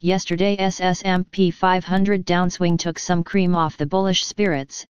 yesterday's S&amp 500 downswing took some cream off the bullish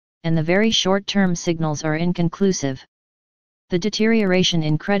spirits, and the very short-term signals are inconclusive. The deterioration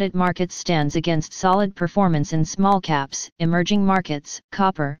in credit markets stands against solid performance in small caps, emerging markets,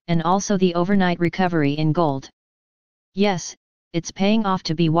 copper, and also the overnight recovery in gold. Yes, it's paying off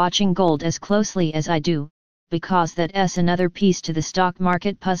to be watching gold as closely as I do, because that's another piece to the stock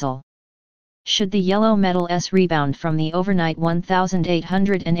market puzzle. Should the yellow metal's rebound from the overnight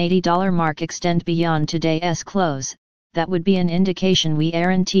 $1,880 mark extend beyond today's close, that would be an indication we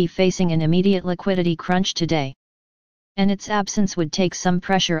aren't facing an immediate liquidity crunch today. And its absence would take some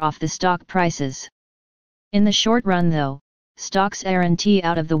pressure off the stock prices. In the short run though, stocks aren't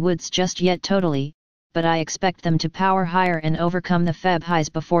out of the woods just yet totally, but I expect them to power higher and overcome the Feb highs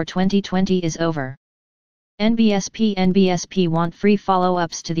before 2020 is over. NBSP want free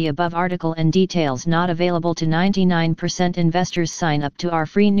follow-ups to the above article and details not available to 99% investors. Sign up to our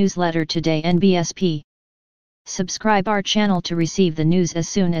free newsletter today. NBSP. Subscribe our channel to receive the news as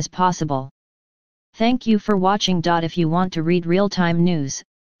soon as possible. Thank you for watching. If you want to read real-time news,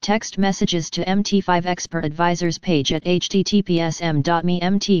 text messages to MT5 Expert Advisors page at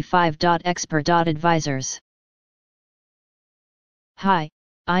https://mt5.expert.advisors. Hi,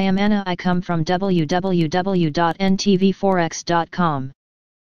 I am Anna. I come from www.ntvforex.com.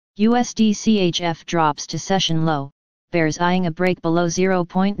 USD CHF drops to session low, bears eyeing a break below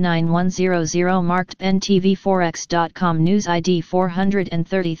 0.9100 marked. ntvforex.com news ID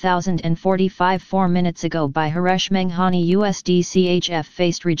 430,045 4 minutes ago by Haresh Menghani. USD CHF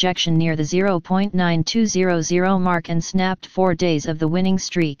faced rejection near the 0.9200 mark and snapped 4 days of the winning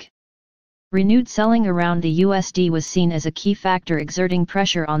streak. Renewed selling around the USD was seen as a key factor exerting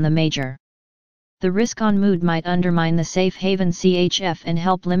pressure on the major. The risk-on mood might undermine the safe haven CHF and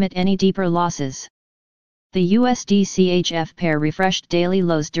help limit any deeper losses. The USD-CHF pair refreshed daily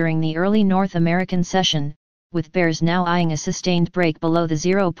lows during the early North American session, with bears now eyeing a sustained break below the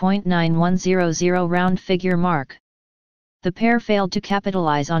 0.9100 round figure mark. The pair failed to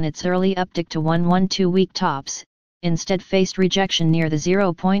capitalize on its early uptick to 112-week tops, instead faced rejection near the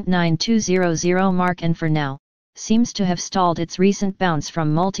 0.9200 mark and for now, seems to have stalled its recent bounce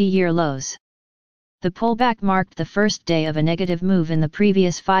from multi-year lows. The pullback marked the first day of a negative move in the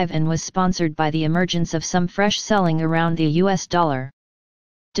previous 5 and was sponsored by the emergence of some fresh selling around the US dollar.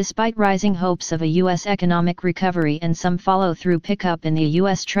 Despite rising hopes of a US economic recovery and some follow-through pickup in the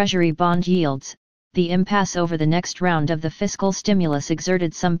US Treasury bond yields, the impasse over the next round of the fiscal stimulus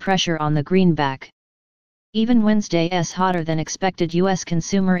exerted some pressure on the greenback. Even Wednesday's hotter-than-expected U.S.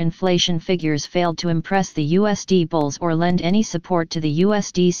 consumer inflation figures failed to impress the USD bulls or lend any support to the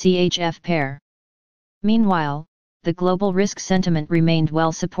USD-CHF pair. Meanwhile, the global risk sentiment remained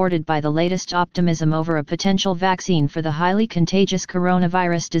well supported by the latest optimism over a potential vaccine for the highly contagious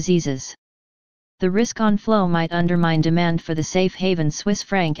coronavirus diseases. The risk-on flow might undermine demand for the safe haven Swiss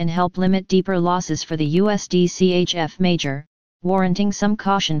franc and help limit deeper losses for the USD-CHF major, warranting some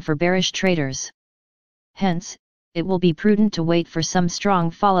caution for bearish traders. Hence, it will be prudent to wait for some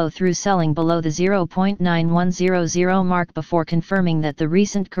strong follow-through selling below the 0.9100 mark before confirming that the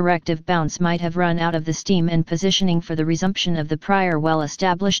recent corrective bounce might have run out of the steam and positioning for the resumption of the prior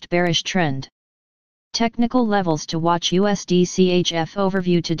well-established bearish trend. Technical levels to watch: USD CHF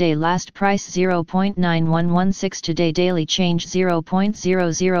overview today, last price 0.9116 today, daily change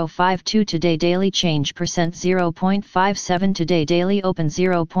 0.0052 today, daily change percent 0.57 today, daily open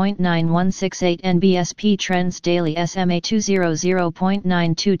 0.9168 NBSP trends daily SMA 20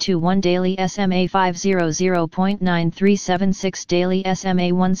 0.9221 daily SMA 50 0.9376 daily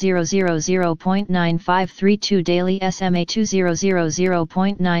SMA 100 0.9532 daily SMA 200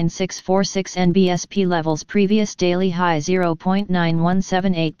 0.9646 NBSP levels: previous daily high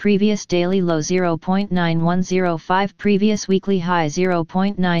 0.9178, previous daily low 0.9105, previous weekly high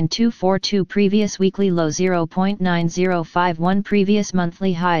 0.9242, previous weekly low 0.9051, previous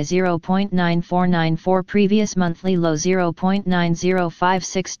monthly high 0.9494, previous monthly low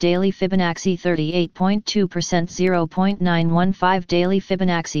 0.9056, daily Fibonacci 38.2% 0.915, daily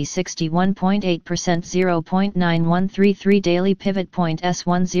Fibonacci 61.8% 0.9133, daily pivot point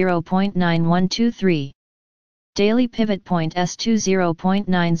S1 0.9123, daily pivot point S2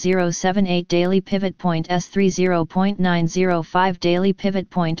 0.9078, daily pivot point S3 0.905, daily pivot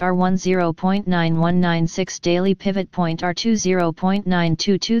point R1 0.9196, daily pivot point R2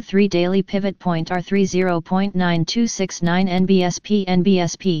 0.9223, daily pivot point R3 0.9269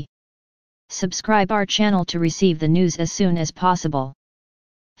 NBSP. Subscribe our channel to receive the news as soon as possible.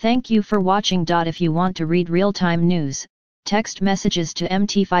 Thank you for watching. If you want to read real-time news, text messages to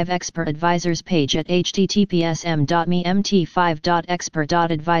MT5 Expert Advisors page at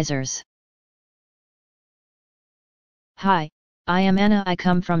https://m.me/mt5.expert.advisors. Hi, I am Anna. I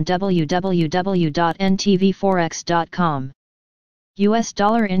come from www.ntvforex.com. US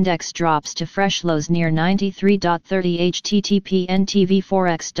dollar index drops to fresh lows near 93.30 http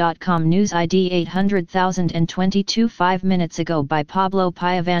ntvforex.com. News ID 800,022 5 minutes ago by Pablo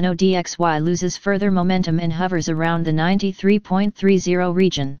Piavano. DXY loses further momentum and hovers around the 93.30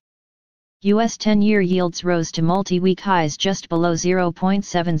 region. US 10-year yields rose to multi-week highs just below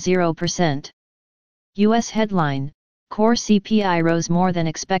 0.70%. US headline: Core CPI rose more than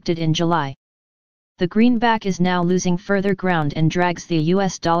expected in July. The greenback is now losing further ground and drags the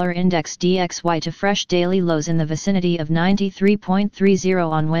US dollar index DXY to fresh daily lows in the vicinity of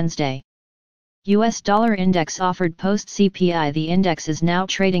 93.30 on Wednesday. US dollar index offered post-CPI. The index is now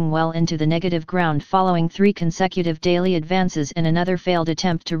trading well into the negative ground following 3 consecutive daily advances and another failed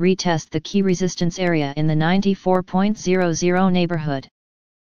attempt to retest the key resistance area in the 94.00 neighborhood.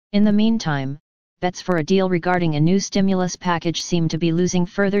 In the meantime, bets for a deal regarding a new stimulus package seem to be losing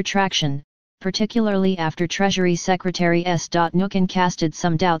further traction, particularly after Treasury Secretary S. Mnuchin casted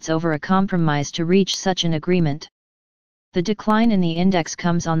some doubts over a compromise to reach such an agreement. The decline in the index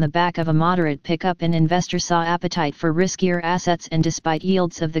comes on the back of a moderate pickup in investor appetite for riskier assets, and despite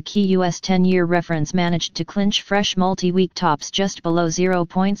yields of the key US 10-year reference managed to clinch fresh multi-week tops just below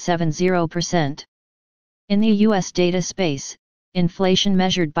 0.70%. In the US data space, inflation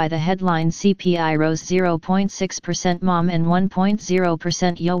measured by the headline CPI rose 0.6% MOM and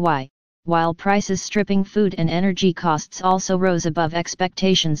 1.0% YoY. While prices stripping food and energy costs also rose above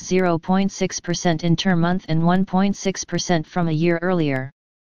expectations, 0.6% inter-month and 1.6% from a year earlier.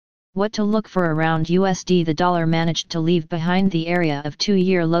 What to look for around USD? The dollar managed to leave behind the area of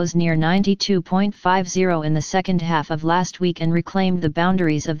 2-year lows near 92.50 in the second half of last week and reclaimed the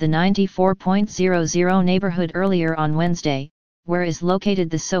boundaries of the 94.00 neighborhood earlier on Wednesday, where is located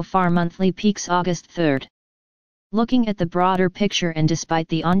the so far monthly peaks August 3rd. Looking at the broader picture, and despite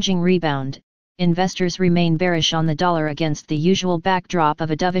the ongoing rebound, investors remain bearish on the dollar against the usual backdrop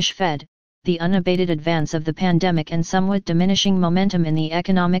of a dovish Fed, the unabated advance of the pandemic and somewhat diminishing momentum in the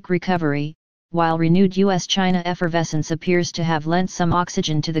economic recovery, while renewed US-China effervescence appears to have lent some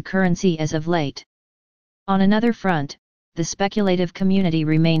oxygen to the currency as of late. On another front, the speculative community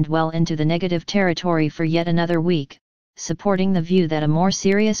remained well into the negative territory for yet another week, supporting the view that a more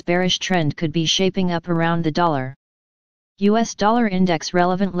serious bearish trend could be shaping up around the dollar. US dollar index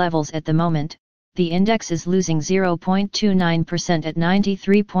relevant levels at the moment: the index is losing 0.29% at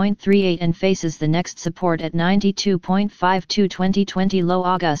 93.38 and faces the next support at 92.52. 2020 low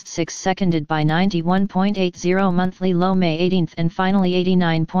August 6 seconded by 91.80 monthly low May 18 and finally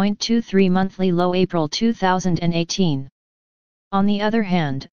 89.23 monthly low April 2018. On the other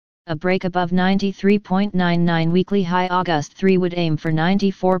hand, a break above 93.99 weekly high August 3 would aim for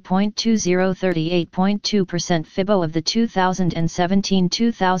 94.20, 38.2% Fibo of the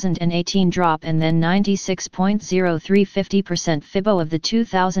 2017-2018 drop, and then 96.03, 50% Fibo of the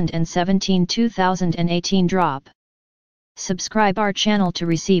 2017-2018 drop. Subscribe our channel to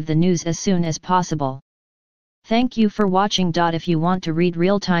receive the news as soon as possible. Thank you for watching. If you want to read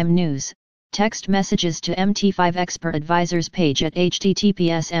real-time news, text messages to MT5 Expert Advisors page at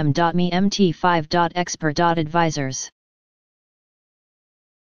https://m.me/mt5.expert.advisors.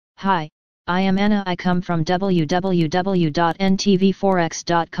 Hi, I am Anna. I come from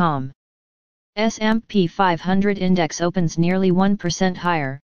www.ntvforex.com. S&amp 500 index opens nearly 1%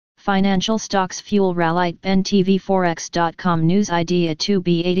 higher. Financial stocks fuel rally. ntvforex.com news idea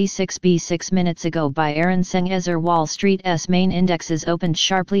 2B86B 6 minutes ago by Aaron Sengezzer. Wall Street's main indexes opened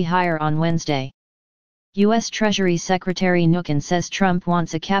sharply higher on Wednesday. U.S. Treasury Secretary Mnuchin says Trump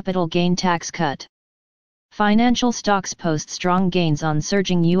wants a capital gain tax cut. Financial stocks post strong gains on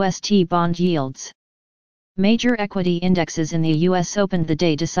surging U.S. T-bond yields. Major equity indexes in the U.S. opened the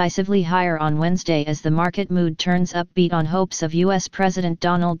day decisively higher on Wednesday as the market mood turns upbeat on hopes of U.S. President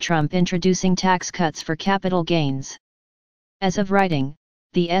Donald Trump introducing tax cuts for capital gains. As of writing,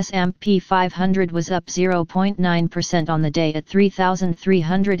 the S&amp 500 was up 0.9% on the day at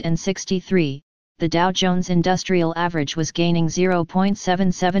 3,363. The Dow Jones Industrial Average was gaining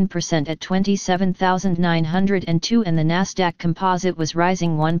 0.77% at 27,902 and the Nasdaq Composite was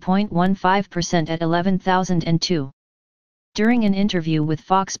rising 1.15% at 11,002. During an interview with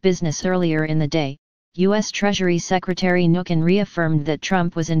Fox Business earlier in the day, U.S. Treasury Secretary Mnuchin reaffirmed that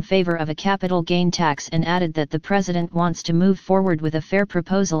Trump was in favor of a capital gain tax and added that the president wants to move forward with a fair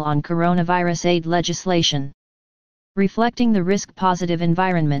proposal on coronavirus aid legislation. Reflecting the risk-positive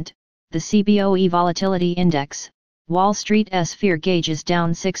environment, the CBOE Volatility Index, Wall Street's fear gauge is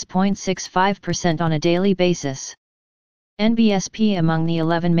down 6.65% on a daily basis. NBSP among the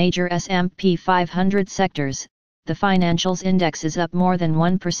 11 major S&amp 500 sectors, the Financials Index is up more than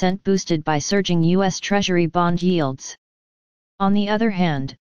 1% boosted by surging U.S. Treasury bond yields. On the other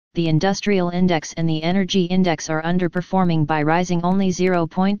hand, the Industrial Index and the Energy Index are underperforming by rising only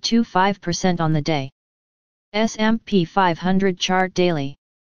 0.25% on the day. S&amp 500 chart daily.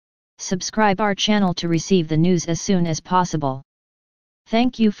 Subscribe our channel to receive the news as soon as possible.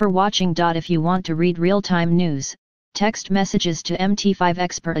 Thank you for watching. If you want to read real-time news, text messages to MT5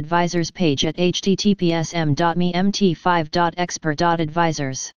 Expert Advisors page at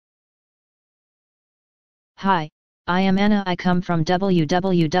https://m.me/mt5.expert.advisors. Hi, I am Anna. I come from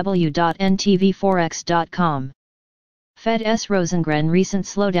www.ntvforex.com. Fed's Rosengren recent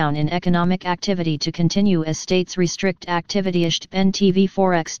slowdown in economic activity to continue as states restrict activity.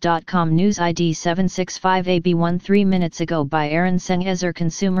 ntvforex.com news ID 765AB 3 minutes ago by Aaron Sengezzer.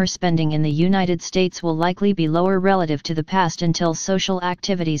 Consumer spending in the United States will likely be lower relative to the past until social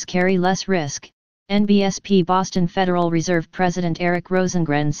activities carry less risk, NBSP Boston Federal Reserve President Eric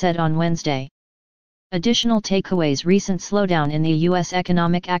Rosengren said on Wednesday. Additional takeaways: recent slowdown in the U.S.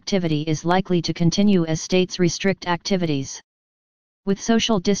 economic activity is likely to continue as states restrict activities. With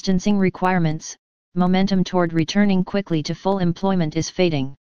social distancing requirements, momentum toward returning quickly to full employment is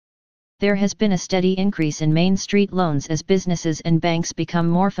fading. There has been a steady increase in Main Street loans as businesses and banks become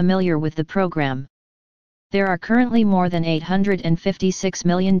more familiar with the program. There are currently more than $856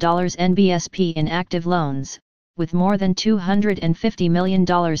 million NBSP in active loans, with more than $250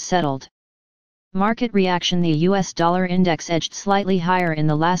 million settled. Market reaction: the US dollar index edged slightly higher in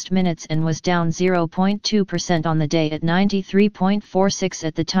the last minutes and was down 0.2% on the day at 93.46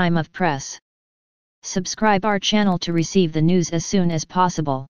 at the time of press. Subscribe our channel to receive the news as soon as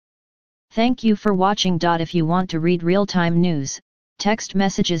possible. Thank you for watching. If you want to read real-time news, text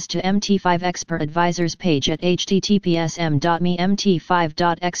messages to MT5 Expert Advisors page at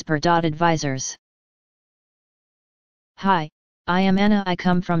https://m.me/mt5.expert.advisors. Hi, I am Anna. I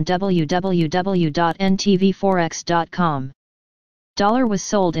come from www.ntvforex.com. Dollar was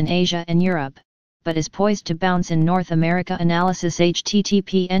sold in Asia and Europe, but is poised to bounce in North America. Analysis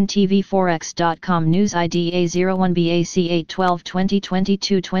http://ntvforex.com news ID A01BAC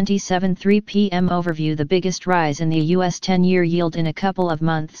 8/12/2022 27:03 p.m. Overview: the biggest rise in the U.S. 10-year yield in a couple of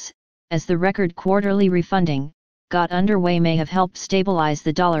months, as the record quarterly refunding got underway, may have helped stabilize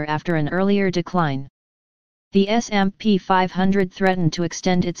the dollar after an earlier decline. The S&amp 500 threatened to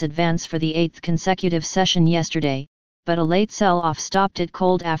extend its advance for the 8th consecutive session yesterday, but a late sell-off stopped it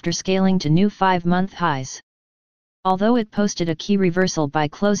cold after scaling to new 5-month highs. Although it posted a key reversal by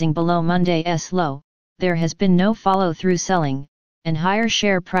closing below Monday's low, there has been no follow-through selling, and higher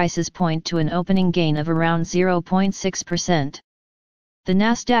share prices point to an opening gain of around 0.6%. The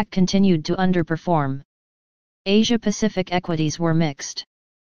Nasdaq continued to underperform. Asia-Pacific equities were mixed.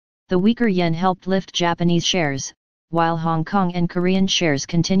 The weaker yen helped lift Japanese shares, while Hong Kong and Korean shares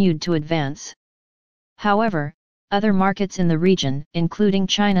continued to advance. However, other markets in the region, including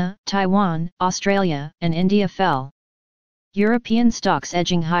China, Taiwan, Australia, and India, fell. European stocks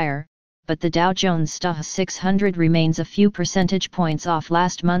edging higher, but the Dow Jones Stoxx 600 remains a few percentage points off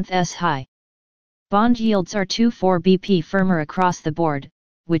last month's high. Bond yields are 2.4 BP firmer across the board,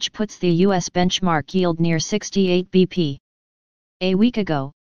 which puts the US benchmark yield near 68 BP. A week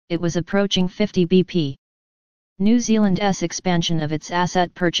ago, it was approaching 50 BP. New Zealand's expansion of its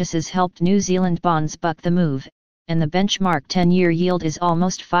asset purchases helped New Zealand bonds buck the move, and the benchmark 10-year yield is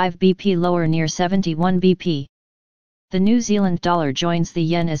almost 5 BP lower near 71 BP. The New Zealand dollar joins the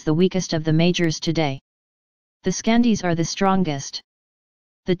yen as the weakest of the majors today. The Scandies are the strongest.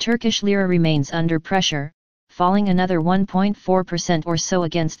 The Turkish lira remains under pressure, falling another 1.4% or so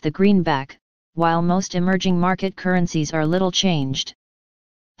against the greenback, while most emerging market currencies are little changed.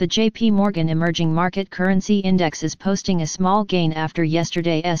 The JP Morgan Emerging Market Currency Index is posting a small gain after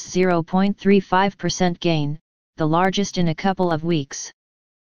yesterday's 0.35% gain, the largest in a couple of weeks.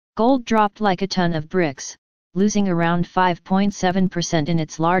 Gold dropped like a ton of bricks, losing around 5.7% in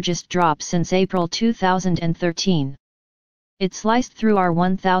its largest drop since April 2013. It sliced through our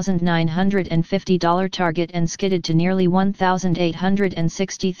 $1,950 target and skidded to nearly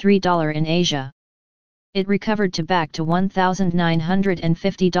 $1,863 in Asia. It recovered back to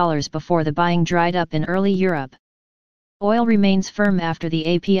 $1,950 before the buying dried up in early Europe. Oil remains firm after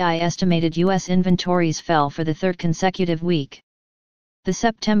the API estimated U.S. inventories fell for the third consecutive week. The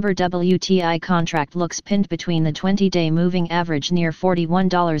September WTI contract looks pinned between the 20-day moving average near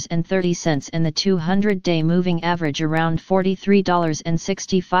 $41.30 and the 200-day moving average around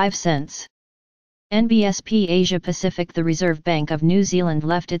 $43.65. NBSP Asia Pacific. The Reserve Bank of New Zealand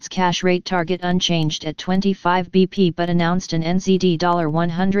left its cash rate target unchanged at 25 BP but announced an NZD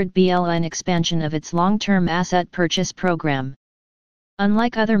 $100 billion expansion of its long-term asset purchase program.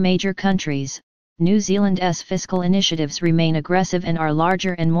 Unlike other major countries, New Zealand's fiscal initiatives remain aggressive and are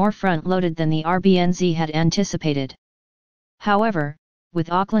larger and more front-loaded than the RBNZ had anticipated. However,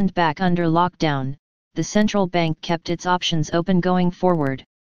 with Auckland back under lockdown, the central bank kept its options open going forward.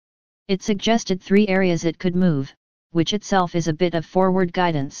 It suggested 3 areas it could move, which itself is a bit of forward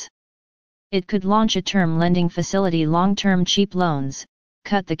guidance. It could launch a term lending facility, long-term cheap loans,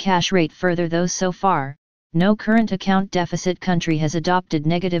 cut the cash rate further, though so far, no current account deficit country has adopted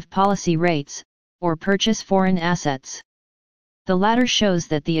negative policy rates, or purchase foreign assets. The latter shows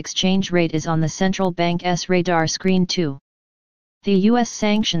that the exchange rate is on the central bank's radar screen too. The U.S.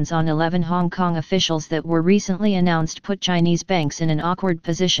 sanctions on 11 Hong Kong officials that were recently announced put Chinese banks in an awkward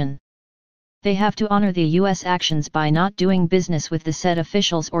position. They have to honor the U.S. actions by not doing business with the said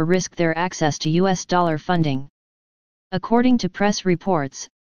officials or risk their access to U.S. dollar funding. According to press reports,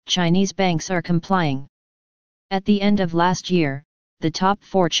 Chinese banks are complying. At the end of last year, the top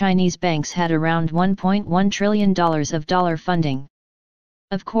 4 Chinese banks had around $1.1 trillion of dollar funding.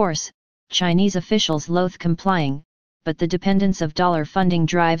 Of course, Chinese officials loathe complying, but the dependence of dollar funding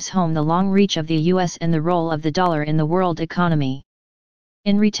drives home the long reach of the U.S. and the role of the dollar in the world economy.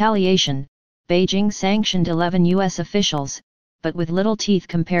 In retaliation, Beijing sanctioned 11 U.S. officials, but with little teeth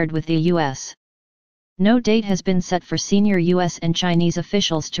compared with the U.S. No date has been set for senior U.S. and Chinese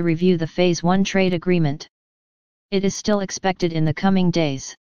officials to review the Phase 1 trade agreement. It is still expected in the coming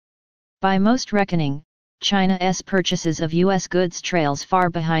days. By most reckoning, China's purchases of U.S. goods trails far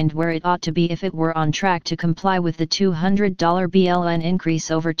behind where it ought to be if it were on track to comply with the $200 BLN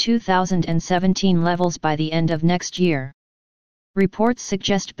increase over 2017 levels by the end of next year. Reports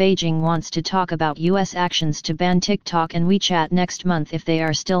suggest Beijing wants to talk about U.S. actions to ban TikTok and WeChat next month if they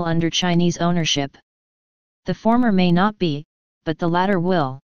are still under Chinese ownership. The former may not be, but the latter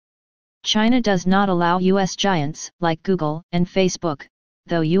will. China does not allow U.S. giants like Google and Facebook,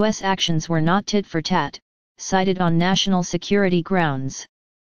 though U.S. actions were not tit for tat, cited on national security grounds.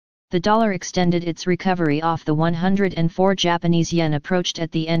 The dollar extended its recovery off the 104 Japanese yen approached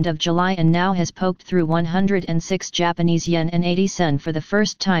at the end of July and now has poked through 106 Japanese yen and 80 sen for the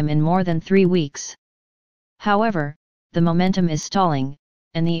first time in more than 3 weeks. However, the momentum is stalling,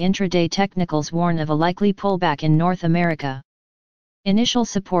 and the intraday technicals warn of a likely pullback in North America. Initial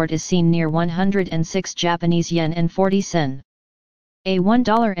support is seen near 106 Japanese yen and 40 sen. A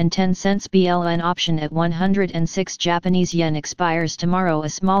 $1.10 BLN option at 106 Japanese yen expires tomorrow. A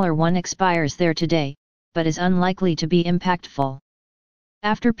smaller one expires there today, but is unlikely to be impactful.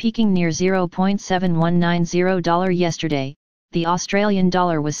 After peaking near $0.7190 yesterday, the Australian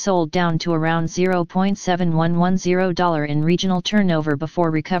dollar was sold down to around $0.7110 in regional turnover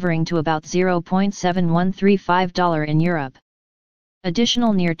before recovering to about $0.7135 in Europe.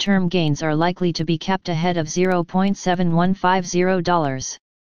 Additional near-term gains are likely to be kept ahead of $0.7150.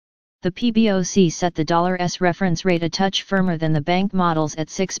 The PBOC set the dollar's reference rate a touch firmer than the bank models at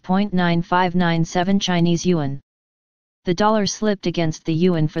 6.9597 Chinese yuan. The dollar slipped against the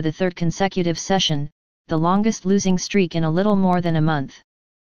yuan for the third consecutive session, the longest losing streak in a little more than a month.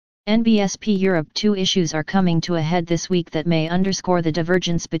 NBSP Europe. Two issues are coming to a head this week that may underscore the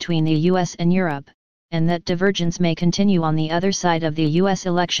divergence between the US and Europe, and that divergence may continue on the other side of the US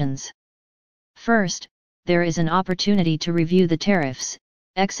elections. First, there is an opportunity to review the tariffs,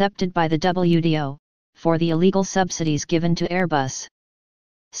 accepted by the WTO, for the illegal subsidies given to Airbus.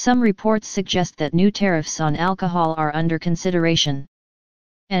 Some reports suggest that new tariffs on alcohol are under consideration.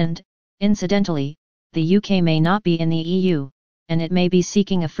 And, incidentally, the UK may not be in the EU, and it may be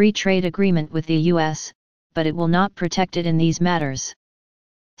seeking a free trade agreement with the US, but it will not protect it in these matters.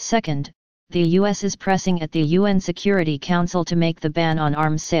 Second, the US is pressing at the UN Security Council to make the ban on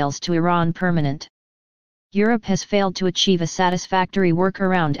arms sales to Iran permanent. Europe has failed to achieve a satisfactory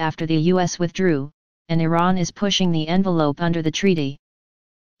workaround after the US withdrew, and Iran is pushing the envelope under the treaty.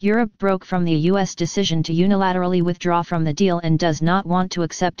 Europe broke from the US decision to unilaterally withdraw from the deal and does not want to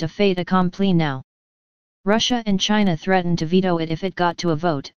accept a fait accompli now. Russia and China threatened to veto it if it got to a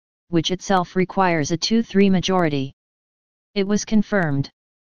vote, which itself requires a 2/3 majority. It was confirmed.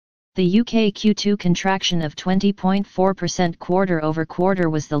 The UK Q2 contraction of 20.4% quarter-over-quarter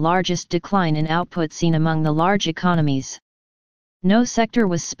was the largest decline in output seen among the large economies. No sector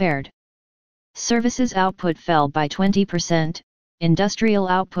was spared. Services output fell by 20%, industrial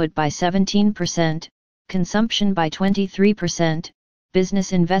output by 17%, consumption by 23%,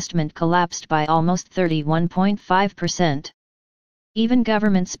 business investment collapsed by almost 31.5%. Even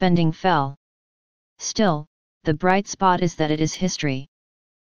government spending fell. Still, the bright spot is that it is history.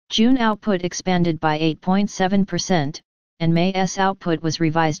 June output expanded by 8.7%, and May's output was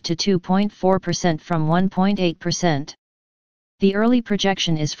revised to 2.4% from 1.8%. The early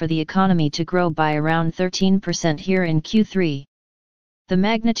projection is for the economy to grow by around 13% here in Q3. The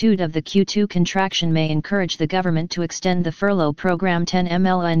magnitude of the Q2 contraction may encourage the government to extend the furlough program 10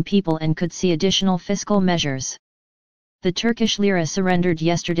 million people and could see additional fiscal measures. The Turkish lira surrendered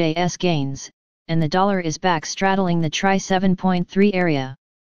yesterday's gains, and the dollar is back straddling the tri-7.3 area.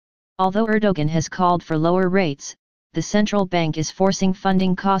 Although Erdogan has called for lower rates, the central bank is forcing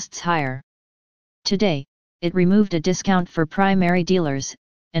funding costs higher. Today, it removed a discount for primary dealers,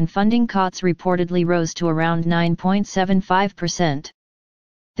 and funding costs reportedly rose to around 9.75%.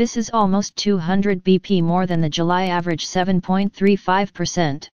 This is almost 200 BP more than the July average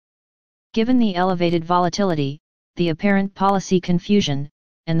 7.35%. Given the elevated volatility, the apparent policy confusion,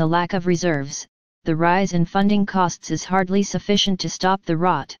 and the lack of reserves, the rise in funding costs is hardly sufficient to stop the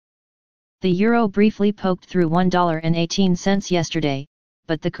rot. The euro briefly poked through $1.18 yesterday,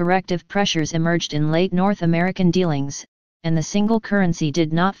 but the corrective pressures emerged in late North American dealings, and the single currency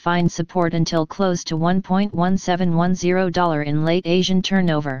did not find support until close to $1.1710 in late Asian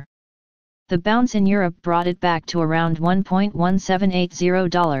turnover. The bounce in Europe brought it back to around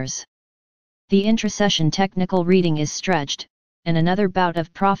 $1.1780. The intra-session technical reading is stretched, and another bout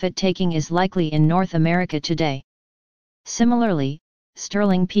of profit-taking is likely in North America today. Similarly,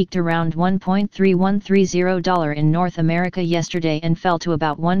 sterling peaked around $1.3130 in North America yesterday and fell to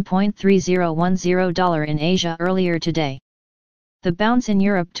about $1.3010 in Asia earlier today. The bounce in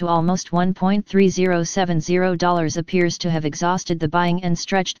Europe to almost $1.3070 appears to have exhausted the buying and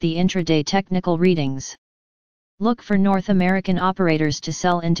stretched the intraday technical readings. Look for North American operators to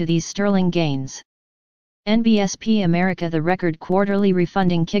sell into these sterling gains. NBSP America. The record quarterly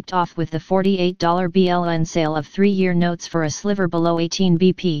refunding kicked off with the $48 BLN sale of 3-year notes for a sliver below 18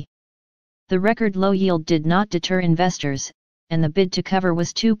 BP. The record low yield did not deter investors, and the bid to cover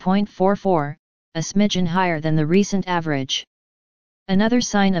was 2.44, a smidgen higher than the recent average. Another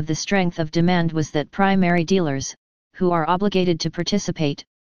sign of the strength of demand was that primary dealers, who are obligated to participate,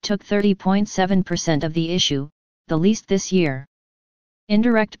 took 30.7% of the issue, the least this year.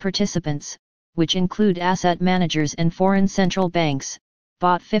 Indirect participants, which include asset managers and foreign central banks,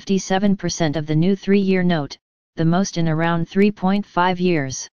 bought 57% of the new 3-year note, the most in around 3.5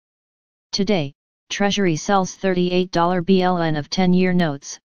 years. Today, Treasury sells $38 BLN of 10-year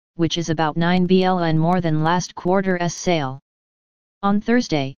notes, which is about 9 BLN more than last quarter's sale. On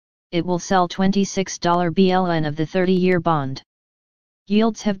Thursday, it will sell $26 BLN of the 30-year bond.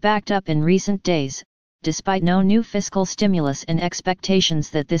 Yields have backed up in recent days, despite no new fiscal stimulus and expectations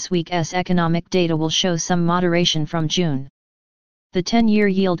that this week's economic data will show some moderation from June. The 10-year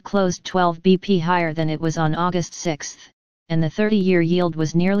yield closed 12 BP higher than it was on August 6, and the 30-year yield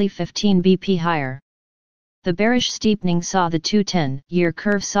was nearly 15 BP higher. The bearish steepening saw the 2-10-year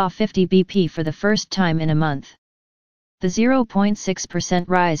curve saw 50 BP for the first time in a month. The 0.6%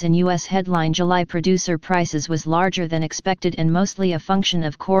 rise in U.S. headline July producer prices was larger than expected and mostly a function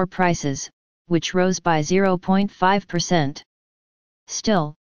of core prices, which rose by 0.5%.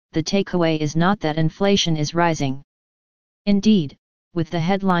 Still, the takeaway is not that inflation is rising. Indeed, with the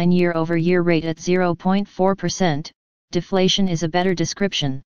headline year-over-year rate at 0.4%, deflation is a better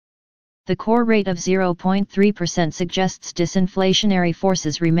description. The core rate of 0.3% suggests disinflationary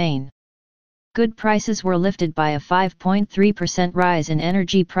forces remain. Good prices were lifted by a 5.3% rise in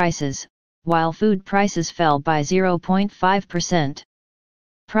energy prices, while food prices fell by 0.5%.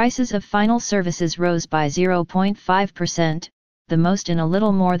 Prices of final services rose by 0.5%, the most in a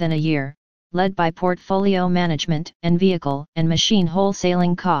little more than a year, led by portfolio management and vehicle and machine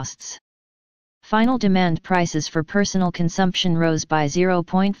wholesaling costs. Final demand prices for personal consumption rose by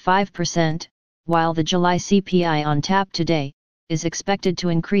 0.5%, while the July CPI on tap today is expected to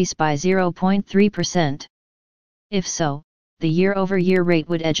increase by 0.3%. If so, the year-over-year rate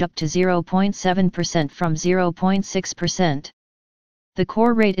would edge up to 0.7% from 0.6%. The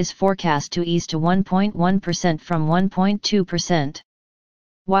core rate is forecast to ease to 1.1% from 1.2%.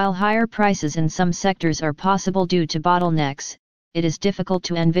 While higher prices in some sectors are possible due to bottlenecks, it is difficult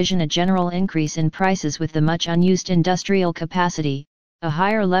to envision a general increase in prices with the much unused industrial capacity, a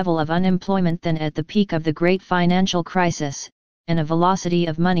higher level of unemployment than at the peak of the great financial crisis, and a velocity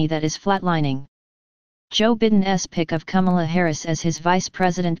of money that is flatlining. Joe Biden's pick of Kamala Harris as his vice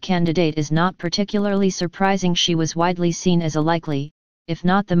president candidate is not particularly surprising. She was widely seen as a likely, if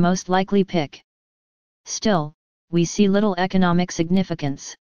not the most likely pick. Still, we see little economic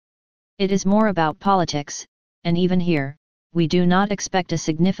significance. It is more about politics, and even here, we do not expect a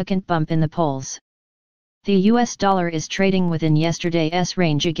significant bump in the polls. The US dollar is trading within yesterday's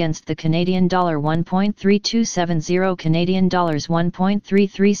range against the Canadian dollar 1.3270 Canadian dollars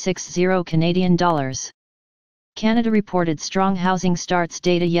 1.3360 Canadian dollars. Canada reported strong housing starts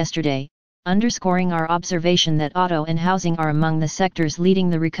data yesterday, underscoring our observation that auto and housing are among the sectors leading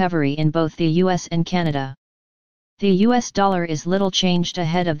the recovery in both the US and Canada. The US dollar is little changed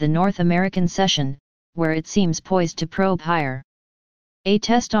ahead of the North American session, where it seems poised to probe higher. A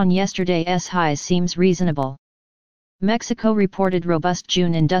test on yesterday's highs seems reasonable. Mexico reported robust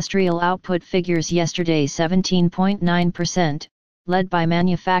June industrial output figures yesterday, 17.9%, led by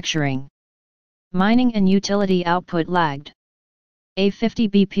manufacturing. Mining and utility output lagged. A 50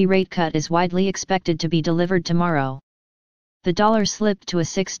 BP rate cut is widely expected to be delivered tomorrow. The dollar slipped to a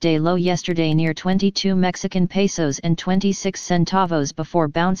 6-day low yesterday near 22 Mexican pesos and 26 centavos before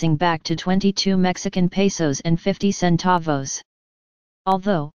bouncing back to 22 Mexican pesos and 50 centavos.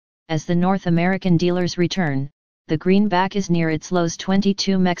 Although, as the North American dealers return, the greenback is near its lows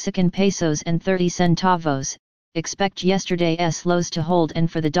 22 Mexican pesos and 30 centavos, expect yesterday's lows to hold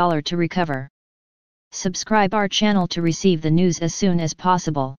and for the dollar to recover. Subscribe our channel to receive the news as soon as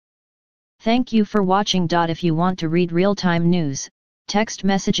possible. Thank you for watching. If you want to read real-time news, text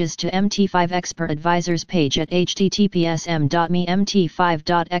messages to MT5 Expert Advisors page at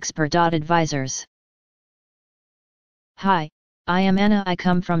https://m.me/mt5.expert.advisors. Hi, I am Anna. I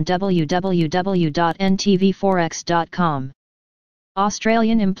come from www.ntvforex.com.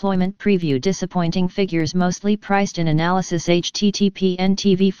 Australian employment preview: disappointing figures mostly priced in analysis.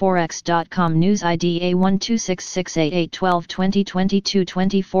 http://ntvforex.com news ID A126688812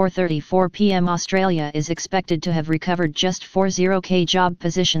 24:34 p.m. Australia is expected to have recovered just 40k job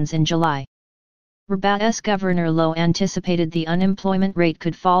positions in July. RBA's Governor Lowe anticipated the unemployment rate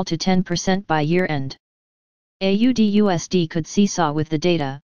could fall to 10% by year-end. AUD/USD could seesaw with the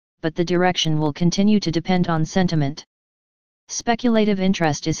data, but the direction will continue to depend on sentiment. Speculative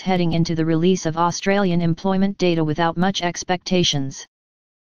interest is heading into the release of Australian employment data without much expectations.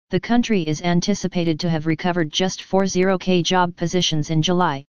 The country is anticipated to have recovered just 40k job positions in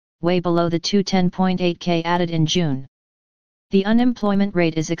July, way below the 210.8k added in June. The unemployment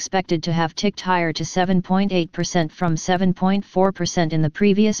rate is expected to have ticked higher to 7.8% from 7.4% in the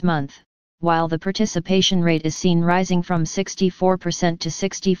previous month, while the participation rate is seen rising from 64% to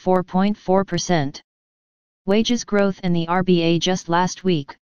 64.4%. Wages growth and the RBA just last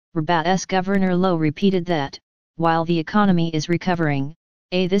week, RBA's Governor Lowe repeated that, while the economy is recovering,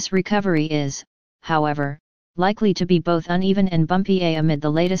 this recovery is, however, likely to be both uneven and bumpy amid the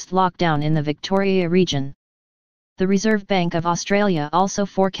latest lockdown in the Victoria region. The Reserve Bank of Australia also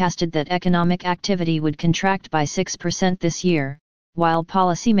forecasted that economic activity would contract by 6% this year, while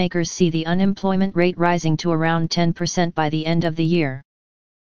policymakers see the unemployment rate rising to around 10% by the end of the year.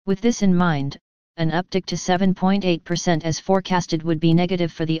 With this in mind, an uptick to 7.8% as forecasted would be negative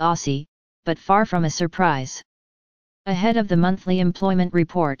for the Aussie, but far from a surprise. Ahead of the monthly employment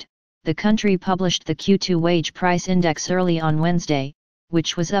report, the country published the Q2 wage price index early on Wednesday,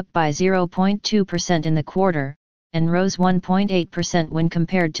 which was up by 0.2% in the quarter, and rose 1.8% when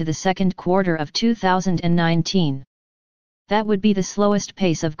compared to the second quarter of 2019. That would be the slowest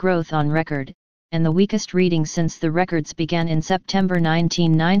pace of growth on record, and the weakest reading since the records began in September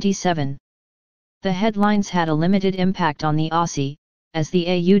 1997. The headlines had a limited impact on the Aussie, as the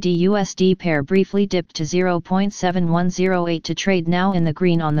AUD-USD pair briefly dipped to 0.7108 to trade now in the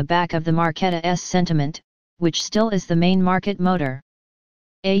green on the back of the Marketa's sentiment, which still is the main market motor.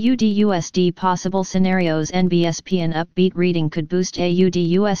 AUD-USD possible scenarios: NBSP an upbeat reading could boost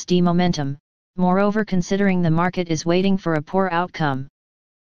AUD-USD momentum, moreover considering the market is waiting for a poor outcome.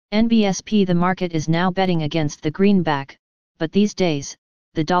 NBSP the market is now betting against the greenback, but these days,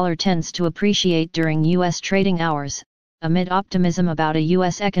 the dollar tends to appreciate during U.S. trading hours, amid optimism about a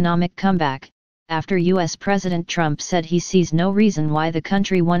U.S. economic comeback, after U.S. President Trump said he sees no reason why the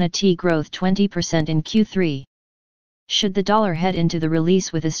country won a T growth 20% in Q3. Should the dollar head into the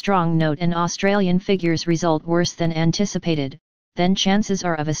release with a strong note and Australian figures result worse than anticipated, then chances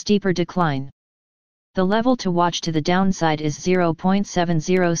are of a steeper decline. The level to watch to the downside is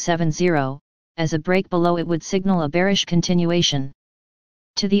 0.7070, as a break below it would signal a bearish continuation.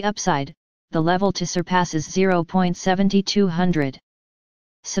 To the upside, the level to surpass is 0.7200.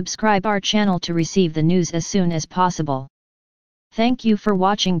 Subscribe our channel to receive the news as soon as possible. Thank you for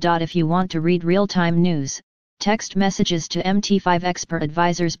watching. If you want to read real-time news, text messages to MT5 Expert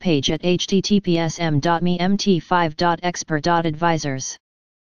Advisors page at https://m.me/mt5.expert.advisors.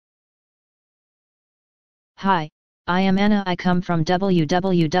 Hi, I am Anna. I come from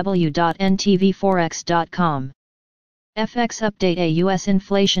www.ntvforex.com. FX update: a US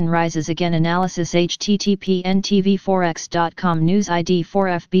inflation rises again. Analysis: http ntvforex.com. News ID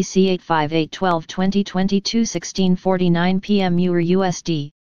 4FBC 85812-2022 16:49 p.m. EUR USD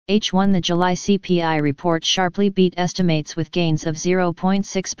H1. The July CPI report sharply beat estimates with gains of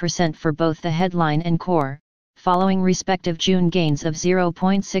 0.6% for both the headline and core, following respective June gains of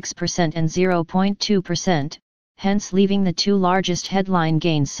 0.6% and 0.2%, hence leaving the two largest headline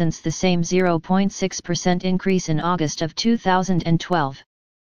gains since the same 0.6% increase in August of 2012.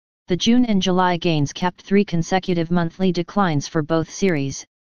 The June and July gains capped three consecutive monthly declines for both series,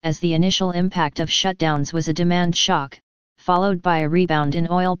 as the initial impact of shutdowns was a demand shock, followed by a rebound in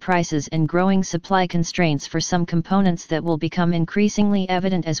oil prices and growing supply constraints for some components that will become increasingly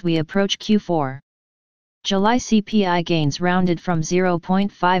evident as we approach Q4. July CPI gains rounded from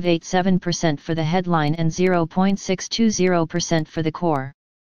 0.587% for the headline and 0.620% for the core.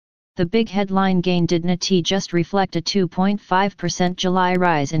 The big headline gain did not just reflect a 2.5% July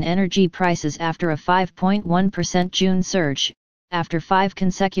rise in energy prices after a 5.1% June surge, after 5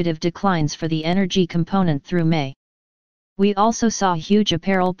 consecutive declines for the energy component through May. We also saw huge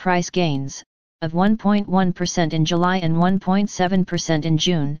apparel price gains, of 1.1% in July and 1.7% in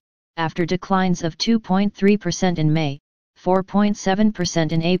June, after declines of 2.3% in May,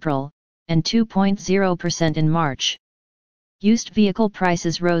 4.7% in April, and 2.0% in March. Used vehicle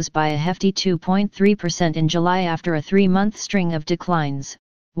prices rose by a hefty 2.3% in July after a 3-month string of declines,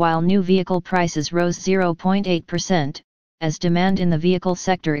 while new vehicle prices rose 0.8%, as demand in the vehicle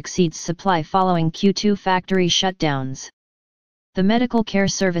sector exceeds supply following Q2 factory shutdowns. The medical care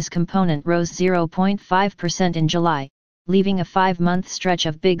service component rose 0.5% in July, leaving a 5-month stretch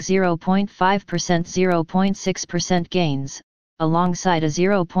of big 0.5%-0.6% gains, alongside a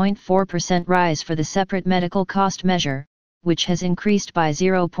 0.4% rise for the separate medical cost measure, which has increased by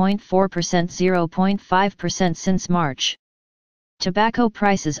 0.4%-0.5% since March. Tobacco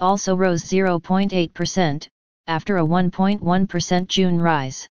prices also rose 0.8%, after a 1.1% June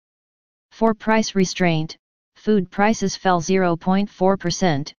rise. For price restraint, food prices fell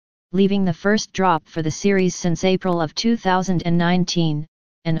 0.4%, leaving the first drop for the series since April of 2019,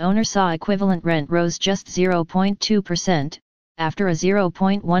 and owner saw equivalent rent rose just 0.2%, after a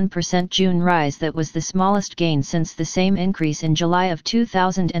 0.1% June rise that was the smallest gain since the same increase in July of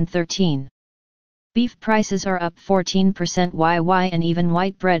 2013. Beef prices are up 14% YY and even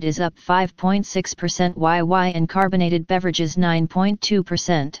white bread is up 5.6% YY and carbonated beverages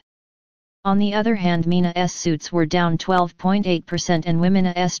 9.2%. On the other hand, MENA's suits were down 12.8% and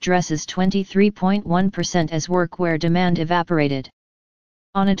women's dresses 23.1% as workwear demand evaporated.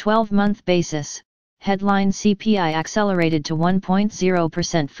 On a 12-month basis, headline CPI accelerated to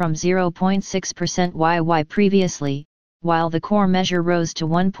 1.0% from 0.6% YY previously, while the core measure rose to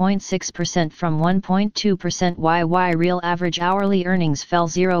 1.6% from 1.2% YY. Real average hourly earnings fell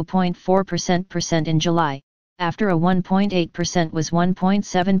 0.4% in July, after a 1.8% was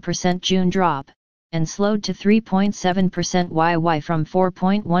 1.7% June drop, and slowed to 3.7% YY from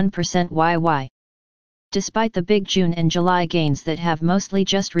 4.1% YY. Despite the big June and July gains that have mostly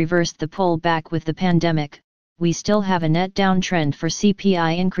just reversed the pullback with the pandemic, we still have a net downtrend for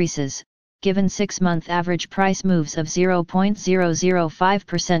CPI increases, given 6-month average price moves of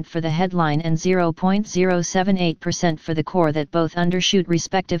 0.005% for the headline and 0.078% for the core that both undershoot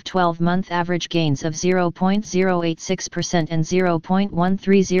respective 12-month average gains of 0.086% and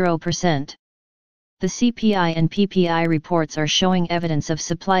 0.130%. The CPI and PPI reports are showing evidence of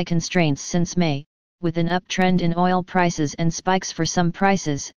supply constraints since May, with an uptrend in oil prices and spikes for some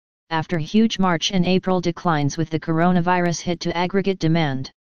prices, after huge March and April declines with the coronavirus hit to aggregate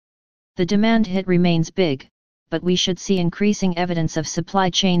demand. The demand hit remains big, but we should see increasing evidence of supply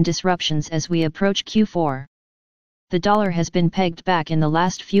chain disruptions as we approach Q4. The dollar has been pegged back in the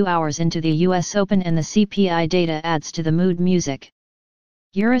last few hours into the US Open and the CPI data adds to the mood music.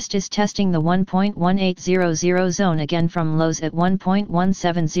 Eurist is testing the 1.1800 zone again from lows at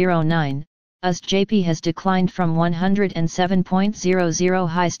 1.1709. US JP has declined from 107.00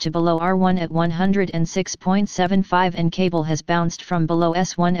 highs to below R1 at 106.75 and cable has bounced from below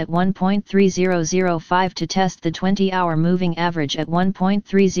S1 at 1.3005 to test the 20-hour moving average at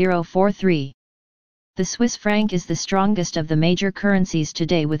 1.3043. The Swiss franc is the strongest of the major currencies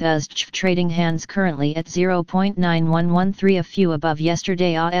today with US trading hands currently at 0.9113, a few above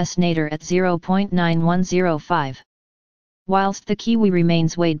yesterday AS nadir at 0.9105. Whilst the Kiwi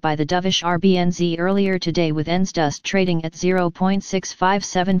remains weighed by the dovish RBNZ earlier today with NZDUS trading at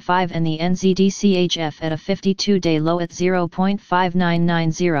 0.6575 and the NZD-CHF at a 52-day low at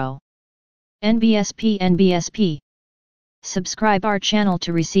 0.5990. NBSP. Subscribe our channel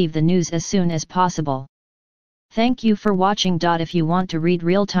to receive the news as soon as possible. Thank you for watching. If you want to read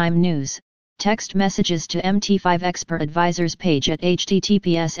real-time news, text messages to MT5 Expert Advisors page at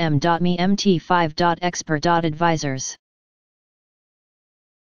https://mt5.expert.advisors.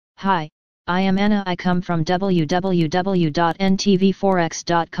 Hi, I am Anna. I come from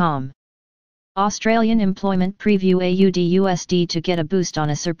www.ntvforex.com. Australian Employment Preview AUD/USD to get a boost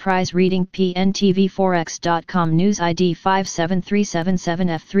on a surprise reading. ntvforex.com News ID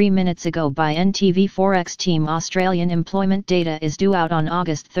 57377F 3 minutes ago by NTV Forex team. Australian employment data is due out on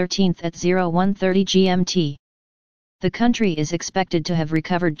August 13 at 0130 GMT. The country is expected to have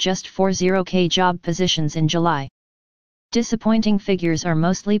recovered just 40,000 job positions in July. Disappointing figures are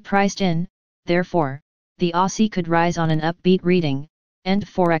mostly priced in, therefore, the Aussie could rise on an upbeat reading, and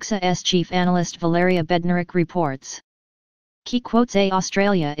Forexa's chief analyst Valeria Bednarek reports. Key quotes: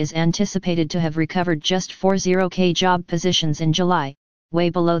 Australia is anticipated to have recovered just 40,000 job positions in July, way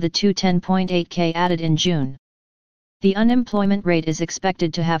below the 210.8k added in June. The unemployment rate is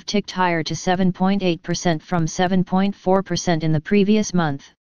expected to have ticked higher to 7.8% from 7.4% in the previous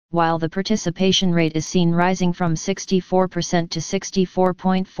month, while the participation rate is seen rising from 64% to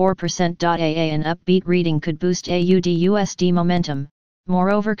 64.4%. An upbeat reading could boost AUD/USD momentum,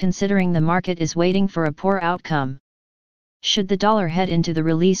 moreover considering the market is waiting for a poor outcome. Should the dollar head into the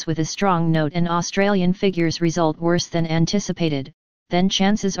release with a strong note and Australian figures result worse than anticipated, then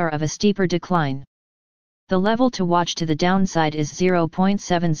chances are of a steeper decline. The level to watch to the downside is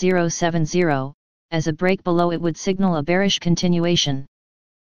 0.7070, as a break below it would signal a bearish continuation.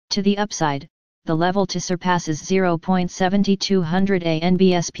 To the upside, the level to surpass is 0.7200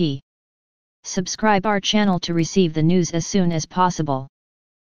 NBSP. Subscribe our channel to receive the news as soon as possible.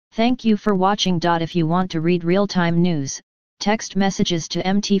 Thank you for watching. If you want to read real-time news, text messages to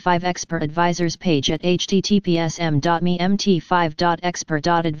MT5 Expert Advisors page at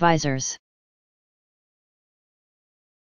https://mt5.expert.advisors.